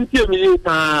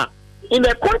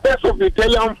the context of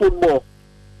Italian football,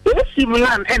 AC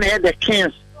Milan and the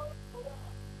Kings.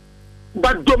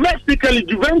 But domestically,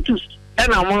 Juventus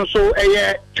and also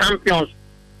champions.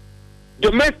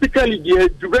 Domestically,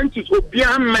 Juventus will be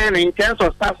a man in terms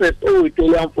of success of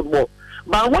Italian football.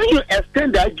 But when you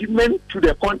extend the argument to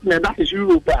the continent, that is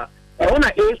Europe, I want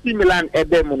to AC Milan at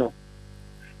them. And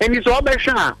it's all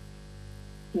better.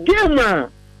 Game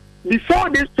before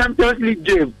this Champions League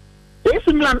game,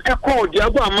 AC Milan called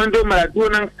Diego Armando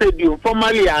Maradona Stadium,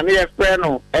 formerly an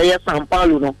Efreno, San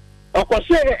Paulo. Of course,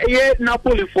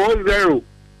 Napoli 4-0.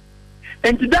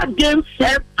 And that game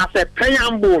served as a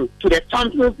preamble to the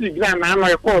Champions League and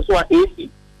I call so AC.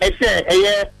 I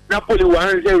say Napoli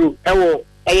 1-0,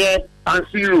 and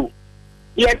 0.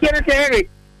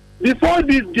 Before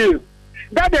this game,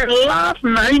 that the last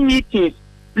 9 meetings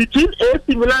between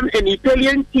AC Milan and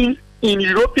Italian teams in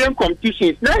European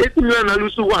competitions. Now AC Milan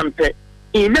lose one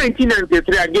in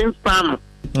 1993 against Parma.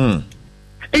 And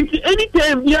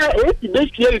anytime AC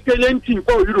Italian team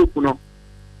for Europe, no,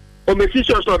 or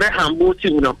officials of the handball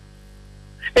team, no.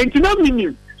 And to not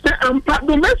meaning that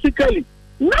domestically,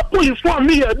 Napoli for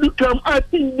me become I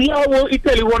think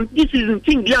Italy won this season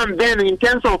team beyond then in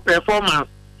terms of performance.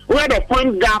 Where the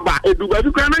point gap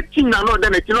you cannot team now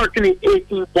then it's not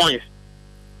 18 points.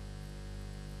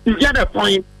 You get the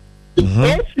point.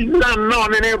 AC Milan now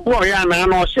and boy and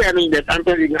not sharing the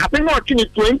Champions League. I think not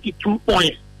 22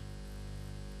 points.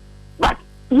 But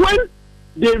when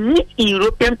they meet in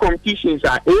European competitions,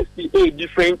 AC a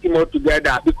different team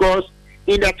altogether because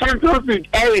in the Champions League,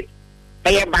 Eric,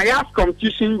 a biased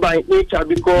competition by nature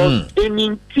because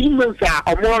any teams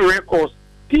are more records,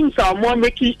 teams are more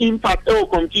making impact or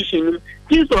competition,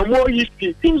 teams are more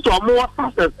history, teams are more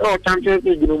success or Champions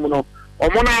League.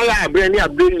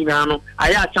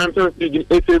 Champions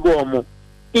League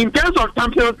in terms of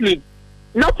Champions League,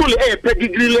 Napoli a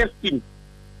pedigree-less team.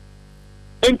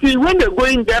 Until when they're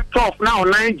going that tough now,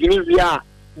 9 Geneva,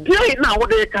 they now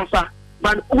what they can say.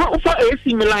 But for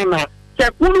AC Milan,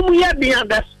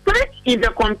 the spirit in the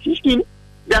competition,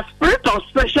 the spirit of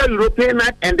special European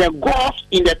night and the goals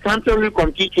in the Champions League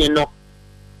competition,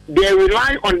 they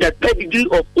rely on the pedigree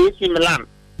of AC Milan.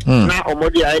 Now,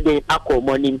 Omodi Ide Ako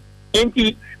Morning.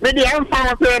 Enti maybe I'm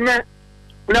found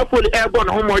Napoli airborne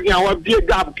Omodi and what be a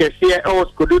gap Kessia or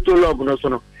Scudetto log no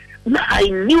sono. Now I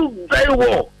knew very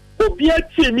well.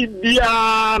 Obiati mi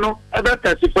biano ever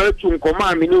testify to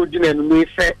command me no din and we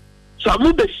say so I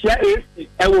move the share AC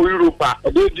Europa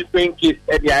a day different case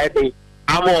at the idea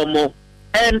Amo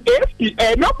and AC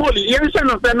Napoli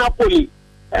of Napoli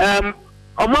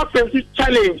almost face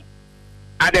challenge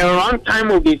at the wrong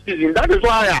time of the season. That is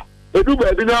why they do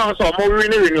better now so more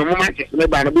winning in your matches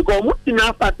because most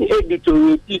now starting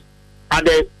to at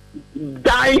the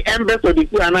die embers of the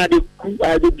season and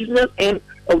the business end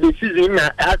of the season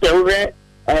as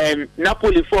a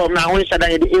Napoli form now when shall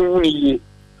I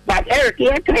but Eric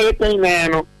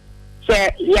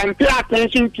say you pay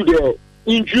attention to the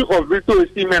injury of Victor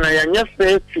Osimhen and you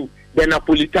fair to the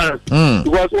Napolitans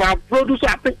because we have produced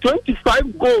I think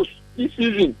 25 goals this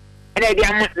season and they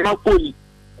are Napoli.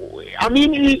 I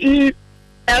mean, he is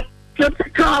a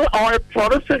typical or a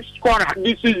prolific scorer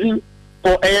this season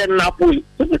for Napoli.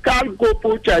 Typical goal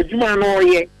poacher, he's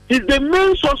the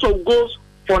main source of goals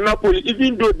for Napoli,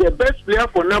 even though the best player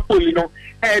for Napoli,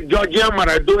 Giorgio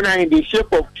Maradona in the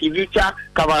shape of Kivica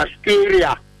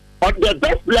Kvaratskhelia. But the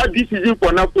best player this season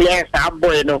for Napoli is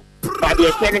Bueno. But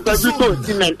the technical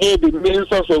team and the main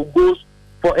source of goals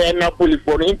for Napoli.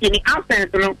 For in the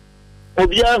absence,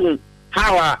 Obiahu.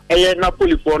 How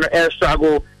Napoli for air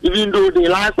struggle, even though the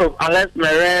likes of Alex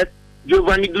Meret,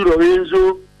 Giovanni Di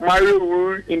Lorenzo, Mario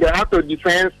Rui in the heart of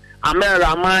defense, Amer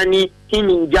Ramani, Kim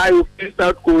In-jae of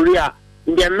South Korea,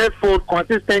 in their midfield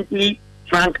consistently,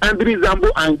 Frank Andri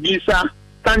Zambo and Gisa,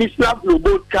 Stanislav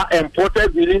Lobotka and Porter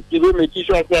Zielinski will make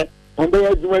sure that on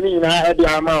the journey in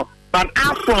the amount. But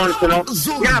up front,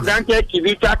 you have Dante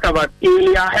Kivica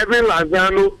Kvaratskhelia, Evan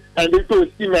Lozano, and this will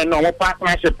see a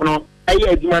partnership.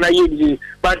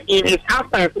 But in his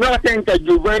absence, no think that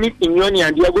Giovanni Simeone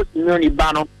and Diego Simeone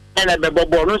Bano and a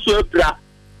Bebono Sopra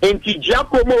and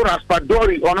Giacomo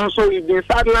Raspadori also he's been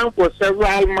sidelined for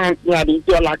several months near the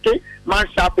Interlake,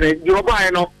 Manchester,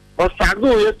 Giovanni or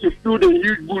Sago used to fill the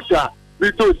huge booster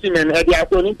with Osimhen and the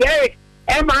Atoni.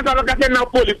 And Manchester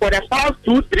Napoli for the first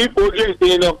 2, 3, 4 games,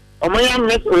 Omoya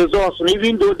missed results,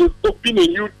 even though they opened a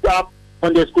huge gap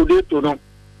on the Scudetto.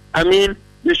 I mean,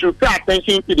 you should pay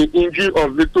attention to the injury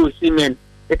of Victor Osimhen.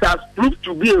 It has proved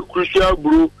to be a crucial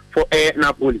blow for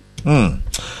Napoli.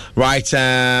 Right.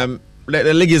 The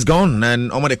league is gone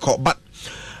and on the court. But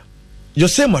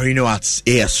Jose Mourinho at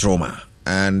AS Roma.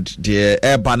 and the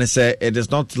air banner say it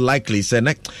is not likely. Say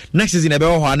next season,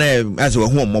 as we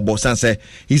home mobile say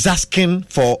he's asking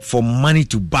for money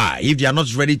to buy if they are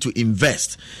not ready to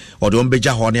invest or don't be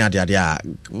jahone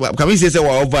can we say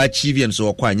we're overachieving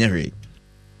so quite near.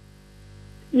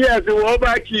 Yes, we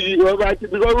overachieve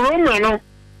because Roma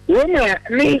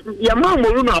your mom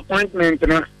will no appointment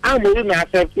now. I'm will not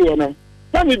accept you now.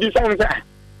 Tell me this answer.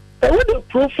 What the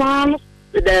profile,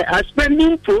 the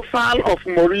spending profile of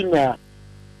Mourinho?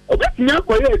 But now,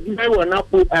 I will not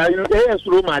put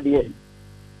Roma there.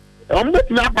 I'm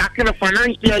not backing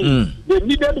financially. The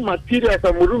needed materials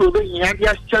of Mourinho, he had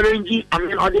just challenging. I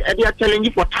mean, or they are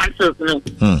challenging for taxes.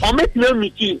 I'm not no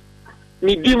me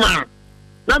demand.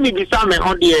 Let me be some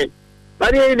on the air.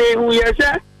 But we are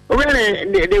saying. When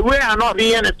the way are not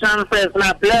being a transfers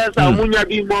now, players are munya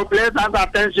be more players have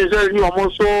attention. So you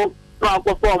almost so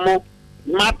perform more,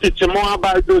 match more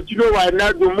about those. You know why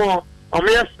not do more?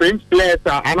 More French players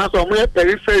and also more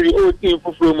periphery team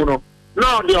for Flumo.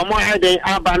 Now the more head they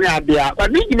are banner there,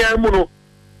 but me in Muno,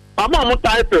 I'm more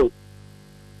title.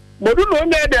 But you know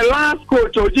the last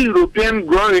coach of the European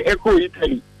glory echo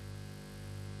Italy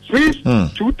since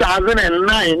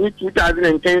 2009,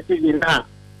 2010 season now.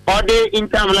 Or the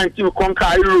Inter Milan team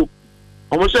conquer Europe.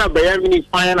 Almost a Bayern Munich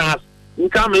finals.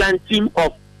 Inter Milan team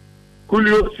of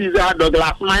Julio Cesar,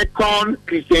 Douglas Maicon,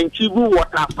 Christian Chibu,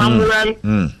 Walter Samuel.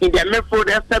 In the midfield,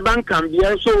 Esteban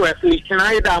Cambiaso, Wesley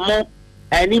Schneider, Mo,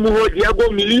 and Diego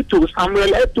Milito,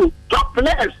 Samuel Eto'o, top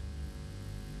players.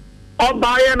 Or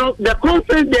Bayern, the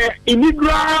conference, the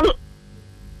inaugural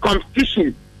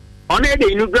competition. Only the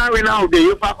inaugural winner of the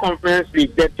UEFA Conference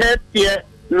League, the third tier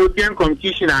European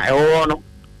competition, after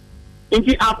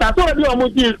so we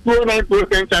almost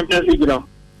 2.9% Champions League now.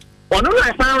 On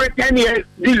I found 10 years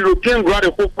the European got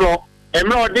the football and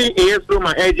now the AS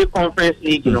Roma AG Conference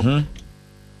League, you know.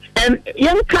 And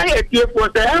young Kaya for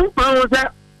the found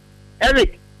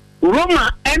Eric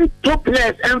Roma and top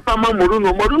players and Fama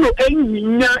Moruno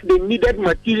and the needed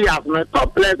materials na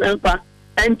top players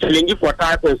and challenge for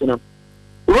titles, you know.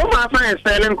 Roma find a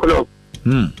silent club.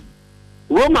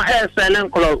 Roma is a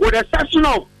silent club with the exception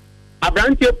of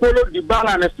Abrante Polo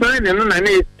Dybala and a sign and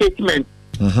a statement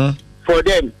for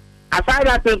them. Aside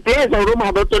that, the players of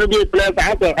Roma don't want to be players.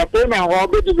 I say, a player who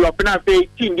will develop a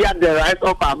team, they have the right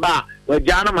of a bar, where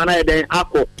Jana Mana then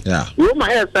Ako. Roma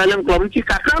is a silent club.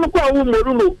 Chikakano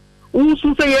Moruno, who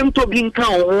say him to be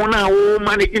count, who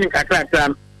managing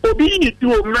Kakran, obeying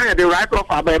to the right of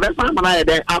a bar, that's Mana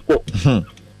then Ako.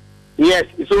 Yes,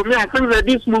 so me, I think that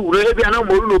this move, really, I know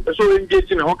Moruno, so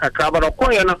engaged in a Hoka, but of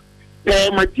course,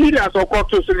 the materials of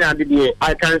Koto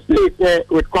I can say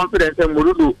with confidence and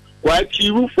Murudu why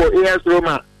Chivu for AS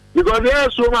Roma. Because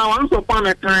AS Roma once upon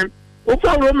a time,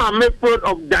 Opa Roma method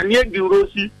of Daniel Di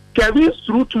Rossi, Kevin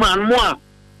Strootman more.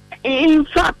 In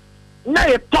fact, now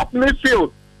a top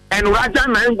midfield and Raja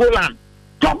Nainggolan,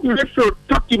 top midfield,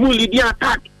 top Timu Lydia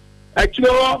attack. Actually,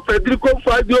 Federico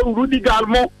Fabio, Rudy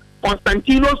Galmo,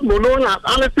 Konstantinos Monolas,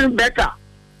 Alison Becker.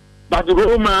 But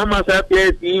Roma must have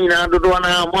played in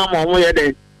Adona, Mama, where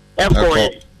they employ.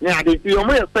 Now, they see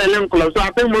a selling club. So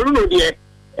I think Moruno,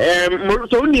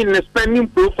 so in the spending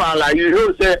profile, you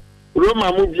know, say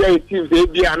Roma Mubia teams,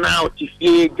 they are now to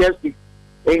just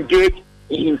engage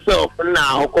himself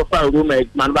now, Kofa Roma,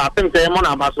 man. But I think they're on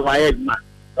about Edman.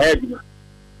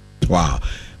 Wow.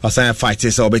 I say fight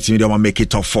is already to make it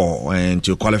top 4 and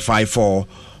to qualify for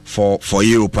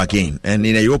Europe again. And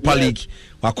in the Europa League,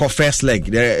 I call first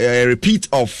leg a repeat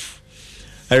of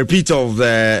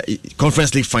the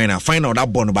Conference League final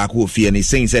that born back who fear and he's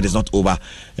saying said it's not over.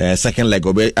 Second leg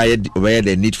where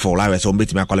they need for live so me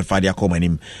qualify their common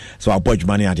him. So I'll budge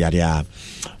money at the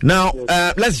now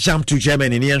let's jump to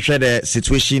Germany and share the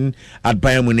situation at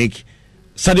Bayern Munich.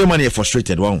 Sadio Mane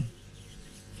frustrated one.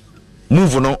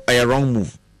 Move or not a wrong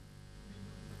move.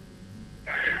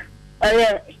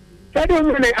 Sadio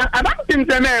Mane, I don't think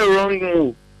that's a wrong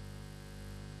move.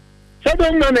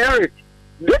 Sadio Mane, Eric,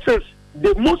 this is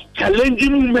the most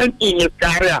challenging moment in his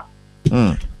career.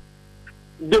 The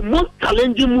most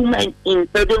challenging moment in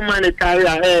Sadio Mane's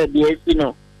career, you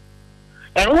know.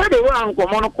 And what they were on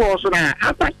common course now,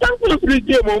 after Champions League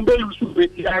game, on Belgium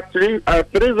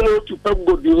 3-0 to Pep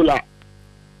Guardiola.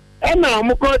 And now,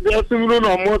 there's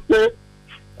almost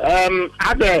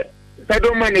other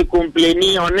Sadio Mane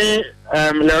complaining on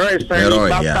Leroy Sané,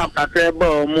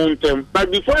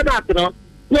 but before that, you know,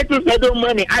 let us Sadio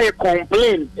Mane, I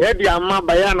complain. The Amma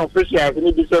Bayern officials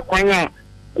need to say, Kwanya,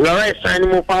 Leroy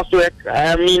Sané,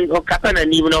 I mean, or Captain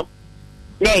and even know,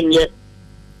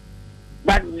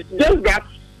 but just that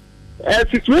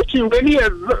situation really a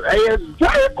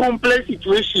very complex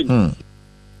situation.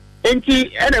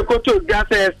 Enti ene koto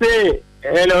gase say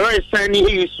Leroy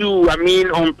Sani issue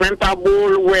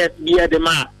unprintable words via the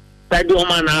man. Sadio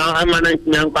Mana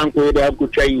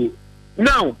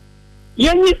now,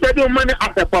 Yenny Sadio Mane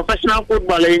as a professional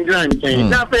footballer in England.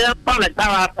 Now,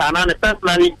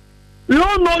 personally, we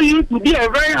all know you to be a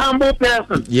very humble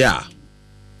person. Yeah.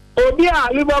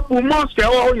 Obia Liverpool monster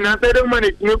or in a Sadio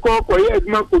Mane to call for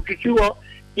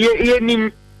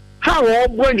ye how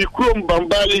when you chrome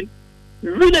Bambali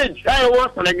village I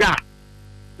was on a guy.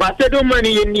 But Sadio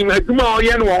Mane in Aduma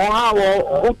Yan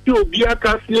or Obia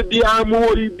Cassia Bia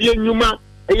Mo Bianuma.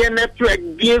 A network,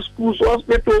 be schools,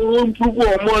 hospital, improve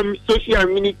or more social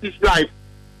amenities life.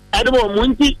 I don't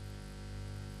want Munti.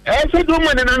 I said,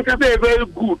 woman and Uncle, a very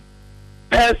good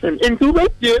person. In 2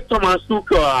 years, Thomas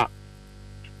Tuka.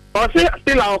 Or say,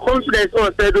 still our confidence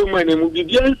or said, money will be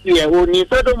against here, only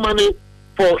federal money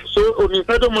for so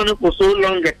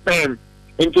long a time.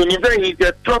 And to he's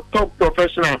a top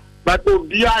professional, but will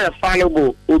be a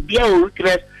fallible, will be a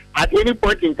request at any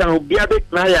point in time, will be a bit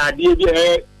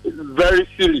idea. Very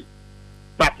silly,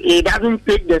 but it doesn't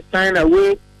take the sign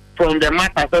away from the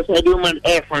matter. So Sadio Mane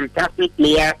a fantastic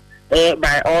player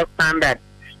by all standards.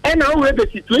 And now with the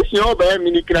situation over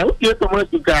Minikra,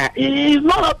 is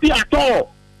not happy at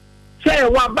all. Say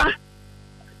Waba,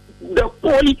 the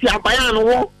quality of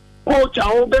Bayern coach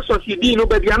our best society,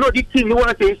 but they are not the team.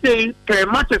 What they say,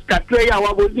 matches can play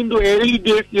our into early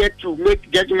days yet to make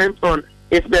judgments on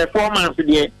its performance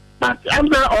there. But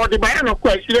after all the Bayern of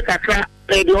course,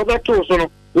 the other two, so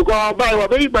because by a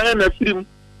very Bayern film,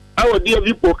 our dear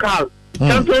Vipokal,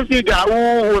 Champions League,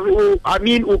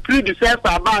 who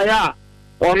predecessor by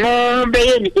or no,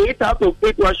 8 out of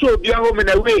 8 was show be home in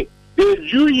a way. They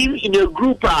drew him in a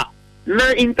group, no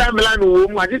Inter Milan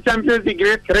home, was the Champions League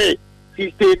grade 3,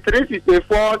 63,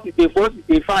 64, 64,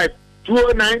 65,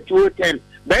 209, 210.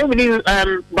 Then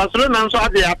Barcelona saw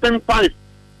they are 10-5.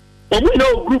 But we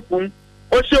know group.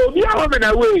 Also, we are women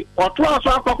away, or 12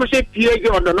 PA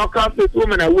on the knockout stage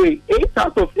women away. 8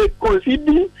 out of 8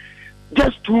 conceding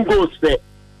just 2 goals there.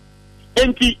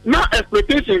 And now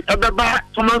expectations of the bar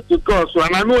Thomas to cause, so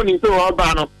I know into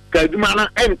Albano, Kadumana,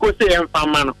 and Kose and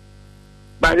Famano.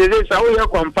 But it is our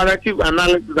comparative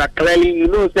analysis that clearly you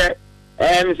know that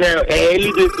and say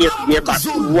leaders yesterday, but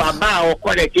Waba or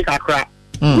quality crap.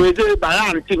 With the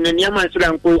Baran team and Yaman as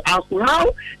to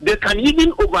how they can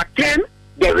even overturn.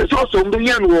 There is also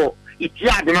million war. It's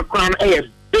not crown a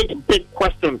big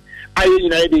question. I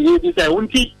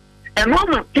and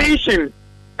one patient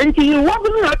and he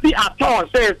wasn't happy at all,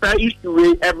 says I used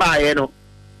to buy,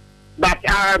 but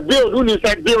build only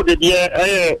said build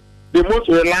the most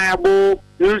reliable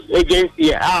news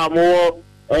agency more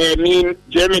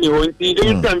Germany won't see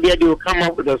they will come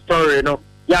up with a story,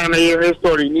 Yana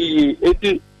story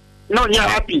it not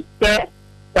happy that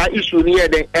issue near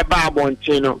the Ebabon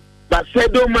channel. But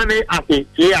Sadio Mane as a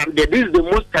player, this is the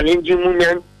most challenging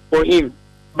moment for him.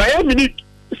 By a minute,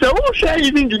 so who share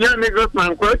even Junior Negros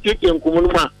man, Kwake and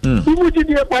Kumunuma? Who would you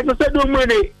be a part of Sadio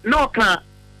Mane? No,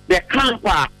 the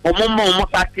camper or Mama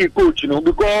coach,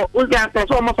 because we got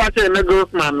so much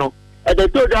Negros man, no. And they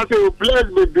told us to play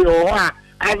with the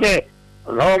as a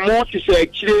more to say,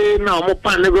 now more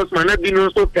pan Negros man, I've been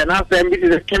also can ask them, this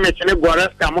is a chemist and a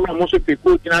Boras, come on, most of the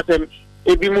coach and ask them.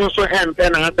 Ebi mo so and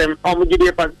atem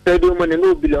omugide pa Sadio Mane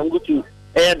no belong to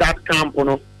that camp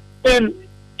no and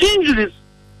injuries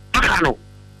akano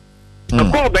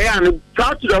ko be an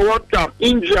go to the World Cup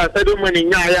injury Sadio Mane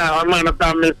nya ya man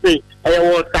ta me say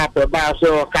World Cup ba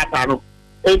so kata no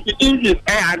and injuries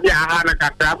ade ahana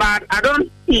kata but I don't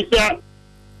see that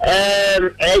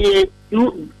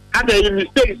you other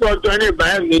mistakes or journey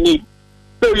by minute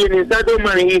so you need Sadio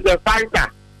Mane he's a fighter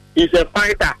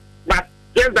but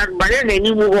just that Bayern and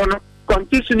you move on,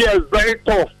 competition is very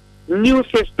tough. New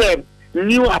system,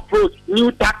 new approach,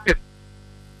 new tactics.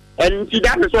 And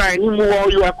that is why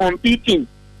you are competing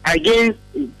against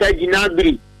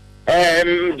Gnabry,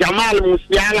 Jamal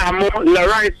Musiala,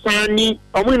 Leroy Sani,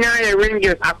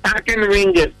 Rangers, attacking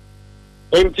Rangers.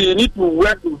 And you need to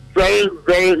work very,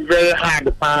 very, very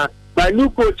hard. But new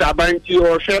coach, Abanti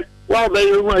or Chef, well,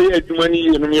 very money,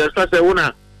 you're such a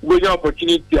winner. Good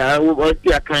opportunity, but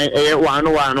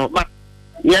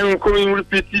young Queen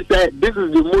repeatedly said this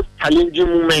is the most challenging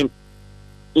moment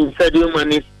in Sadio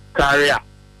Mane's career.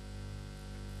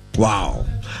 Wow.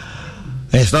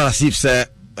 It's not as if say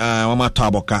Mama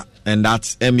Taboka and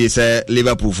that's MB say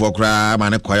Liverpool for cry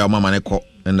Maneko Maneko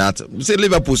and that say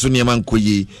Liverpool Sunyaman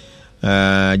Kuyi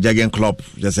Jagen Klopp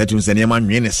just said to him Sunyaman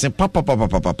Mene papa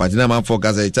Dinama for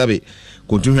Gaza Itabi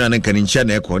continue and can in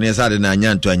Chaneko near Saturday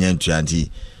Nyan to Anyanti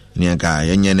Nianka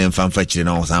Yanyan and Fanfetch and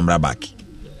all Samra back.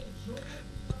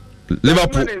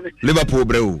 Liverpool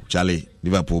bro, Charlie.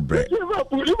 Liverpool bre.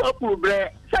 Liverpool bre.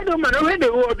 Sadio man where they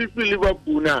will be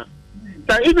Liverpool now.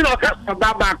 So even okay for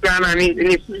that background and he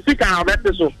can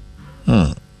better so.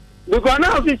 Because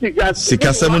now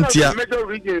Sika 70 major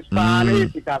regions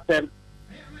Sika 7.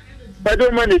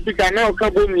 Sadio man is Sika now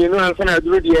kabum you know and sana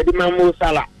do the Mo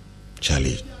Salah.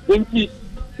 Charlie.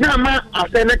 Now man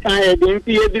after kan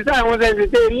the design was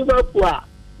say Liverpool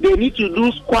they need to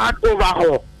do squad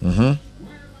overhaul.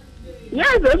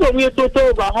 Yes, that's what we total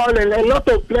overhaul and a lot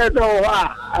of players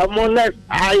are more or less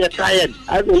tired.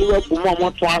 As a Liverpool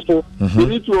more transfer, we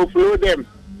need to offload them.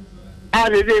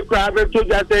 And they grab to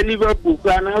just say Liverpool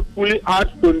cannot pull out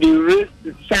from the race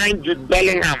to sign Jude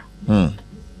Bellingham.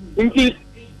 Indeed,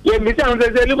 you understand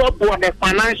that Liverpool the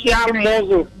financial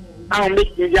muscle and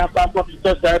make the job for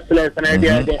to players and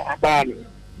they are bad.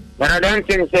 But I don't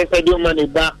think they say money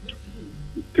back.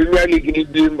 Premier League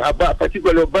in about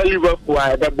particular Liverpool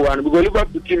that one because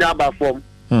Liverpool team about form.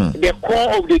 The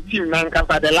core of the team now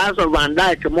the last of Van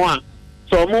Dijk more.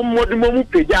 So more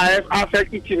page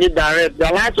affect team direct.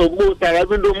 The last of most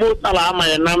even though most are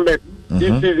my numbers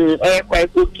this season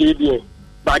quite okay there.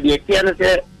 But the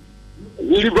say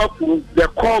Liverpool the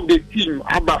core of the team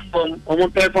about form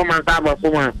performance about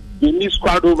form. They need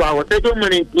squad over. They don't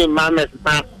many team I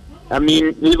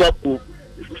mean Liverpool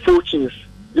fortunes.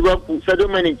 Liverpool so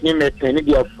many teams training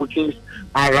their fortunes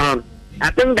around.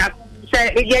 I think that say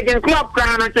again club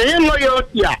crown and say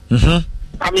loyalty.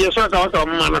 I mean so also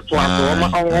man to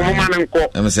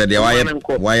I'm say the why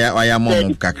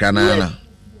mom kakra na.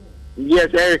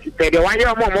 Yes, Eric said the why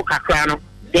mom kakra no.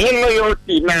 The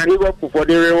loyalty na Liverpool for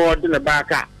the reward in the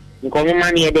back. Nko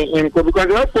money dey in because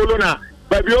we follow na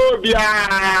but we will be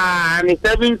a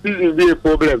 7 season be a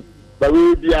problem. But we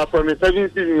will be from the 7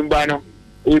 season banner.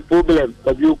 A problem,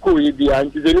 but you could be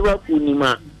anti Liverpool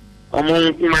Nima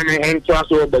among man and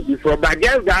trust over before. But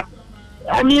just that,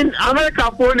 I mean,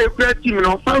 America for a great team,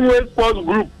 Family Sports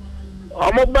Group.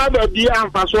 I'm about to be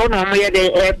on Fason, I'm here, they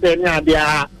have they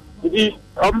are.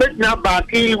 I'm making up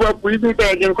back Liverpool,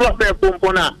 and club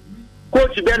component.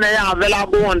 Coach, then they are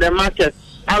available on the market.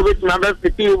 I wish my best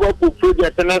Liverpool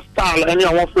project and a style and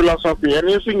your philosophy. And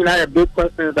you think I have big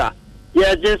questions that.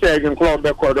 Yeah, just as in club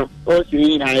record, also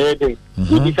in a heading.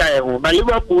 But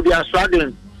Liverpool, they are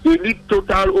struggling. They need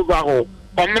total overhaul.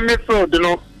 On the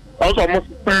midfield, also almost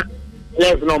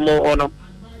yes, no more on them.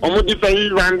 Almost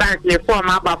different Van Dijk, they form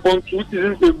up on 2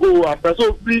 seasons ago after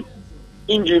so free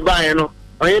injury by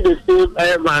I they save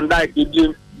Van Dijk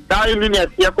again. That even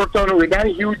at Yakoton with that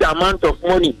huge amount of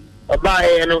money about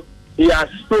he has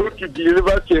failed to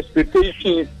deliver to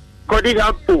expectations. Cody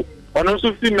Gakpo, on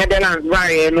also see Netherlands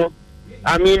by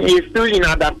I mean, he's still in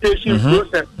adaptation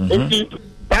process.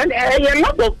 And a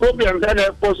lot of problems that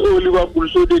have forced Liverpool,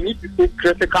 so they need to take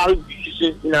critical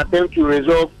decisions in attempt to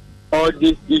resolve all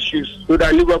these issues so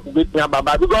that Liverpool gets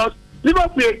Baba. Because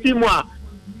Liverpool is a team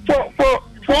for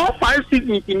 4 or 5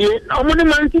 seasons in here, I'm going to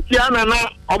Man City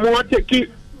I'm going to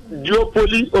take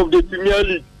duopoly of the Premier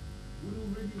League.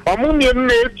 I'm going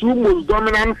to 2 most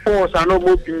dominant force and no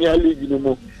more Premier League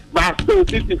anymore. But still,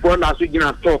 City for us, we can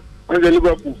talk on the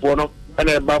Liverpool for now.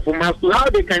 And performance to how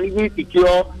they can even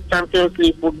secure Champions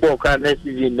League football next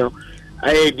season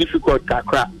a difficult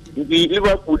crack. The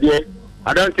Liverpool there,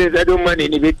 I don't think they don't money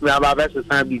in the about versus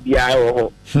BBI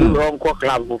or wrong club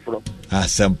for.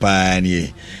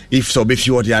 Sampani. If so, if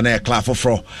you are the club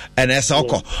for and that's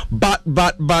okay. But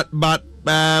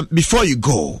before you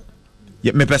go,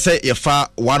 me per se if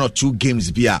 1 or 2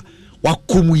 games be what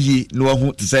kumuyi no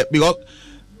one to say because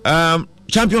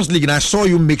Champions League and I saw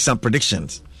you make some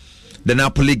predictions. The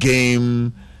Napoli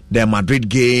game, the Madrid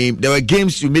game. There were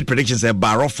games you made predictions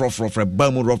about rough,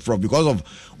 because of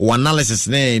one analysis,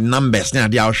 numbers,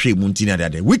 they are shape Muntina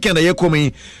that day. Weekend, you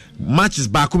coming matches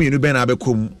back, you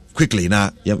know, quickly now,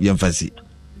 you fancy.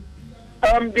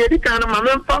 The kind of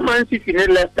my Man City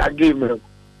left that game.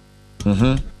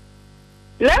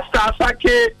 Leicester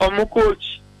Sake,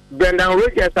 coach, Brendan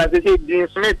Rodgers, as they say, Dean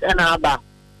Smith and Abba.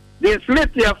 Dean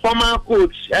Smith, your former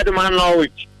coach, Edmund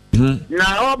Norwich.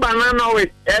 Now, Banana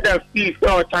with other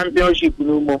FIFA championship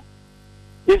no more.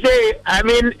 They say, I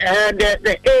mean,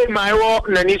 the aim I walk,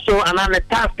 Naniso, and I'm a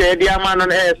task, the man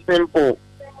on air simple.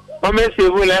 I'm a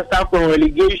civil Leicester from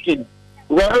relegation.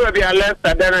 Wherever they are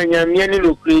Leicester, then I am Yanni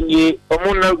Ukraine,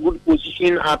 I'm not good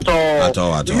position at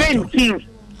all. Main teams,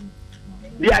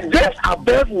 they are just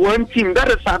above one team, that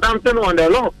is Southampton on the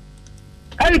law.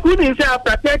 I couldn't say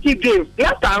after 30 games,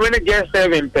 Leicester are going to get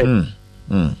 7.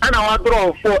 And our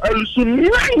draw for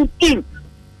 19.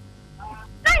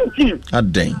 A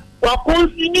dang. We're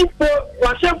conceding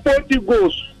 40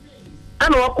 goals.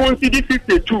 and we consider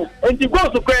 52. And you go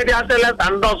to credit sellers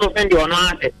and also send your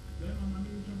market.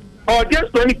 Or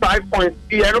just 25 points.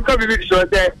 I don't come with you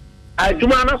there. I do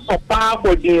not so far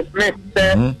for James Smith.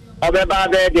 Or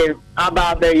about there,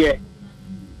 about there.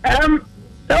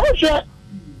 So,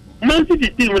 Man City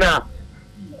team now.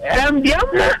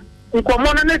 The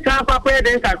Commander Tampa Bay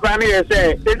then Kakrani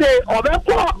say, they say,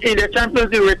 in the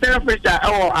Champions League return fixture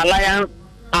or Alliance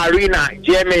Arena,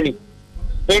 Germany.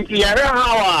 And the other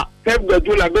how Pep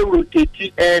Guardiola will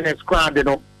take and squad, you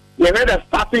know. You had a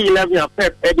starting 11 of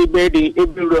Pep Eddie Baby,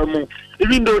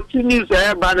 even though teams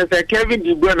are banners Kevin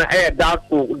De Bruyne are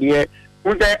doubtful there.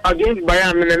 Who say against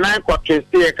Bayern in the 9 quarters,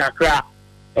 Kakra.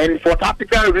 And for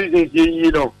tactical reasons,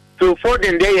 you know. So for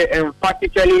them, they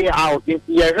emphatically out.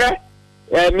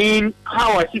 I mean,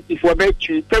 how a City for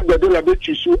Betchu, Pep Guardiola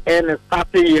Betchu, and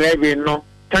starting 11, no,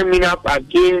 coming up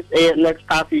against a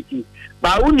Leicester City.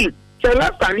 But only, so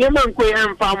last time, you man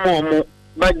far more,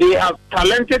 but they have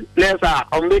talented players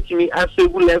are making me as a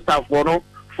good Leicester for no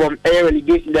from air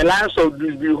relegation. The lines of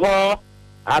Bisbee Hall,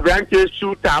 Abrante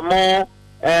Sutamo,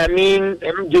 I mean,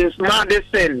 James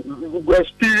Madison,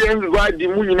 experience what the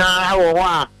moon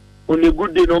now, on a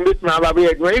good day, no make my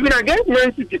baby. Even against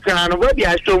Man City, can already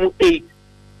I show 8.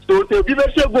 So to give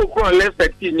us a go for less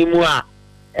active anymore.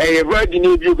 A word in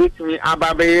you with me,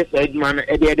 Ababe, Edman,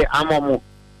 Eddie Amomo.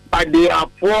 But they are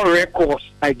poor records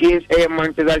against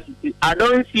Manchester City. I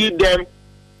don't see them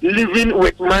living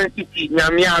with Man City,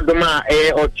 Namia Adoma,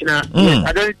 or China.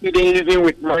 I don't see them living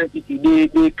with Man City.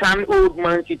 They can't hold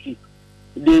Man City.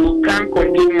 They can't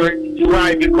contain Man City.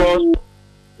 Why? Because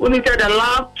when you the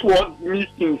last 12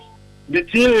 meetings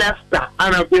between Leicester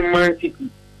and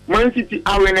Man City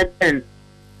are in a 10.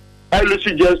 I lose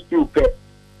just 2 pay.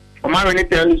 Out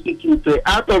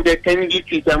of the 10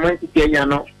 victories, Man City, you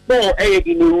know, 4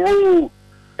 in a row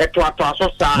at Watosa.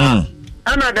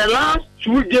 And at the last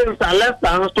 2 games, I left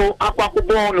and so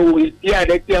Aquacobono is here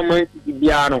that Man City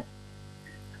Biano.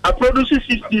 I produce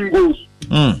 16 goals.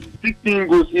 16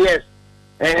 goals, yes.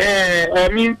 I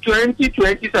mean,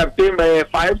 2020 September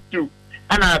 5-2.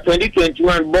 And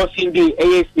 2021 Boxing Day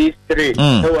ASC 3.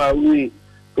 So are we.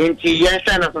 20 years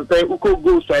and Uko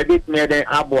goes so I did more than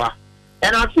Abwa.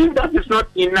 And I think that is not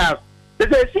enough.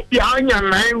 There's a City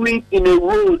 9 wins in a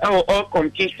row of all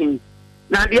competitions.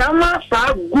 Now the Amas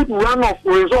have good run of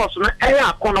results. Now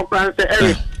I can't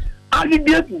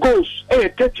aggregate goals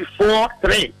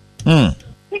 34-3.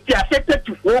 City are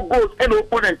 34 goals and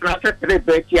opponent transfer 3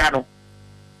 Betiano.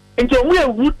 And so we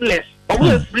are ruthless. We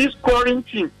are free scoring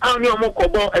team.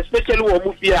 Especially when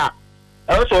we are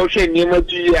also showing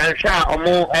Nimoti and Shah or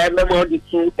more the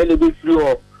 2 and the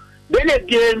free. Then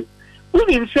again,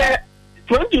 we say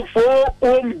 24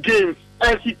 home games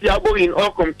and City are in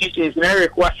all competitions and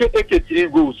require 83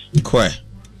 goals.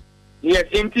 Yes,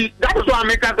 indeed. That is why I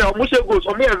make us almost goals.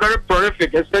 For me, are very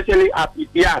prolific, especially at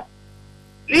PPR.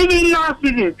 Even last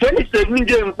season, 27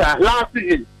 games last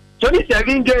season.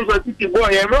 27 games for City boy,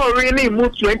 and not really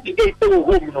moved 28 to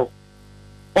home, no.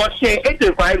 Or say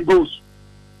 85 goals.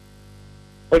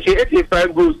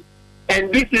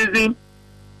 And this season,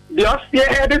 the Austria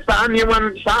had the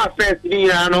one first,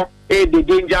 the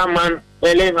danger man,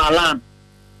 Ellen Haaland.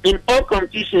 In all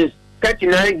competitions,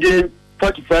 39 games,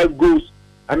 45 goals.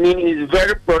 I mean, he's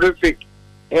very prolific.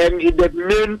 And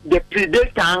the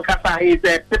predator is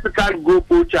a typical goal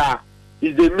poacher.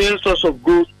 Is the main source of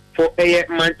goals for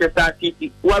Manchester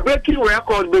City. We are breaking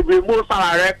records, but we most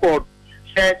our record.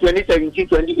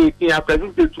 2017-2018 after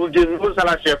 52 games, most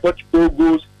our share 44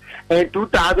 goals. And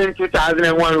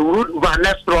 2000-2001, Ruud van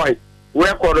Nistelrooy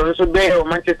record also there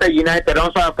Manchester United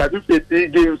also after 53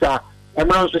 games.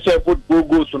 And also share 44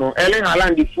 goals. Ellen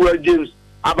Haaland the full games.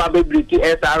 Ababe Briti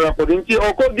SR record. Inti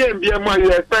Oko game be more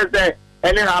you expect that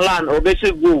Ellen Haaland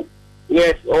obviously go.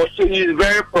 Yes, also he is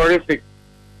very prolific.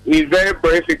 Is very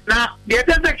prolific. Now, the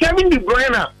other Kevin De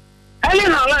Bruyne,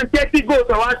 Ellen Haaland 30 goals.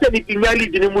 I want to say the Premier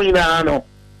League in the morning.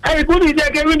 I could be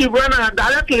Kevin De Bruyne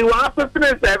directly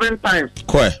 157 times.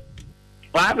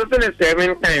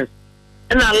 157 times.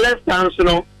 And less times, you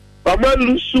know, but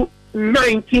lose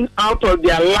 19 out of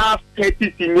their last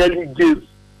 30 Premier League games.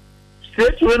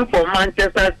 Straight win for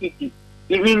Manchester City,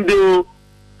 even though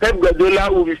Pep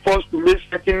Guardiola will be forced to make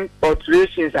certain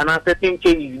alterations and certain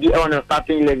changes on a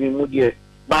starting 11.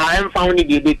 But I am found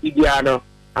the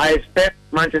I expect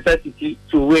Manchester City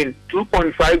to win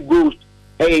 2.5 goals.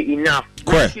 Enough.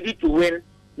 City to win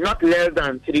not less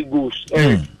than 3 goals.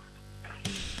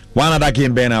 One other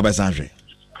game, Ben Abasanje.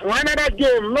 One other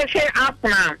game, let's say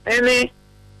Arsenal, any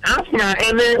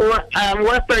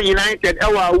Western United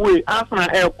away, Arsenal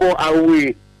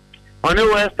away on the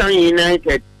Western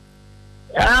United.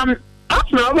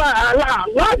 Arsenal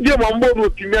last game on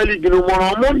board Premier League no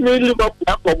more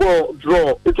Liverpool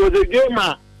draw. It was a game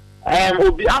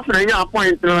obi Arsenal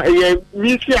point no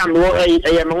missing and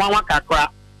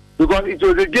because it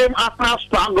was a game Arsenal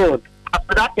struggled.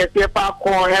 After that Kepa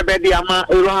call Hebediama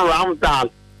around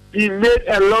Ramsdale. He made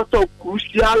a lot of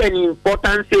crucial and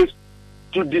important saves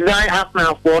to deny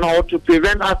Arsenal or to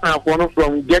prevent Arsenal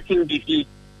from getting defeat.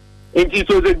 And it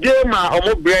was a game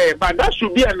but that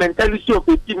should be a mentality of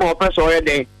a team of us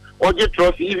already or the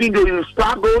trophy, even though you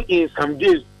struggle in some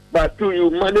games, but still you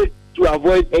manage to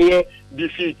avoid a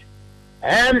defeat.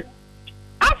 And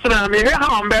Arsenal,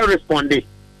 how I'm very responding.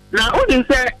 Now, what is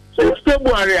that? So,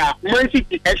 stable area, Man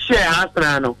City, a share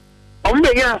Arsenal. I'm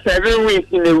being 7 wins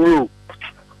in a row.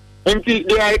 And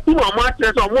they are two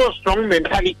or more strong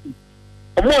mentality,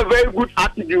 a more very good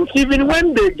attitude. Even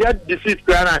when they get defeat,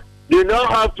 they know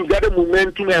how to get a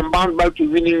momentum and bounce back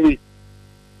to winning ways.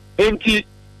 And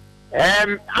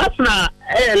Arsenal are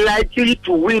likely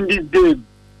to win this game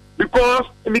because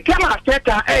Mikel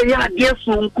Arteta,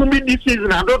 this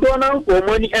season, I don't know for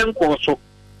money and also.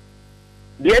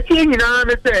 The thing in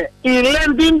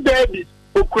London derbies,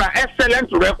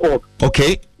 excellent record.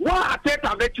 Okay. What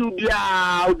Arteta bet you be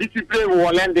discipline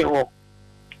or London home?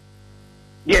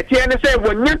 The thing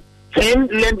when you 10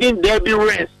 London derby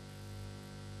wins.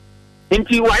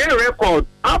 Into wire record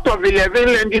out of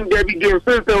 11 London derby games,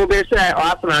 since they will be say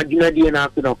Arsenal, Gennady and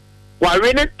Arsenal. We're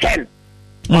winning 10.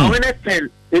 We're winning 10.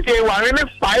 They say we're winning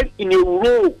 5 in a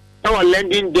row. Our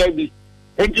London derby.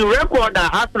 And you record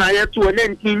that Arsenal year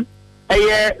 2019,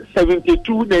 year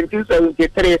 72,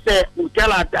 1973. Say we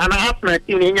tell us an Arsenal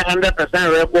team in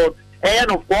 100% record.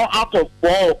 And 4 out of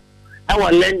 4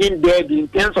 our London derby in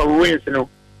terms of wins, you know.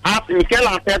 After Mikel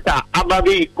Arteta,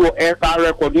 Ababe go FR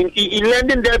record in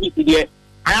London derby today.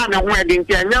 I am aware that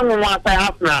the young one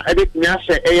Arsenal editing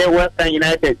Western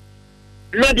United.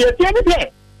 Now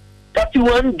the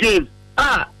 31 games.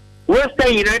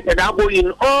 Western United are going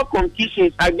in all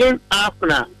competitions against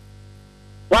Arsenal.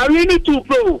 Why we need to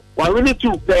pro? Why we need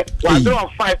to play? Why draw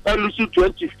 5 lose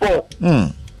 24?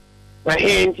 But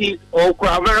he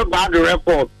very bad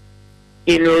record.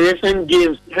 In recent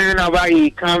games, whenever he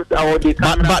comes out, they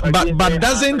come but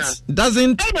doesn't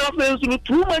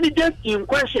two managers in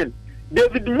question,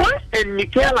 David Moyes and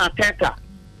Mikel Arteta.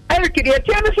 Eric, they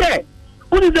say,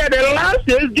 what is that? The last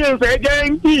 6 games, they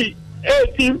guarantee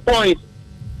 18 points.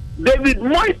 David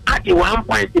Moyes at 1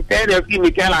 point depend on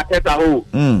Mikel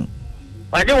Arteta.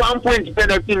 But the 1 point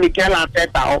depend on Mikel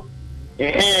Arteta.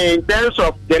 In terms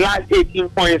of the last 18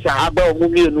 points, I have a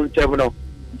movie in Uchevno.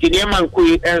 But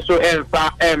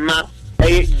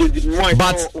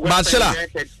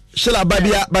Shela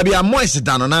Babia Moise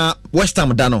Dano na West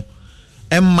Ham Dano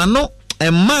and Mano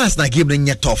and Mas na give them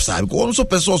yet tough side because also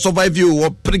person survive you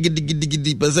or pretty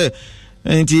giddy per se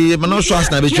and he Mano Schwarz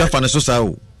na be fan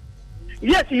so.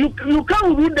 Yes, you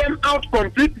can't rule them out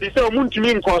completely. So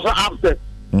Munchimin cause upset.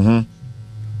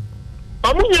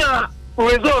 Amunya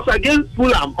results against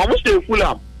Fulham, almost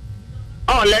Fulham.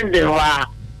 Oh, London.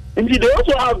 And they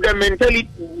also have the mentality,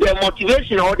 the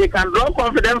motivation, or they can draw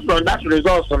confidence from that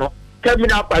result,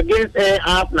 coming up against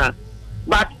Arsenal.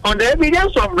 But on the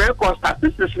evidence of record,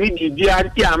 statistics with the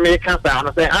DRT Americans are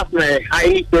Arsenal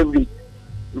highly favored.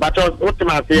 But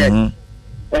ultimately,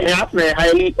 Arsenal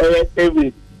highly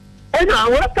favored. And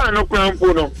what kind of crown?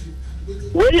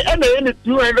 We end the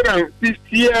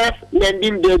 250th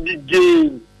London derby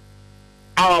game.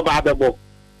 Our Bible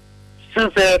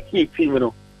since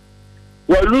 18,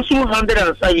 we're losing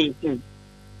 117.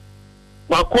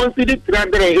 We're considered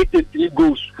 383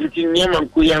 goals between Neyman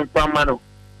Kuya and Pamano.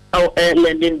 Our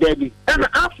London derby. And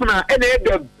Arsenal and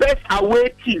the best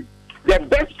away team, the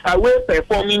best away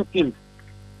performing team,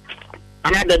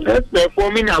 and the best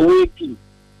performing away team.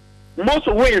 Most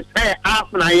wins,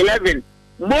 Arsenal 11.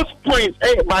 Most points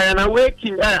by an away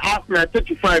team, Arsenal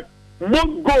 35.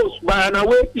 Most goals by an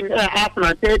away team,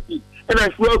 Arsenal 30. And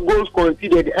as well goals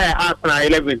conceded, Arsenal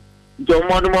 11. John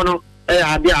Mono,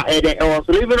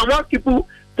 also even among people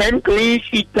 10 clean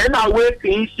sheet, 10 away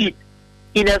clean sheet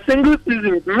in a single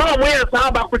season. No way as how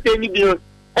about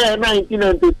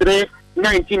 1993,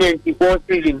 1994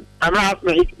 season. I'm not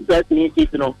asking if clean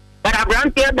sheet, But I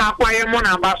granted that for a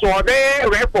month, so they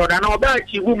record and all that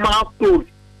Chibu milestone.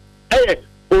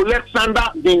 Alexander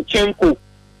Dinchenko.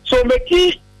 So the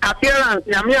key appearance,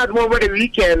 I mean, over the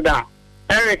weekend,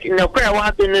 Eric, in the prayer,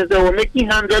 one thing is they were making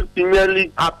 100 Premier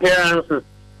League appearances.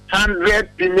 100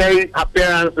 Premier League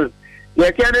appearances.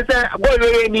 You can say, boy,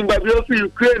 we but we also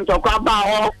Ukraine talk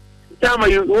about time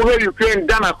you over Ukraine,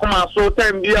 Ghana come out so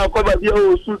time be a cover the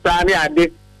old Susani.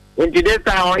 In today's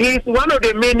time, he's one of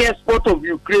the main exports of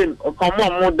Ukraine. Come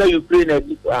on, more than Ukraine. I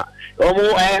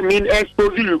mean,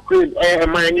 exposing Ukraine.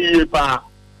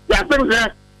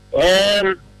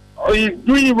 He's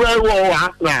doing well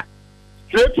Arsenal.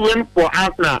 Straight win for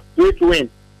Arsenal. Straight win.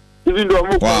 Even though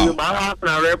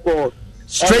Arsenal record.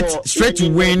 Straight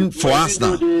win for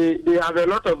Arsenal. They have a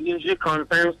lot of injury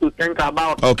concerns to think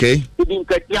about. Okay. But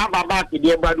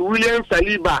William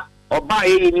Saliba or by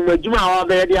in Majuma or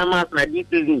the this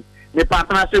season, the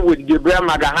partnership with Gabriel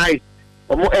Magalhaes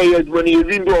or more areas when you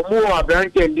into more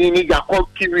branch and Diniga or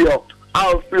Kirio.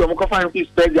 I'll feel Mokofan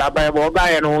Pispega by Boba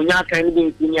and Onya can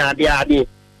be senior day.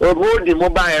 Or the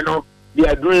mobile, they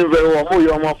are doing very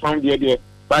well more from the idea.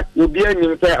 But you'll be our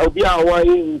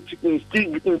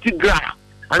integral.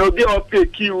 And will be a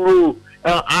key role.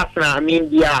 Arsenal, I mean,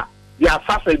 they are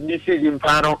fast this season.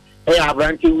 Pano,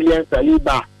 Branch William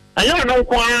Saliba. I don't know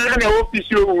why an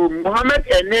official Mohammed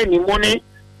and any money.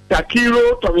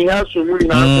 Takiro, Tommy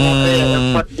Hasu,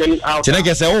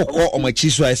 I say, oh, my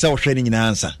chief, I saw training in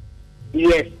answer.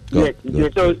 Yes.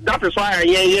 So that is why I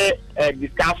hear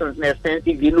discussions and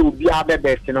extensive, be our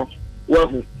best,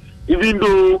 Well, even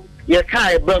though you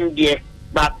can't burn there.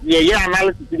 But yeah,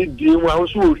 analysis is doing well.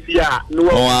 So fear no.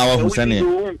 Oh, who's saying?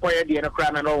 You point the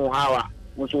crime and all how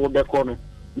was all the corner.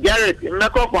 Garrett,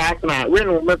 make up for Arsenal. We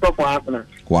no make up for Arsenal.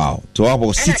 Wow. To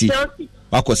about City.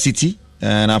 Bako City,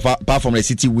 and apart from the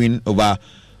City win over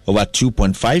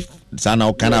 2.5, so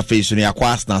now kind of face you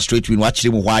acquire Arsenal straight win. Watch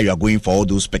them why you are going for all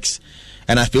those picks.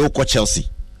 And I feel Chelsea.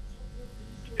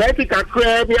 Chelsea can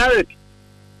clear Garrett.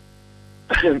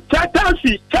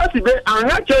 Chelsea, and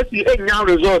not Chelsea, now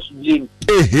results, Jim.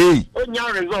 Now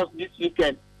results this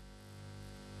weekend.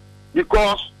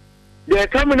 Because they're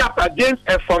coming up against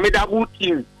a formidable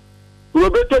team.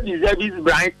 Roberto De Zerbi's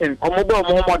Brighton, or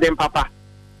more than Papa.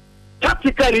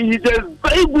 Tactically, he's a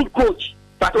very good coach.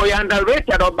 But we are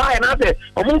underrated or by another,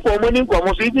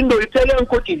 even though Italian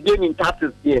coach is gaining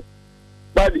tactics here.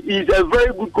 But he's a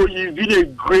very good coach. He's doing a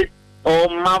great or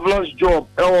marvelous job.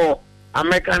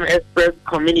 American Express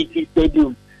Community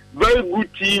Stadium. Very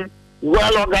good team,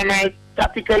 well organized,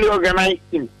 tactically organized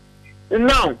team. And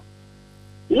now,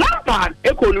 Lampard,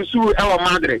 Ekolusu, our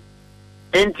Madrid.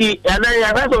 And then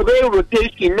that's a very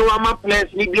rotation. No one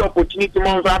players need the opportunity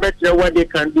to what they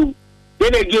can do.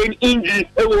 Then again, injuries,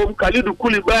 Khalidu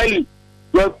Koulibaly,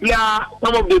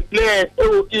 some of the players,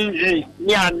 injuries,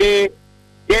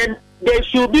 then there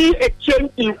should be a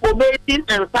change in formation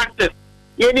and factors.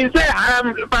 And he said,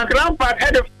 Lampard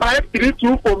had a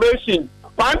 5-3-2 formation,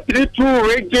 5-3-2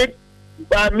 rigid,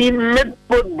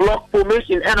 mid-foot block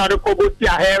formation, and other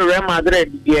Kobotia Real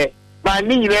Madrid there. But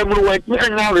me,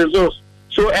 now results.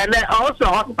 So, and then also,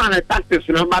 also tactics,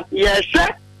 but yeah, sure,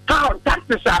 how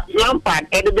tactics are Lampard,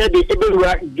 and they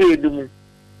everywhere good.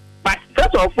 But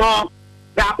first of all,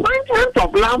 the appointment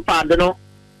of Lampard,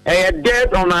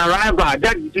 dead on arrival,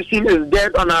 that decision is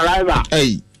dead on arrival.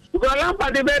 Hey. Because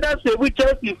Lampard, they better say we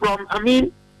Chelsea from,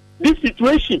 this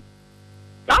situation.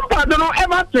 Lampard don't know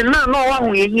Everton now, no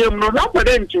one will hear him, no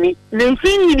Lampard to me.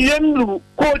 Nfin you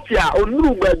coach ya, or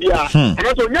new baby, and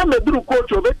also never do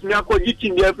coach or bet me a coach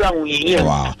in the everyone here.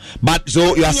 Wow. But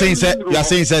so you are saying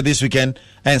this weekend,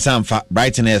 and some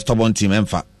Brighton is stubborn team, and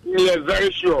yeah,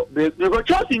 very sure. Because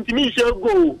Chelsea to me shall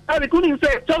go. I couldn't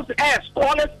say Chelsea has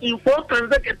scoreless in 4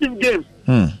 consecutive games.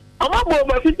 I'm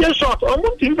over 50 shots. I'm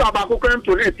not thinking about going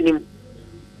to let him.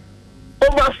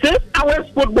 Over 6 hours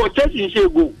football, Chelsea shall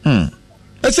go.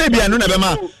 Let's say, be a no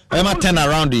 10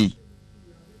 around the.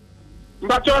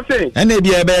 But you're saying, and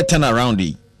maybe a better 10 around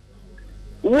the.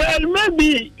 Well,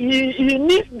 maybe he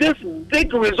needs this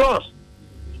big resource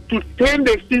to turn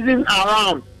the season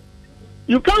around.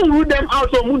 You can't rule them out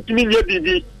so much to me,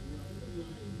 BB.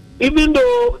 Even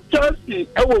though Chelsea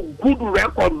have a good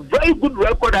record, very good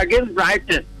record against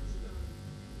Brighton.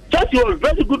 Chelsea was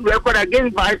very good record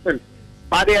against Brighton.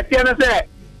 But they are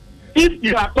if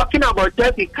you are talking about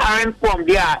Chelsea current form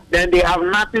there, then they have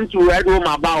nothing to write home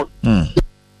about.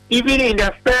 Even in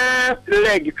the first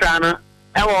leg,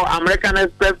 our American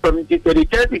Express Committee said the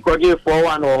Chelsea could give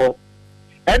 4-1 or.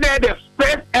 And then the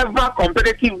first ever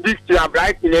competitive victory of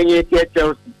Brighton in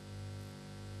Chelsea.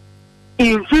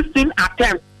 In 15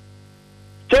 attempts,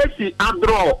 Chelsea had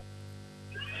draw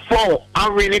 4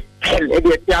 and winning 10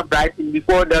 against Brighton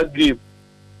before that game.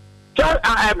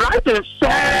 Brighton's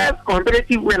first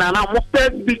competitive win and our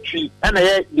first victory, and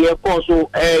they are also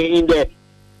in the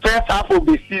first half of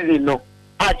the season. No,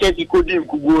 Chelsea couldn't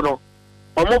go. No,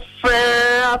 almost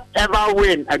first ever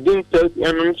win against Chelsea,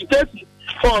 and Chelsea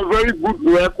for a very good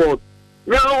record.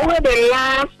 Now, over the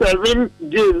last 7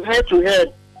 games, head to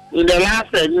head, in the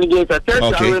last 7 games,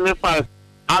 Chelsea are winning 5.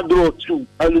 I draw 2.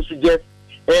 I lose just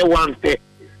A1 pay.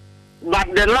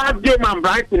 But the last game I'm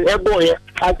Brighton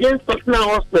against Tottenham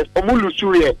Hotspur,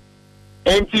 Omulusuye.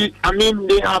 And I mean,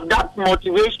 they have that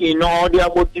motivation, or they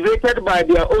are motivated by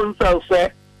their own self.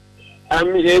 I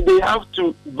mean, they have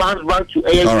to bounce back to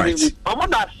AFC. I'm on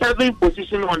that 7th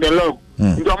position on the log.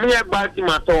 Don't have bad team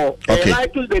at all.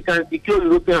 Likely they can secure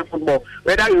European football,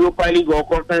 whether Europa League or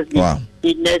Conference League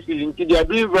in next season. They are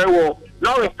doing very well.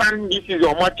 Now we're standing this season.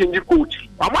 I'm not changing coach.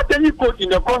 I'm not changing coach in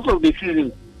the course of the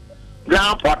season.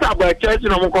 Grand Porter by Chelsea,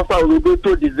 I'm going to go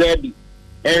to the Zerbi.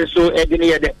 And so,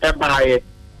 the Empire.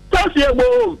 But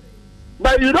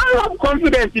you don't have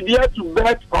confidence to be able to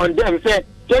bet on them. Say,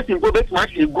 just in public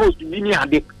match, it goes to be near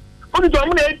the. Only to I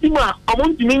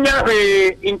want to mean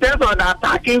in terms of the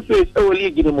attacking phase,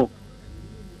 league.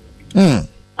 I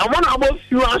want about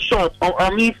fewer shots, I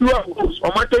mean, fewer goals,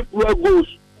 or matter fewer goals,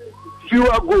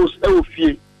 fewer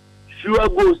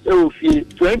goals,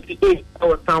 28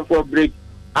 hours time for break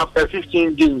after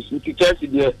 15 games. Into Chelsea,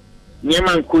 there,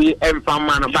 Neyman Koye, and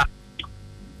Famman back.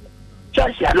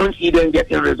 Chelsea, I don't see them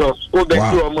getting results. I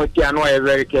know I'm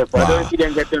very careful. I don't see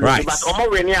them getting results.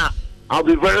 But I'll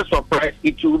be very surprised.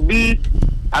 It will be,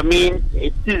 I mean,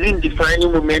 a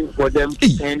season-defining moment for them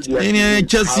to end their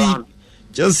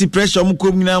Chelsea pressure. Hey.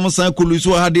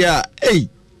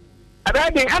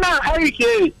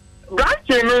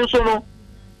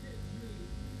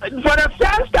 For the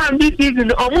first time this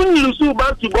season, I'm going to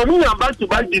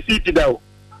back-to-back defeat now.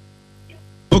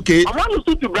 Okay. I want to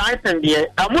lose to Brighton there.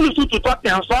 I want to lose to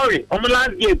Tottenham. Sorry, on the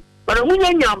last game. But I want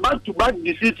to back-to-back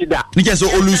defeat that. Because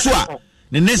Olusua,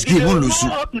 the next game won't lose.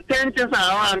 Up to 10 things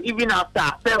around even after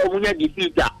Omunya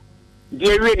defeat that.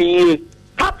 They really is.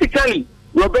 Tactically,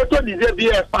 Roberto deserves to be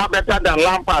far better than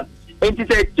Lampard. And he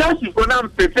said, Chelsea for now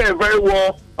prepare very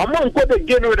well. I'm going to go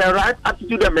again with the right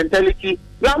attitude and mentality.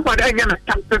 Lampard ain't going to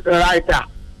tactics right.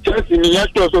 Chelsea needs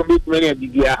to also make many of the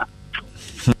year.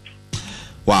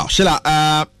 Wow,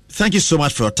 Sheila, thank you so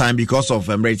much for your time because of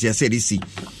CDC.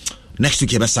 Next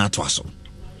week,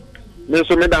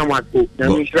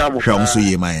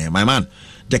 my man,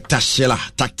 Dr. Sheila,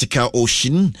 Tactical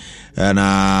Ocean, and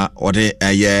or the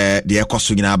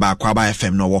Ekoswing about Kwaba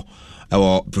FM no or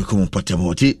Brukum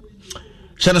Potemoti.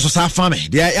 Shana so farm,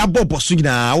 the Abo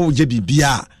Boswina, oh, JB,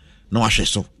 no, I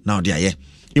so now, dear.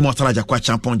 Immortal Jakwa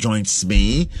Champion joins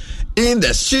me in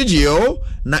the studio.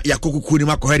 Na Yakuku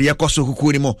Kunima Koheri Yakoso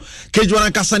Kukunimo.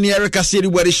 Kejuana Kasani Erica City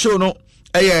where the show no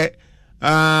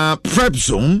prep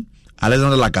zone.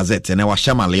 Alexander Lacazette and our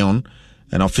Shama Leon,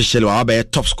 and officially our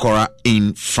top scorer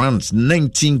in France.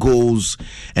 19 goals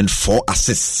and 4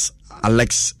 assists.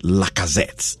 Alex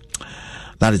Lacazette.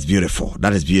 That is beautiful.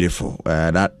 That is beautiful.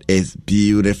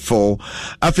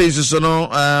 I feel so no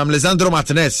Lisandro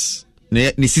Martinez.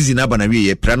 Ni season aba na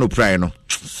wie prano no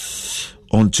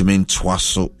on to men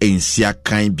twaso ensia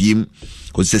kan biem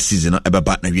ko se season aba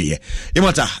ba na wie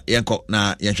imota yenko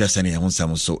na yenhwese ne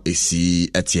honsam so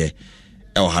esi atie e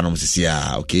o hanom sisi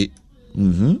okay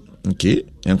okay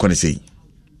yenko ne sei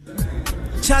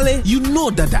Charlie, you know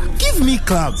Dada. Give me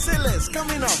club. Say less,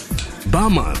 coming up.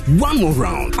 Barman, one more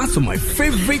round. As for my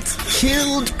favorite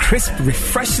chilled, crisp,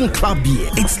 refreshing club beer,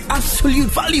 it's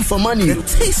absolute value for money. The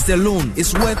taste alone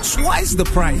is worth twice the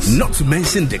price. Not to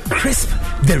mention the crisp,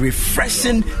 the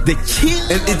refreshing, the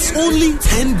chill. And it's only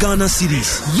 10 Ghana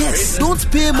cedis. Yes,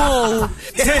 don't pay more.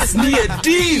 Yes, near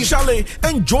deep. Charlie,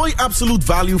 enjoy absolute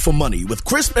value for money with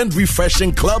crisp and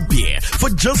refreshing club beer for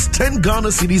just 10 Ghana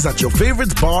cedis at your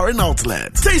favorite bar and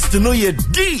outlet. Taste to know you're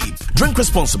deep. Drink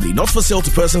responsibly. Not for sale to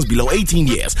persons below 18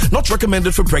 years. Not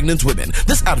recommended for pregnant women.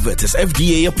 This advert is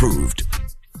FDA approved.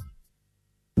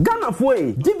 Ghana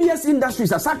Foy, DBS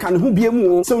Industries asaka ne ho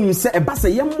biemu so nim se eba se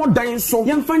yem modan so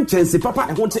yem fan chance papa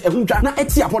e ho te ehundwa na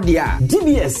eti apode a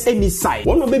DBS any side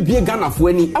one be bie Ghana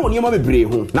Foy ni awon yema bebre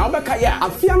ho na obeka ya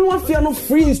afia no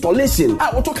free installation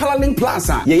a auto color link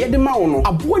plaza ye de ma wo no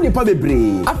abo nipa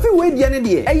bebre afi we dia ne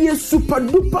de eye super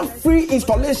duper free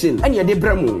installation and ye de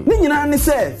bremu ni nyina ne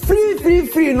se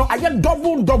free no aye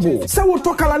double se wo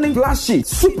to color link plus sheet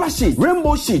super sheet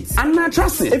rainbow sheet and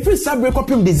mattresses every Saturday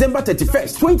copy December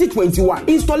 31st 2021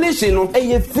 installation no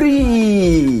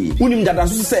free unim dada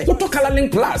so say auto color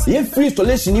link plus ye free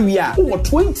installation ni we a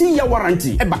 20-year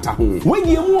warranty e bata ho when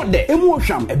ye mu de emu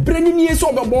hwam e brani ni so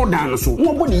obebo dan so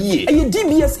wo body ye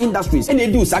DBS Industries and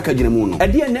they do saka ginemu no e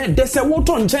de na de se wo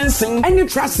to nchensen any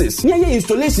trusses ni ye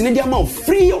installation ni amount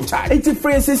free of charge it's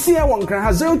free se see won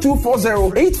kra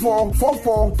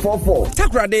 0240844444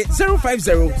 Takrade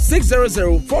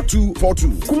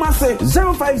 050-600-4242 Kumase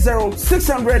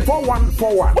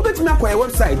 050-600-4141 one. Obet me akwa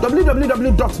website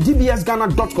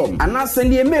www.dbsghana.com and now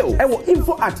send a mail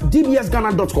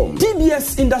info@dbsghana.com.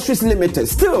 DBS Industries Limited.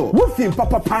 Still, wofin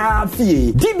papa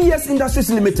fee. DBS Industries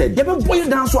Limited. Yebe boy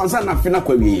down so ansa na fina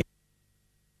kwawi.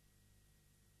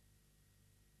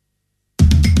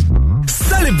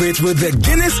 Celebrate with the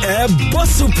Guinness Air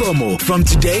Bosu promo. From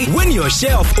today, win your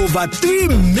share of over 3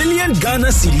 million Ghana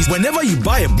cedis whenever you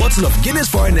buy a bottle of Guinness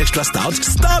Foreign Extra Stout,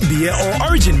 Star Beer, or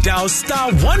Origin Dial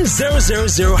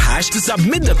 *1000# to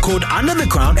submit the code under the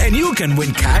crown, and you can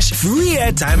win cash, free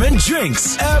airtime, and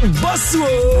drinks.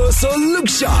 Bosu, so look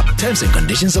sharp. Terms and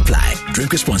conditions apply.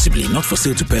 Drink responsibly. Not for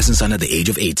sale to persons under the age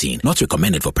of 18. Not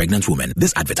recommended for pregnant women.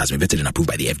 This advert has been vetted and approved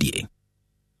by the FDA.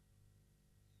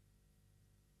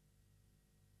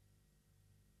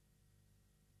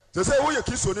 They say, oh, you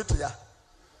kiss on it here.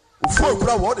 Before you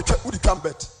want to come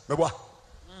back.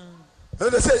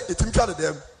 And they say, it's in Canada.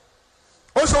 Them.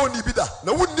 Also, only be that.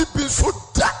 No, wouldn't it be so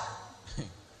that?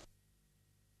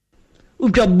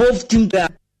 We can both team there.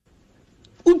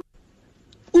 Who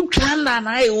can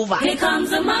I over? Here comes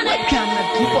the money. What can I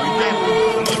keep on them?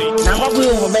 Now, what we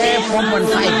over there from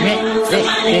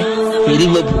 1.5?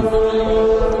 Liverpool.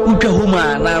 Who can home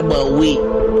our way?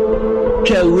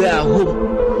 We are home.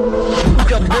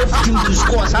 Both teams to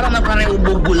score. I don't know if I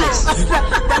will go less.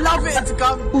 I love it to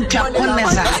come. Who can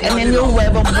Conessa and then you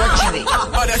have a watching.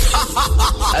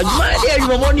 My dear,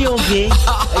 you are money okay.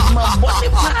 My body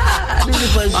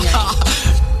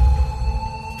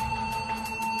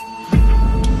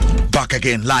back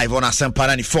again live on Asempa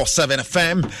 94.7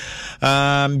 FM.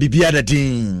 Bibiada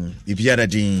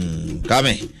Dean.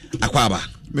 Come Akwaba.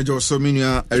 Major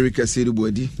Sominia Erica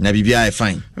Siribodi. Na Bibia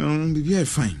fine. Bibia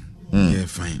fine. Yeah,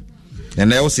 fine.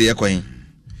 And I also say coin.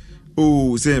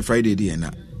 Oh, say Friday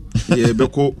dinner. Yeah,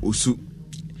 Beko Usu.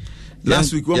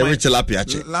 Last week,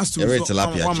 last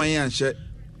week,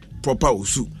 proper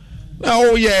Usu.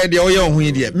 Oh yeah, the oil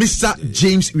here. Mr.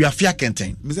 James Wiafia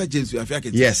Kenton. Mr. James Wiafia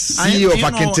Kenton. Yes, CEO of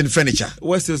Kenton Furniture.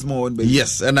 What's this more?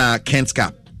 Yes, and Kent's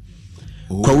Cap.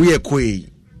 Kwawe Kwe.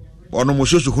 Ono mo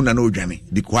shosu huna no dwame.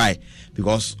 Di kwai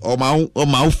because o ma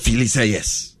feel say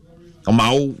yes. O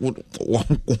ma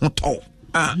to.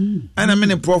 And I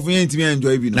mean, prof, we ain't me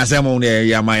enjoy it. Nasemo ne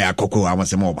ya maya koko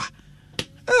amasemoba.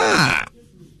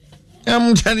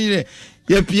 I'm telling you,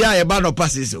 ye pia ye ba no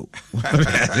passes so.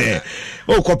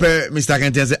 Oh, copper, Mr.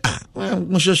 Kenton say,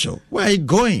 Moshoso, where are you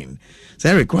going?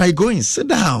 Say, Eric, where are you going? Sit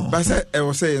down. But I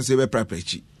was saying, so be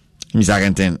prepared. Mr.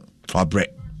 Kenton, for bread.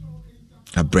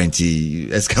 A Brenty,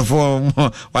 escafo,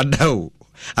 what now?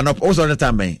 And also the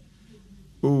time, man.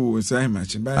 Oh, it's very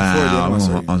much. I'm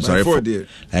sorry for.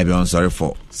 I'm sorry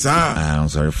for. Sir, I'm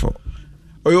sorry for.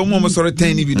 Oh, your mom was sorry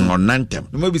 10 even on Nantem.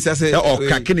 Maybe say, oh,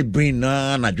 Kakini bring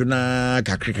na Juna,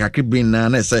 Kakri bring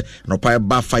na, say, no pie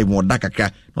bar 5 more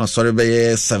dakaka, no sorry,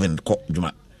 by 7 cop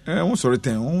Juma. I'm sorry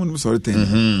 10, I'm sorry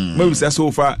 10. Maybe say so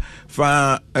far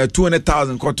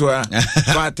 200,000 kotua,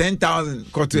 for 10,000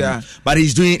 kotua. But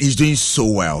he's doing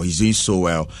so well. Say,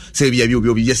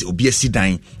 yes, obviously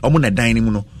dying. I'm on a dining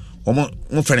muno. Omo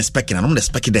friend speaking and I'm the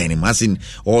speaking dining as in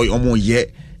or omo ye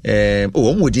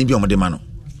omo din bi omo de ma no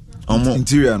omo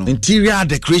interior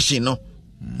decoration no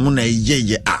mo na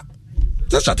ye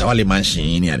that's what wale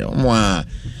mansion ni ade omo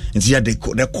interior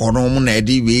decor no mo na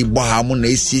edi we bo ha mo na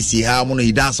sisi ha mo no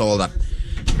he does all that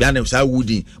then we say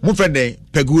woody mo friend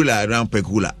pegula around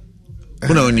pegula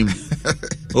kuna onim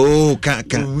oh can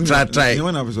try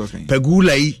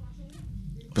pegula yi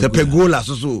se pegula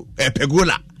so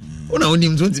pegula Una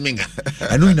onim don't menga.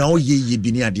 I know now ye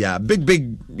bini adia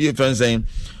big you friend saying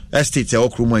estate all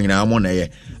crew in our money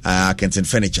Kenton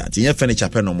Furniture. Tin furniture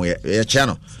pen no mo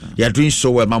channel. They are doing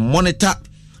so well. My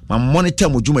monitor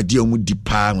mo juma dia mu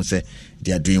dipa mo say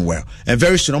they are doing well. And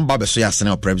very soon on Baba so ya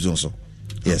sene prep zone so.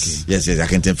 Yes, okay. Yes,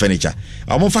 Kenton Furniture.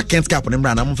 I'm for Kent Cap on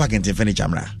Mra, I'm for Kenton Furniture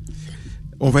mra.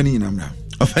 Ovani namra.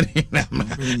 Hey,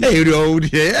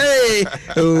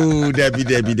 oh, Debbie.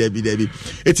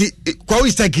 It's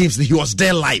Quarista Games. He was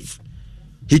there live.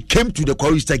 He came to the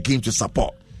Quarista Games to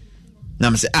support. Now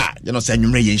I say, say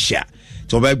you share.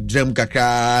 So by them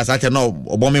kakra, I know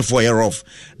bombing for year off.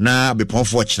 Now be pon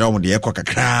for chira on the echo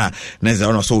kakra.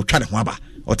 Now so try to waba.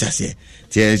 What I say?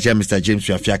 Mr. James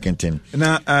Wiafia Kenton.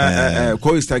 Now,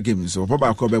 Quarista Games. So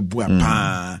Papa Kobe Bua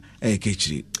pa.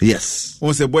 Yes.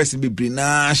 Once the boys be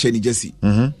brina sheni Jesse.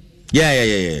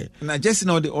 Yeah. Na Jesse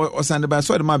no o sand by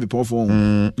so the man be powerful.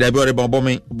 They be already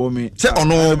bombing. Say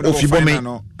ono ofi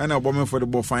bombing. And bombing for the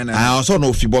ball final. I also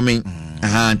know ofi bombing.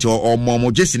 Until or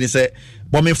momo Jesse ni say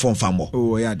bombing from famo.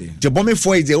 Oh yeah, the bombing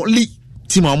for is the only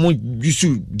team among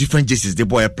you different jerseys. The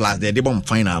boy plus they bomb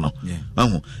final no.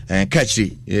 And catch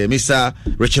Mr.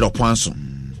 Richard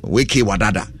Opwanson. weke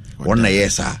wadada one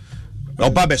yes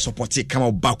oba be support it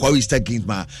come back kwa Easter games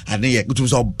ma and then it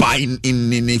was all buying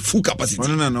in full capacity.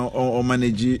 No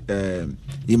manage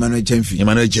Emmanuel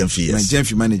Jemfi yes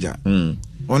Jemfi manager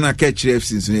on catch ref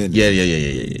since yeah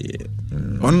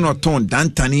on not ton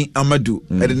Dantani Amadou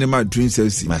Edenema Dream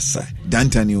Chelsea Massa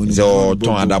Dantani on so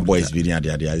ton other boys be there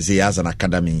he has an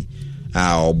academy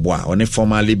on a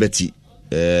former Liberty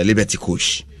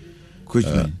coach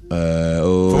former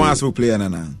ASPO player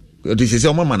nana this is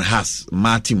man has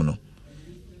Martin no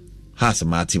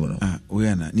we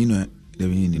are na Nino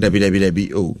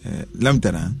Debbie oh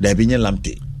Lamtana Debbie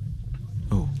Lamte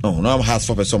oh no has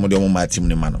for somebody on my team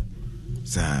ni mano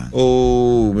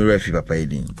oh me refi papa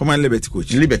edin former Liberty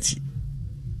coach Liberty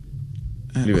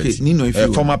Nino if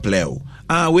you former player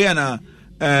we are na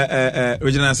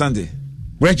Reginald Asante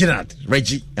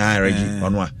Reggie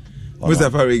onwa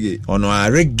Mustafa Reggae onwa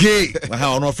Reggae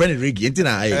onwa friend Reggae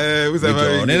entina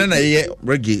Mustafa Reggae na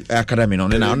Reggae academy no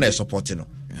na support no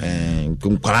very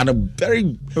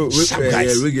sharp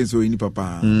guys Reggae so ini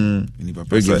papa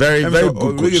very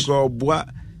good coach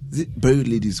very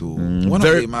ladies one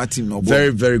very, of my team no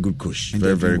very good coach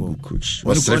very good coach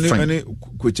what's funny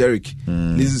Coach Eric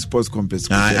Lizzy Sports Complex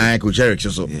Coach Eric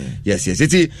so yes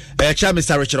it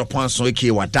Mr. Richard Oponso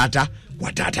aka Wadada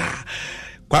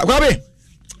Kwabe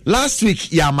last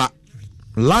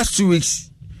 2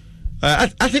 weeks I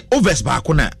think overs back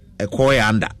on a koi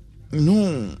under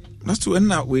no last two end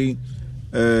that way in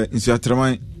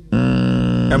Suatraman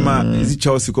Emma is it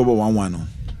Chelsea cover 1-1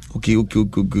 okay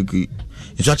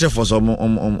instructor for some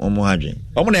hadrin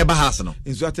never has no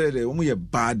instructor they omo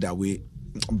bad away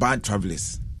bad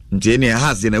travelers nti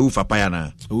has na ufa pie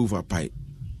na ufa pie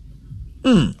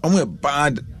omo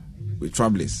bad with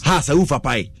travelers has ufa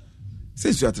pie say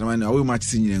instructor man we match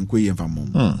sin yen koye mfa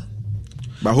mom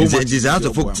but home match is out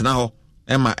of folk na ho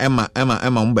Emma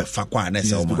mbe fa kwa na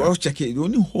se omo go check it the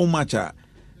only home match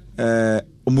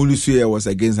Omolusu was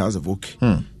against House of Oak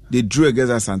they drew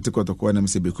against Asante Kotoko na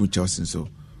say Beku Chelsea so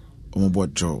omo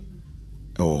board draw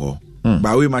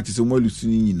but we match so Omolusu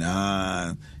ni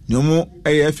nyina ni omo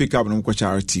FA Cup no ko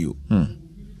charity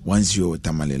 1-0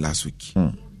 Tamale last week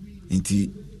nti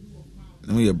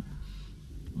no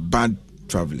bad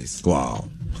travelers wow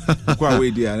kwa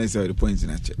we dey and say the points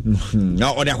na check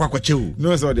no o dey akwache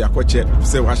no so dey akwache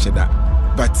say wa sheda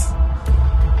but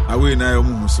awe na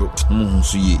omo so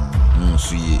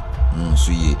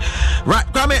ye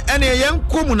right come ene yen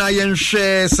komu na yen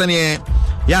hwe sene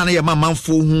ya na ye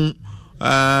mamanfo hu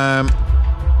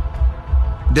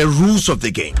the rules of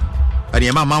the game and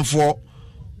ye mamanfo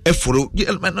eforo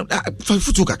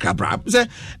futu kakra bra say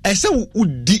ese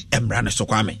udi emra ne so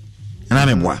kwame na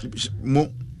me boa mo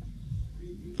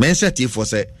men set for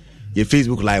say your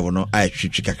Facebook live no I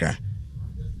twitwi kakra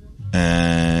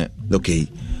okay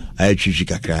I twitwi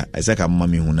kakra I say ka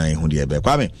mama hu na hu de be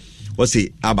kwame what's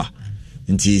it aba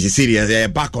nti is serious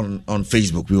back on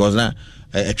Facebook because na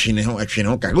atwene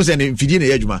ho ka go say na fidie na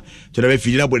yadwuma to na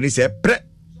fidie na boni say pre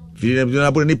fidie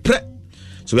na boni pre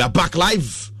so we are back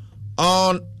live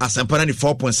on Asempa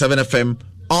 94.7 FM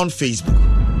on Facebook.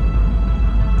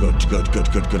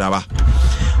 Good aba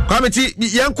committee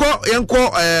yanko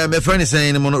my friend is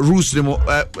saying rules the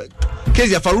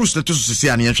case for rules to see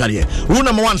an rule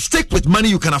number 1 stick with money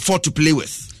you can afford to play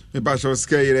with me ba so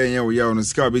scare yen we ya on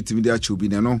scare bit me dey achobi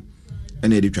no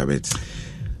and edit bet.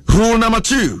 Rule number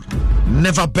 2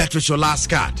 never bet with your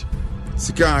last card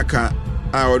sika aka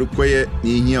or koye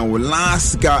ni hia wo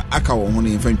last card aka wo ho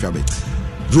ne mfa bet.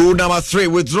 Rule number 3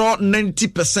 withdraw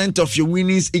 90% of your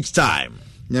winnings each time.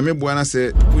 Nyame buana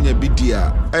se kunya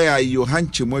bidia yo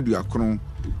hanche modu akron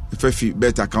fafi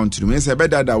bet account no me se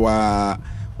bedada wa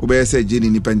obeye se jeni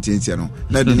ni pentensia no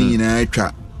na do ni nyina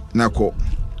atwa na ko.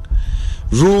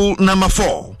 Rule number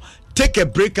 4 take a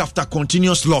break after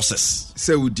continuous losses.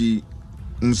 Saudi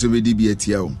nsubedi bi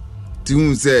atia o ti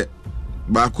hu se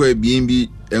ba ko ebien bi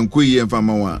enkoyi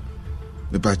emfama wa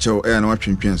me pa chew na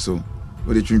watwentwen so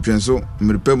we de twentwen so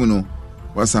mrepamu no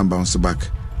wasan bounce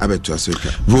back.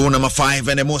 Rule number 5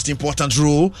 and the most important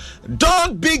rule,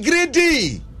 don't be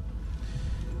greedy.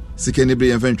 Sikeni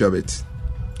be enfantwa bet.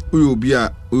 Uyo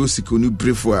bia uyo sikonu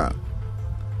briefo a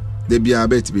de bia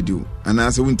bet be do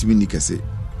anase wuntimi nikase.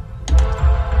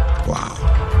 Wow.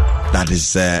 That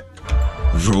is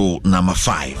rule number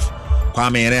 5.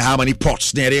 Kwame, how many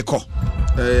pots there they call?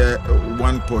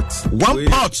 1 pot. 1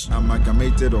 pot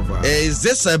amalgamated of is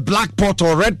this a black pot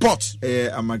or red pot?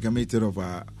 Amalgamated of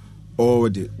all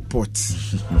the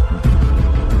pots.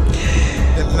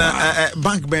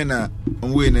 Bank banner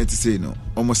on way to say no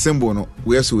almost symbol no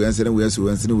we are so answer we are so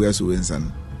answer we are so answer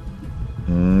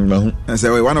And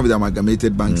so one of the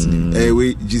amalgamated banks,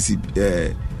 GC,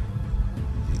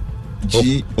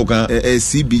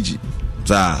 CBG.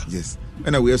 Yes.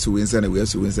 And we also win, and we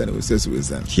also win, and we also win.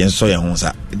 Yes, so young,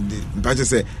 sir. But I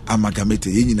say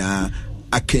amalgamated,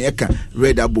 Akayaka,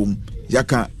 red album,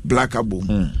 Yaka, black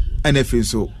album, and if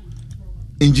so,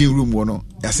 engine room, one,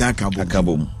 Yasanka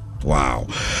boom. Wow.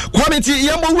 Quality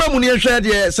Yambo Ramuni shared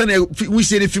here, Sunday. We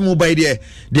see the film by there.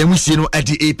 Then we see no at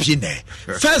the AP.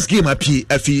 First game up here,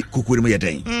 Afi Kukurima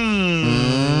day.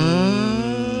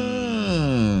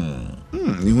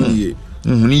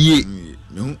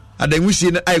 And then we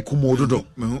see the Ikumodo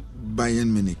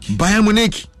Bayern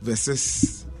Munich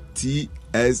versus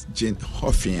TSG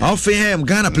Hoffenheim. Hoffenheim,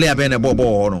 Ghana player Ben a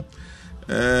Bobo.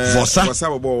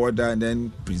 Vossa and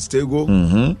then Prince Tego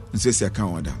and says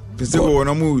Canada. Prince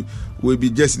Tego will be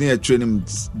just near training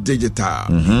digital.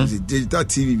 Digital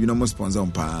TV, you know, sponsor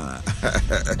on pa.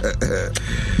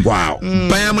 Wow.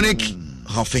 Bayern Munich,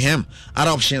 Hoffenheim.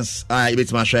 Other options, I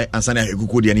bet my share and Sunday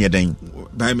Guku the near day.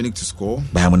 Bayern Munich to score.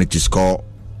 Bayern Munich to score.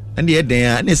 And the day,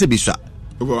 and it's a bit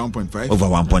over 1.5. Over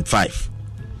 1.5.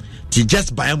 To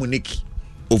just Bayern Munich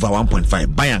over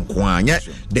 1.5. Bayern Kwanya,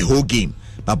 the whole game.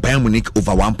 But Bayern Munich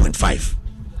over 1.5.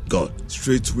 God.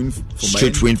 Straight win for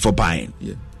Straight win for Bayern.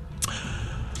 Yeah.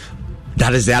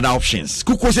 That is the other options.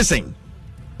 Kuko is saying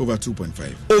over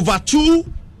 2.5. Over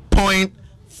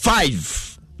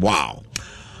 2.5. Wow.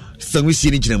 So we see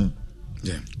them.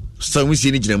 Yeah. So we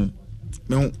see them.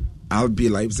 No, RB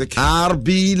Leipzig.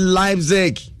 RB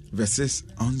Leipzig versus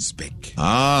Augsburg.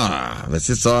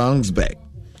 Versus Augsburg.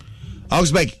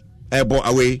 Augsburg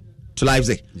away to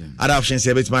Leipzig. Yeah. Other options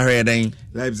here, it's my head.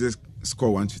 Leipzig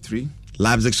score 1-3.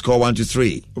 Leipzig score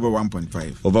 1-3. Over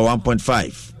 1.5. Over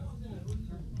 1.5.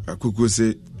 Kuku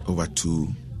say over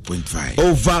 2.5.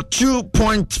 Over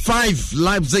 2.5.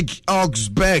 Leipzig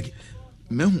Augsburg.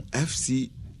 Mehu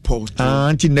FC Porto.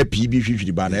 Anti-PB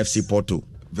 50 ban FC Porto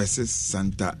versus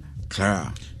Santa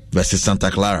Clara.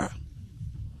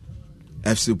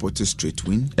 FC Porto straight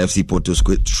win. FC Porto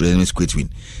straight win.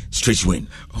 Straight win.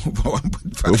 Over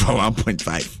 1.5. Over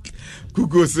 1.5.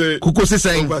 Kuko say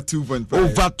saying over 2.5.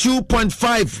 Over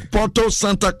 2.5. Porto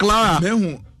Santa Clara.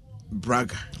 Mehu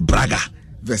Braga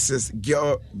versus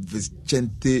Gil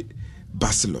Vicente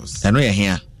Barcelos. I know you're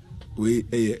here. We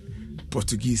a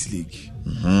Portuguese league.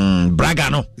 Braga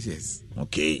no. Yes.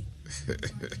 Okay.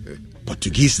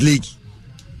 Portuguese league.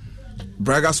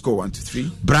 Braga score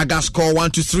 1-3. Braga score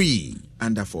 1-3.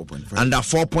 Under 4.5. Under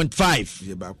 4.5.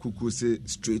 Yeah, but Kuku say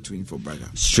straight win for Braga.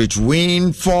 Straight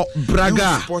win for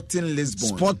Braga. No, Sporting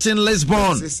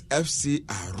Lisbon. Versus FC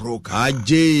Aroca.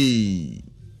 Ajay.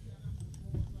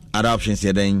 Other options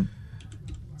here then.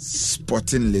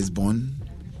 Sporting Lisbon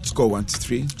score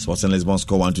 1-3. Sporting Lisbon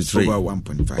score 1-3. Over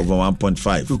 1.5. Over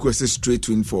 1.5. Kuku say straight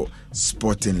win for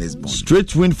Sporting Lisbon.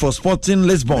 Straight win for Sporting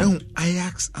Lisbon. No,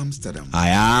 Ajax Amsterdam.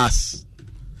 Ajax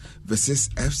versus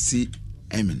FC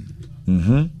Emmen.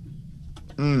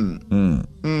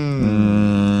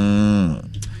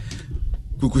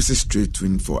 Kuku say straight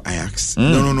win for Ajax.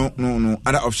 No.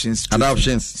 Other options.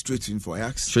 Straight win for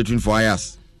Ajax. Straight win for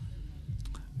Ajax.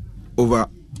 Over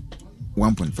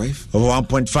 1.5. Over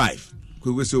 1.5.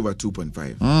 Kuku say over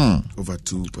 2.5. Over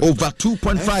 2.5. Over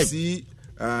 2.5. FC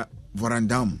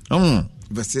Volendam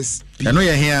versus P. I know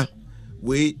you're here.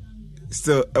 We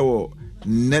still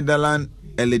Netherlands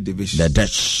early division. The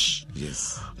Dutch.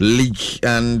 Yes. League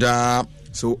and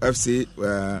so FC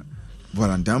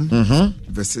Volendam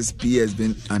versus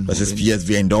PSV and versus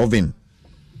PSV and Eindhoven.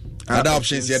 Other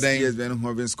options here then. PSV and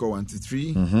Eindhoven score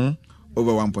 1-3.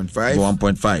 Over 1.5.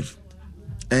 Over 1.5.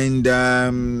 And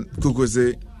Kuku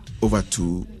say over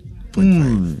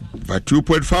 2.5. Over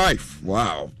 2.5.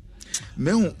 Wow.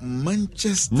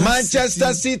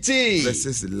 Manchester City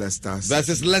versus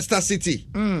Leicester City.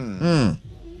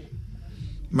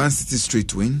 Man City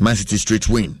straight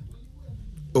win.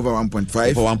 Over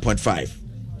 1.5. Over 1.5.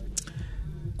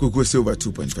 Kuku say over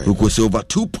 2.5. Kuku say over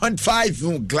 2.5.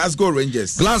 No, Glasgow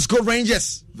Rangers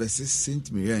versus Saint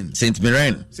Mirren. Saint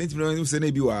Mirren who say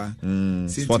maybe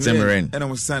Sporting Mirren. And I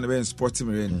was saying about Sporting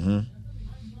Mirren.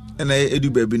 And I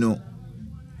edu baby no.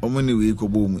 Omani we ko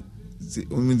boom. Ze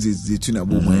tuna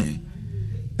boom.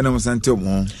 And I was saying to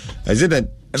mo. Is it that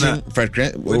Fred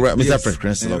Cran? Mr. Fred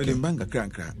Cran. Okay. Banga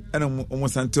crank. And I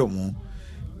almost saying to mo.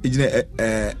 Ejina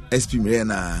SP Mirren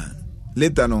na.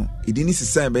 Later no, it didn't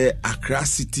say by Accra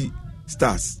City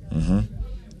Stars.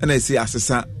 And I say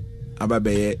Assessa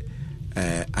Ababe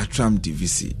Atram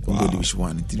DVC. Division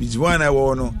 1. Division 1 I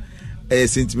want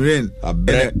Saint Mirren and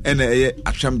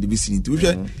Atram DVC.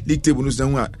 League table news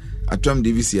now Atram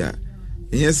DVC. And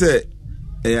yes,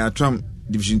 Atram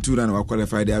Division 2 and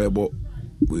qualified there about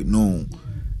we know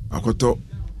akoto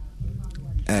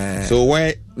so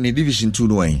why ni division 2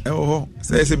 no way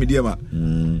say media ma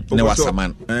ne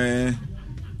wasaman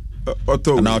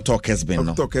auto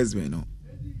Kesben no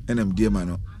enam dia ma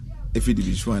no efi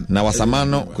division 1 na wasaman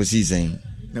no ko season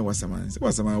na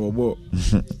wasaman wobo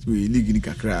we league ni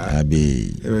kakra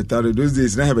abi ebetado those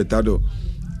days na hebetado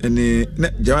ene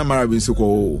jama marabi so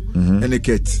ko ene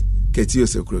ket yo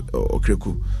se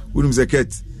okreku unum se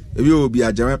ket ebi obi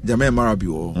jama marabi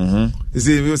wo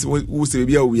say we say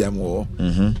bia obi am wo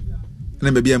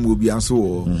na be bia am obi anso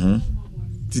wo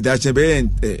ti da che be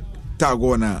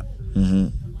tago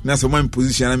na so my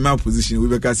position and my position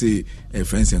we be say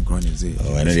friends and cronies say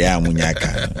ene dia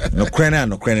amunyaka no krena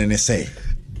ne say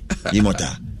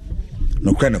imota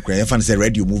no krena fan say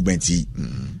radio movement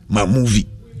my movie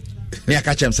me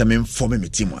aka chem say me for me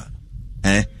team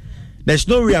there's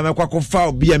no way I'm akwa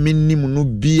obi a minimum no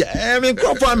be me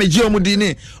crop am gi omudi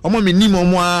ni omo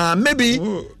minimum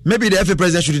maybe the FA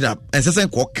president should have and say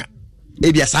koka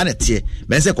e bia sa na tie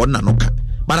me say ko na no ka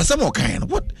but say mo kan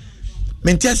what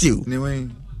mentiasi o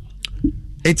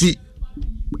eti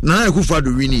na Akufo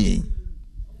do wini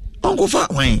onkofa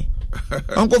wan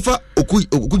onkofa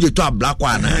okuje to black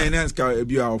one na ska e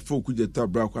bia okuje to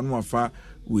black one no fa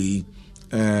we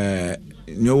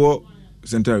nyowo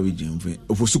Central Region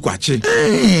ofosu kwache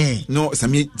no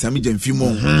sami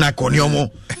jamfimo na koniomo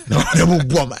na mo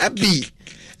buam abi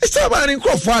esa ba ni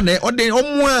Akufo na ode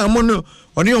omu a mo no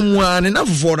oni omu a ne na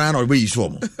fofo na na be yiso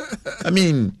mo I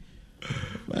mean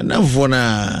na fofo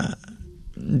na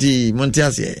di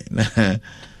montiase na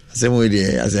asemo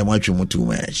de asemo atwemu too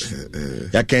much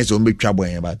ya kan so mbetwa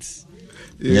boy but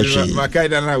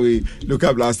makaida na we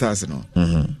local blasters no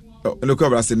local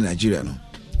blasters in Nigeria no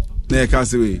na ka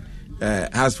say we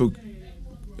Hasbrook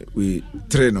we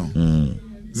 3 no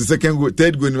the second go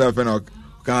third go never fan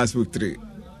Hasbrook 3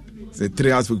 the 3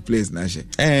 Hasbrook plays na she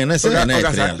na say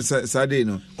na Saturday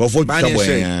no ko fo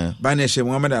boy Bani she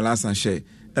Muhammad Alasan she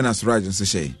and Suraj so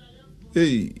she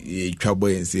hey trouble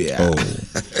and say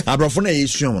abrofo na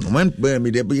yesuo no man me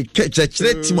de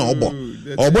chechre team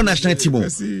obo national team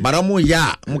but omo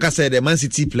ya muka say the Man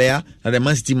City player and the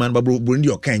Man City man but Burundi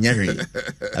okanya hwe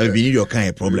I be need your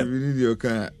kind problem we need your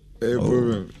kind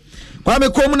problem kwa me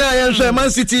kom na ya Man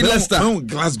City Leicester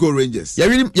Glasgow Rangers ya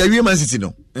wi Man City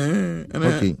no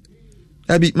okay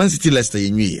abi Man City Leicester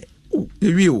yenwie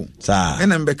you sa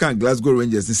and I'm back Glasgow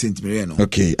Rangers in Saint Mirren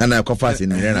okay and I confess in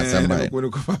Mirren somebody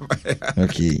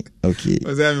okay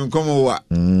was I come over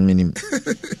minim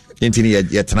entini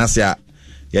ya tenasia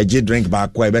ya je drink ba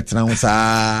kwa e betena ho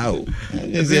sa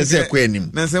se kwa enim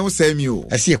na se wo semi o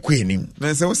ase kwa enim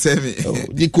na se wo semi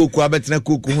di koku abetena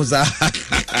koku ho sa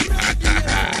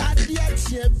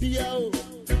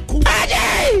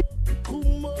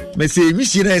me se mi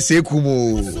shira se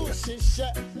kumo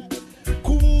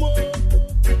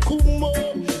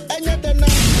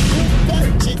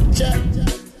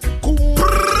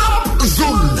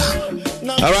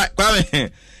all right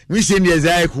Kwame we send the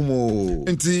Isaiah Kumo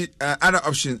into other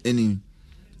options any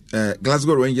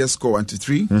Glasgow Rangers score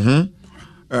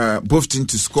 1-3 both teams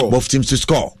to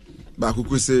score but who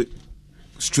could say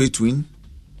straight win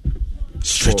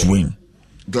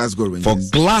Glasgow Rangers for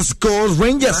Glasgow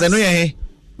Rangers I know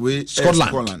we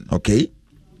Scotland okay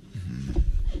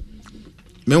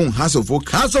House of Oak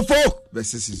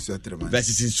versus in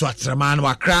Swatraman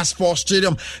Wakra Sports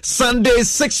Stadium Sunday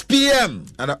 6 p.m.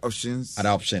 Other options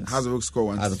House of Oak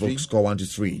score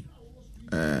 1-3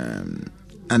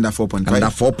 under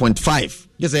 4.5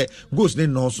 yes goes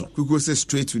then also Kuku say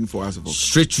straight win for House of Oak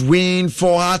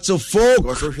Hearts of Oak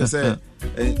because she say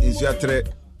in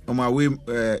Swatraman on my way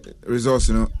resource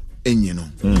no enye no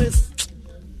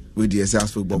with the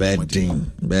House of Oak bad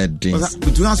thing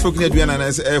between House of Oak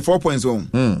and 4 points home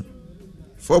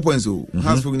 4 points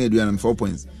House of Oak and 4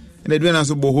 points and Adrian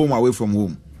also go home away from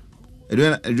home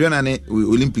Adrian and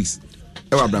Olympics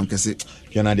Abraham Kese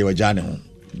Adrian de wajane ho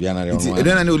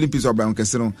Adrian and Olympics Abraham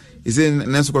Kese no is in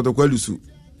Nanso Kotokwalusu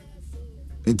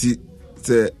nti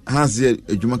se Hans ye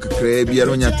adwuma kakra bia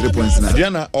no nya 3 points na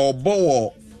Adrian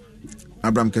obo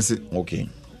Abraham Kese okay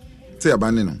say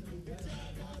abane no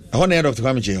I want to Dr.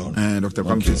 Kwame Chehon. Dr.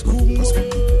 Kwame Chehon.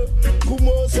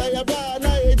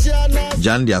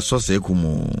 Jan dia so say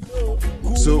kumo.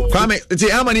 So Kwame,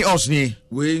 how many odds ni?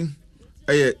 We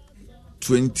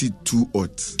 22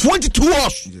 odds. 22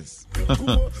 odds. Yes.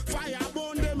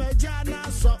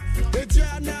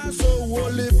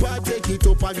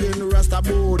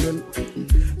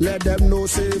 Let them know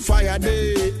say fire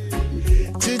day.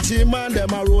 Chichi man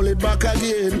them a roll it back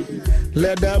again.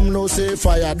 Let them know say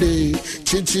fire day.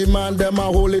 Chichi man them a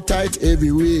hold it tight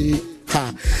every way.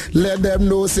 Ha. Let them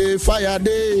know say fire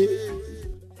day.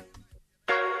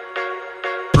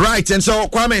 Right, and so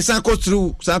Kwame, Sanko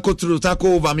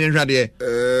over me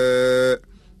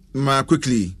and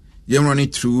quickly, you're running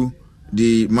through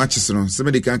the matches.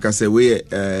 Somebody can say we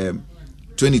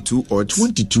 22 odds.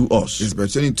 22 odds. Yes,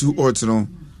 but 22 odds. No,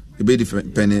 a bit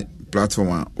different penny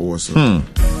platform also.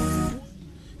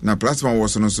 Now platform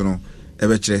was no so no.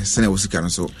 Ebeche sene wosika no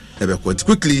so ebekwa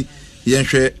quickly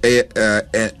yenhwe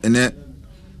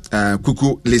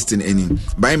kuku listing any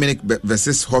Bayern Munich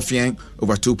versus Hoffenheim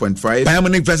over 2.5. Bayern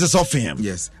Munich versus Hoffenheim.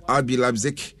 Yes. RB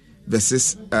Leipzig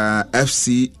versus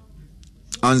FC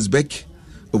Ansbeck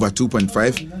over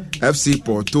 2.5. FC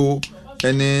Porto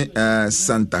and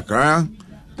Santa Clara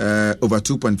over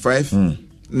 2.5.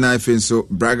 Now if so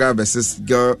Braga versus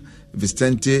Gil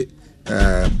Vicente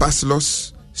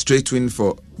Barcelos straight win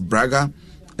for Braga,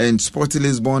 and Sporting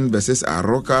Lisbon versus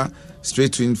Aroca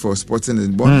straight win for Sporting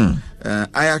Lisbon.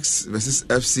 Ajax versus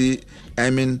FC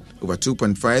Emin over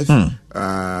 2.5.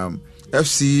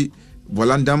 FC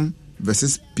Volendam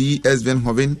versus PSV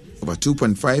Eindhoven over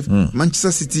 2.5.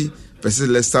 Manchester City versus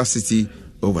Leicester City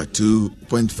over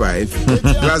 2.5.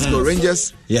 Glasgow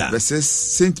Rangers versus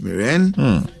Saint Mirren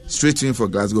straight win for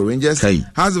Glasgow Rangers.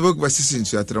 Hazleburg versus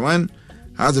Insuatraman.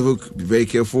 Hazleburg, be very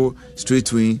careful,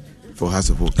 straight win for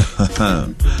Hazleburg.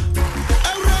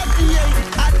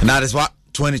 And that is what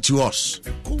 22 us.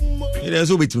 It is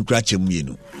a bit to scratch him, you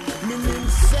know.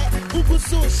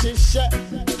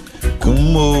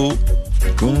 Kumo,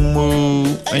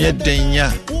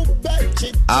 Ayadenya,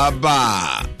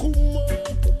 Abba.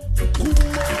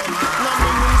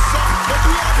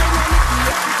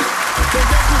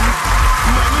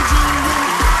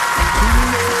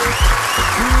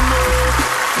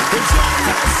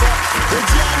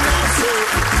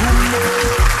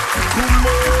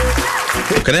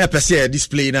 Can I see a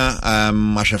display now?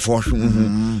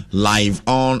 Live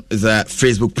on the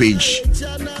Facebook page.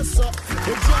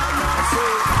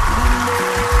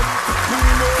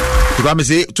 If I may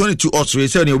say 22 odds, we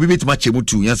say we beat match mu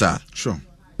 2, yes sir. Sure.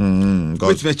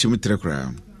 Which match mu 3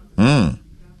 crowd.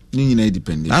 Ni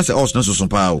depend. That's odds no so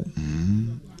power.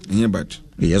 Yeah, but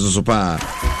yes so power.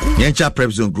 Yencha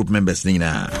prep zone group members ni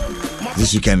na.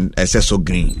 This you can access so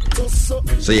green.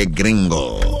 So you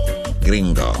gringo. To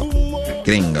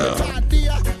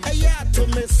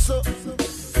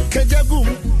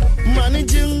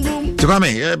come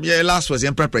here, last was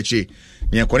in preparation.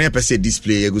 Me per se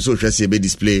display. You go so just be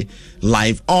display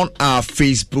live on our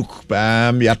Facebook.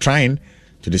 We are trying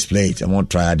to display it. I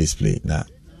won't try a display now.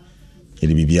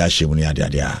 It'll be a when you are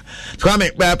there. Come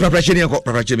here, preparation.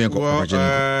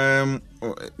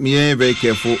 Me very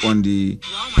careful on the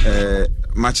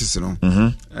matches, you know.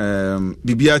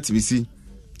 BBR TBC.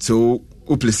 So,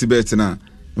 who place bet now?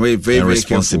 We very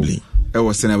responsibly. I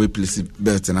was saying we place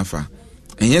bet enough. And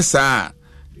yes, sir.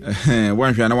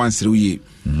 One through ye.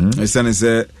 My son is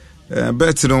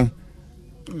bet no.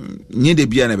 Need the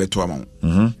beer never to amount.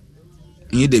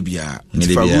 Need the beer.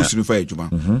 If I rules to fire Juma,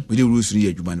 we do rules to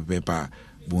ye Juman paper.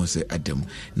 Bon say at them.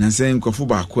 Nansen Kofu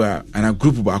Bakwa and a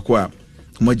group of Bakwa.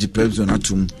 Much plebs on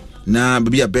atum. Na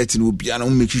baby a bet no be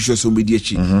an make sure somebody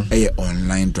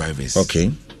online drivers.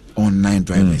 Okay. Online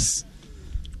drivers.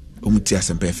 Umutia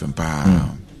some FM pa.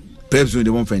 Perhaps when they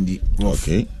won't find it.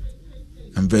 Okay.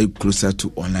 I'm very closer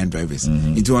to online drivers.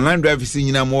 Into online drivers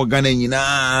in more Ghana in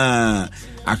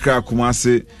Accra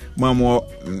Kumasi, Mamo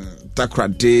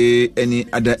Takrade, any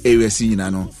other areas in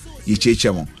no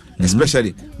Yichemo.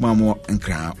 Especially Mamo and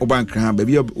Kra, Oban Kra,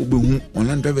 baby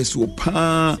online drivers who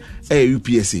pa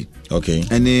UPSC. Okay.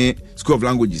 Any School of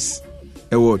Languages.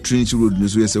 Trinity Road,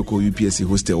 Newswear, UPSC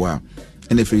hostel.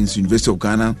 NFA University of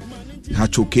Ghana,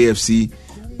 Hacho KFC,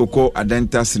 Oko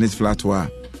Adenta Senate Flatwa,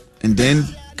 and then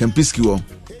Campiski,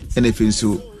 NFA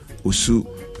Usu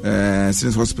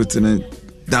Senate Hospital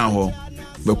down hall,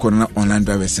 but online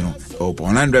drivers,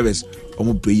 online drivers,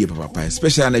 pay papa,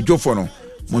 especially on a job for no,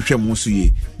 Moshe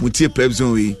Musuye, Mutia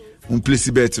Pebzon, place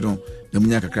betro, the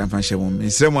Munyaka Crampan Shamon,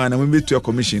 and someone I will meet to a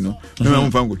commission, no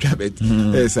one cabet,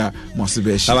 yes,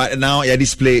 Moshe. Now, you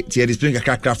display a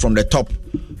crack from the top.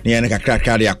 They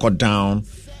are cut down.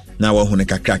 Now we're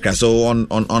crack. So on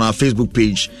our Facebook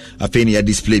page, I think you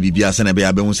display BBS and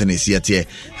Abe see it here.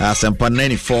 Sampa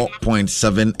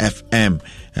 94.7 FM.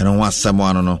 And on what someone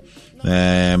I don't know.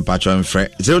 Patron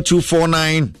Fred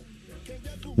 0249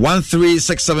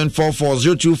 136744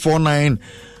 0249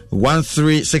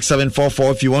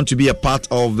 136744. If you want to be a part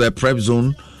of the prep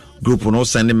zone group, or no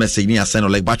send a message, you send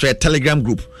like but a Telegram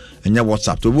group and your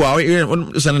WhatsApp to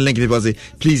send a link. People say,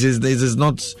 please, this is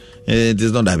not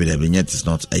David, yet it's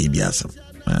not ABS.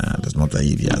 That's not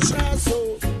ABS.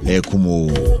 Kumo.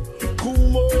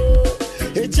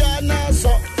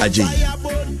 Aji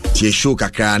tie show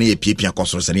kakra na epia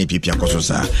koso sa na epia koso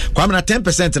sa kwam na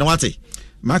 10% na wate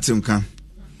Martin kan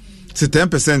se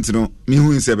 10% no me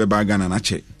hu nse be ba Ghana na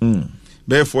che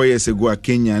be 4 years ago a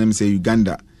Kenya na me say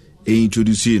Uganda e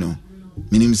introduce you no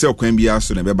minim se okwan bia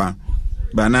so na be ba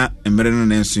na emre no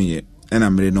na nso ye na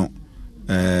emre no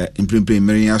imprimpe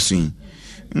emre ya so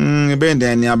be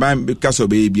ndan ni aban kaso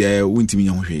be bia wuntimi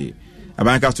nya hwe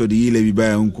aban kaso de ile bi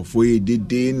ba nkofo ye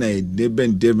dede na de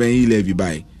ben ile bi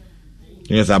ba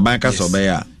yes aban kaso be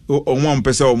ya o mo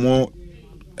mpese o mo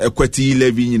ekwati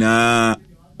ile bi nyina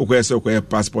okwese okwe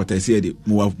passport ese de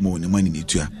mo ni mani ni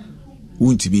tua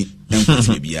wuntimi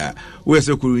enkwati bia we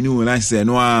se kuru ni wona se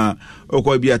no a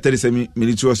okwa bia 37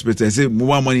 military hospital ese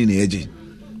mo mani na eje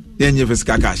yenye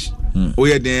fiscal cash o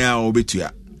ye den a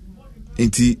obetua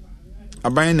enti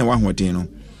aban na wa hoden no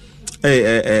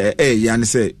yani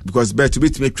say because bet to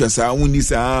bit me twasa woni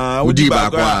sa udi ba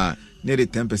kwa nearly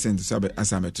 10% so be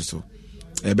asameto so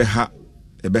ebe ha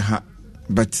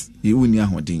but you woni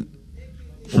ahoden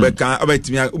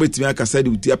obetimi akasa de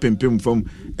uti apempem from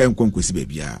enkonkosi ba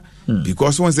bia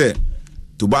because one say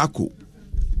tobacco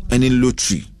and in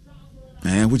lottery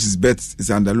which is bet is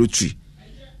under lottery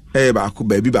ba ko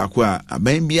ba bi ba ko a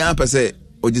aban bia pese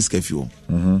ojiskafio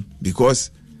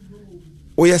because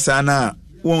oyesa na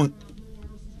won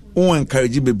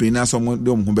encourage bebe na so mo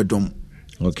do mo bedom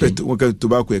okay we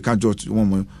tobacco e kan jot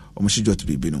mo shi jot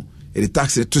bebe no e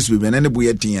tax e tus bebe na ne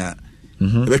boye din a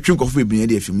e be twin kofu bebe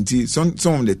na afim ti some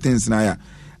of the things na ya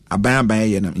aban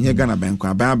ye no nye Ghana ban kwa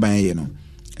aban ye no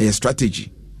e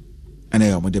strategy and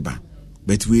e mo de ba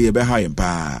but we e be high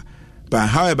pa but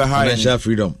however high financial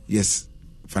freedom yes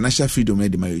financial freedom na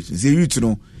de marriage say you to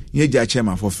know nye ja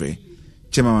chairman for free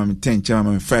chairman 10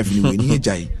 chairman 5 ni we nye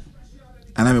jai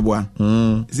anameboa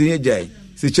say nye jai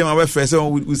say chairman we first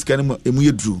we scan emu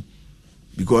yedru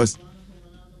because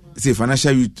say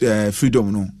financial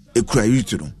freedom no e kura you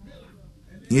to know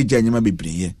nye jai nyama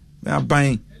bebre ye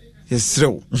aban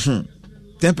yesrew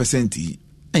 10%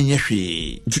 enye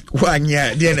hwe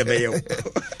wanya de na be yo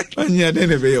anya de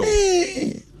na be yo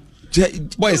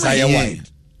boys are wide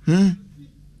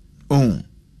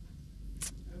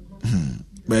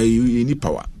but you need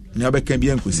power na be kan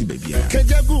bia nkosi ba bia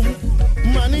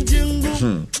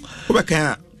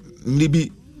obekan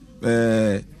nibi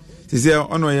say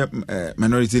ono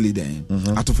minority leader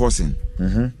Atuforcing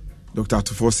Dr.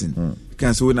 Atuforcing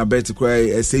kan so na bet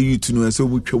cry say you to know so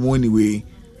butwa anyway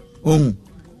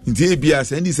nti bia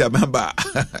say ndi say baba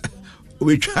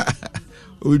obetwa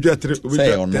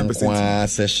 10%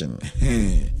 session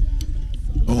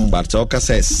but talk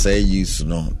say you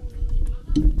no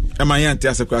am I anti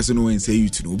as class no say you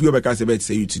to no obi obeka say bet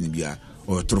say you to ni bia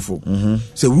or trofo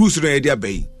say rules no e dia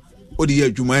bay o de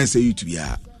adwuma say you to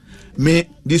bia me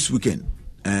this weekend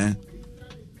I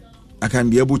can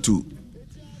be able to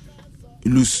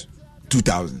lose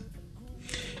 2,000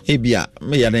 ebia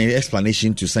me ya the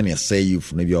explanation to send say you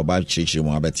no be about church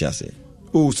mo abetia say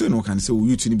so no can say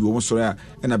you to ni bi o so ya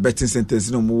na betting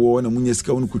centers no mo na munya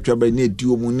sika wonu kutwa ba na edi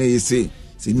o mo na say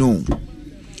no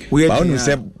we ba onu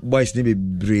say boys ni be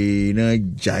bre na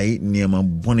jai niam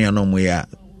boni na mo ya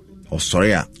o sorry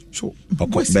ya so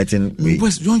betting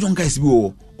boys John guys bi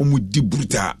o mu di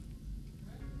brutal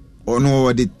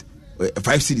ono the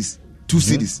 5 cities 2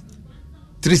 cities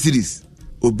 3 cities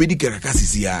obedi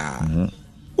karakasisi ya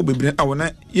obebre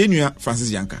awona yenua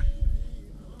Francis Yanka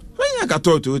when you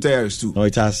talk to Yaris too. No,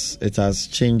 it has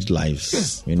changed lives.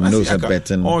 Yes. We know it's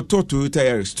betting. Or talk to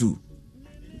Yaris too.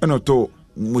 And auto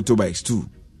motorbikes too.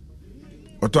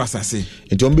 Or to assassin.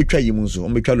 It don't be try muso,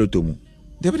 on be try lotomu.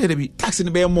 There be taxing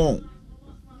the bear more.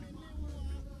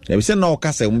 There be say no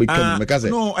kase, on be try because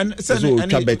no and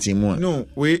try betting more. No,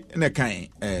 we in a kind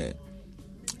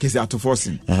case out of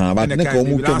forcing. But ne ko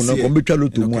mu twem no, on be try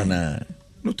lotomu na.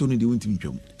 No to ni de won't me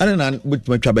twem. Ana na but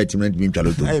me try betting na be try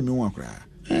lotomu. I me wan kra.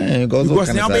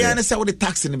 Because now by any say with the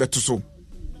tax in the beto so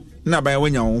na by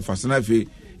when you on fast na fe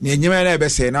na enyema na be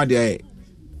say na dey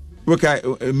work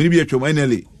me be atwom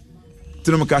anally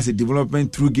to no case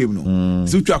development through game no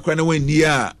so twa kra na when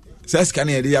near say scan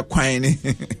e dey kwan ni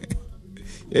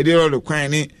e dey all the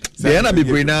kwan ni dey na be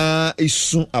brain na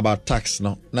isu about tax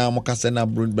no na mo ka say na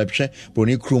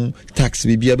broni krum tax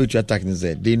bi bia betu tax ni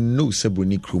say they know say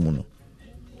broni krum no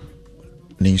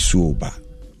ni su ba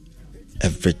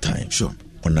every time sure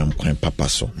on am kwan papa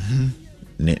so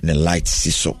ne light see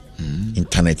so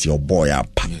internet your boy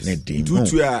up ne dey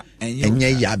and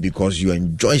yeah because you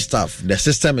enjoy stuff the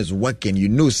system is working you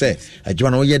know say adwa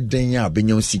no ye den ya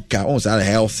benyo sika on say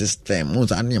health system on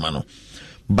say anima no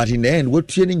But in the end, what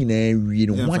training in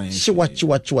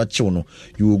watch,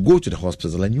 you will go to the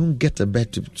hospital and you will get a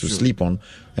bed to sleep on.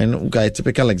 And okay, a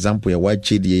typical example, watch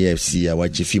the AFC,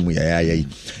 watch a film,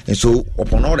 and so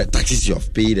upon all the taxes you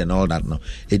have paid and all that, now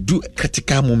it do a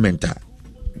critical moment.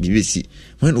 BBC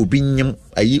when opinion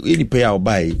any pay out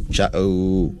by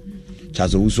Chazo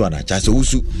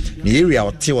the area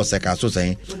of T was like so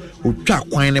saying, who track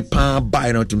quine pan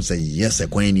by not to say yes, a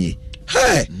queenie.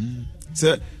 Hey,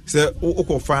 sir,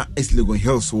 Okofa is Legon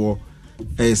Hills war,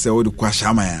 as a old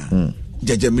Quashamaya.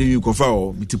 Jajamili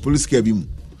Kofa, with the police cabin.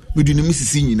 We do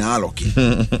Mississippi in Aloki.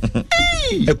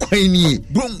 A queenie,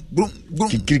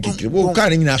 boom,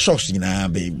 carrying a shocks in our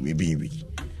baby.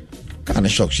 Kind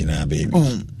of shocks in our baby.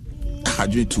 I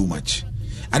drink too much.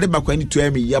 I never going to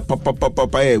tell me, yeah, papa,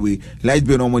 we light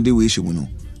burn on the way she will know.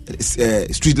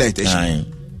 Street light,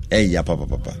 hey, yeah,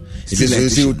 papa.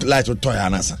 See, light will toy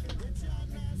an answer.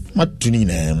 What to need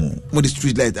what is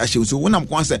street light? Actually, so when I'm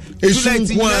going to say, it's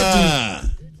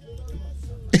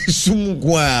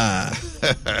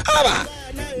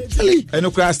I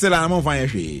know class still I'm on fire.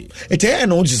 It ain't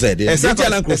no said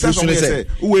it.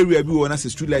 Where we are as a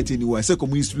street light anywhere, second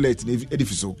we street light in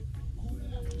edifice.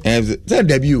 That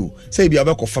debut say be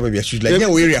about coffee be street light. Yeah,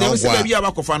 we are say be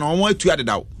about coffee no one to add it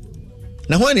out.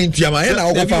 Now when in Tiama na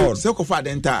o coffee. Say coffee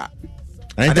denta.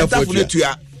 Enta for to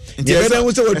ya. You better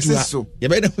we say what to. So you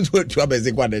better we say to be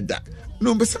say kwa denta.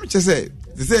 No, but some say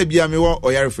be am wo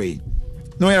oyarefai.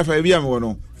 No oyarefai be am wo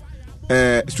no.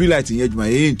 Street light in edge my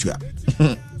into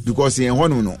because in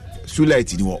one no street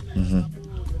light in wo.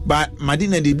 But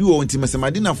Madina de bi wo nti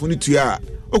Madina for ni to ya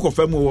o coffee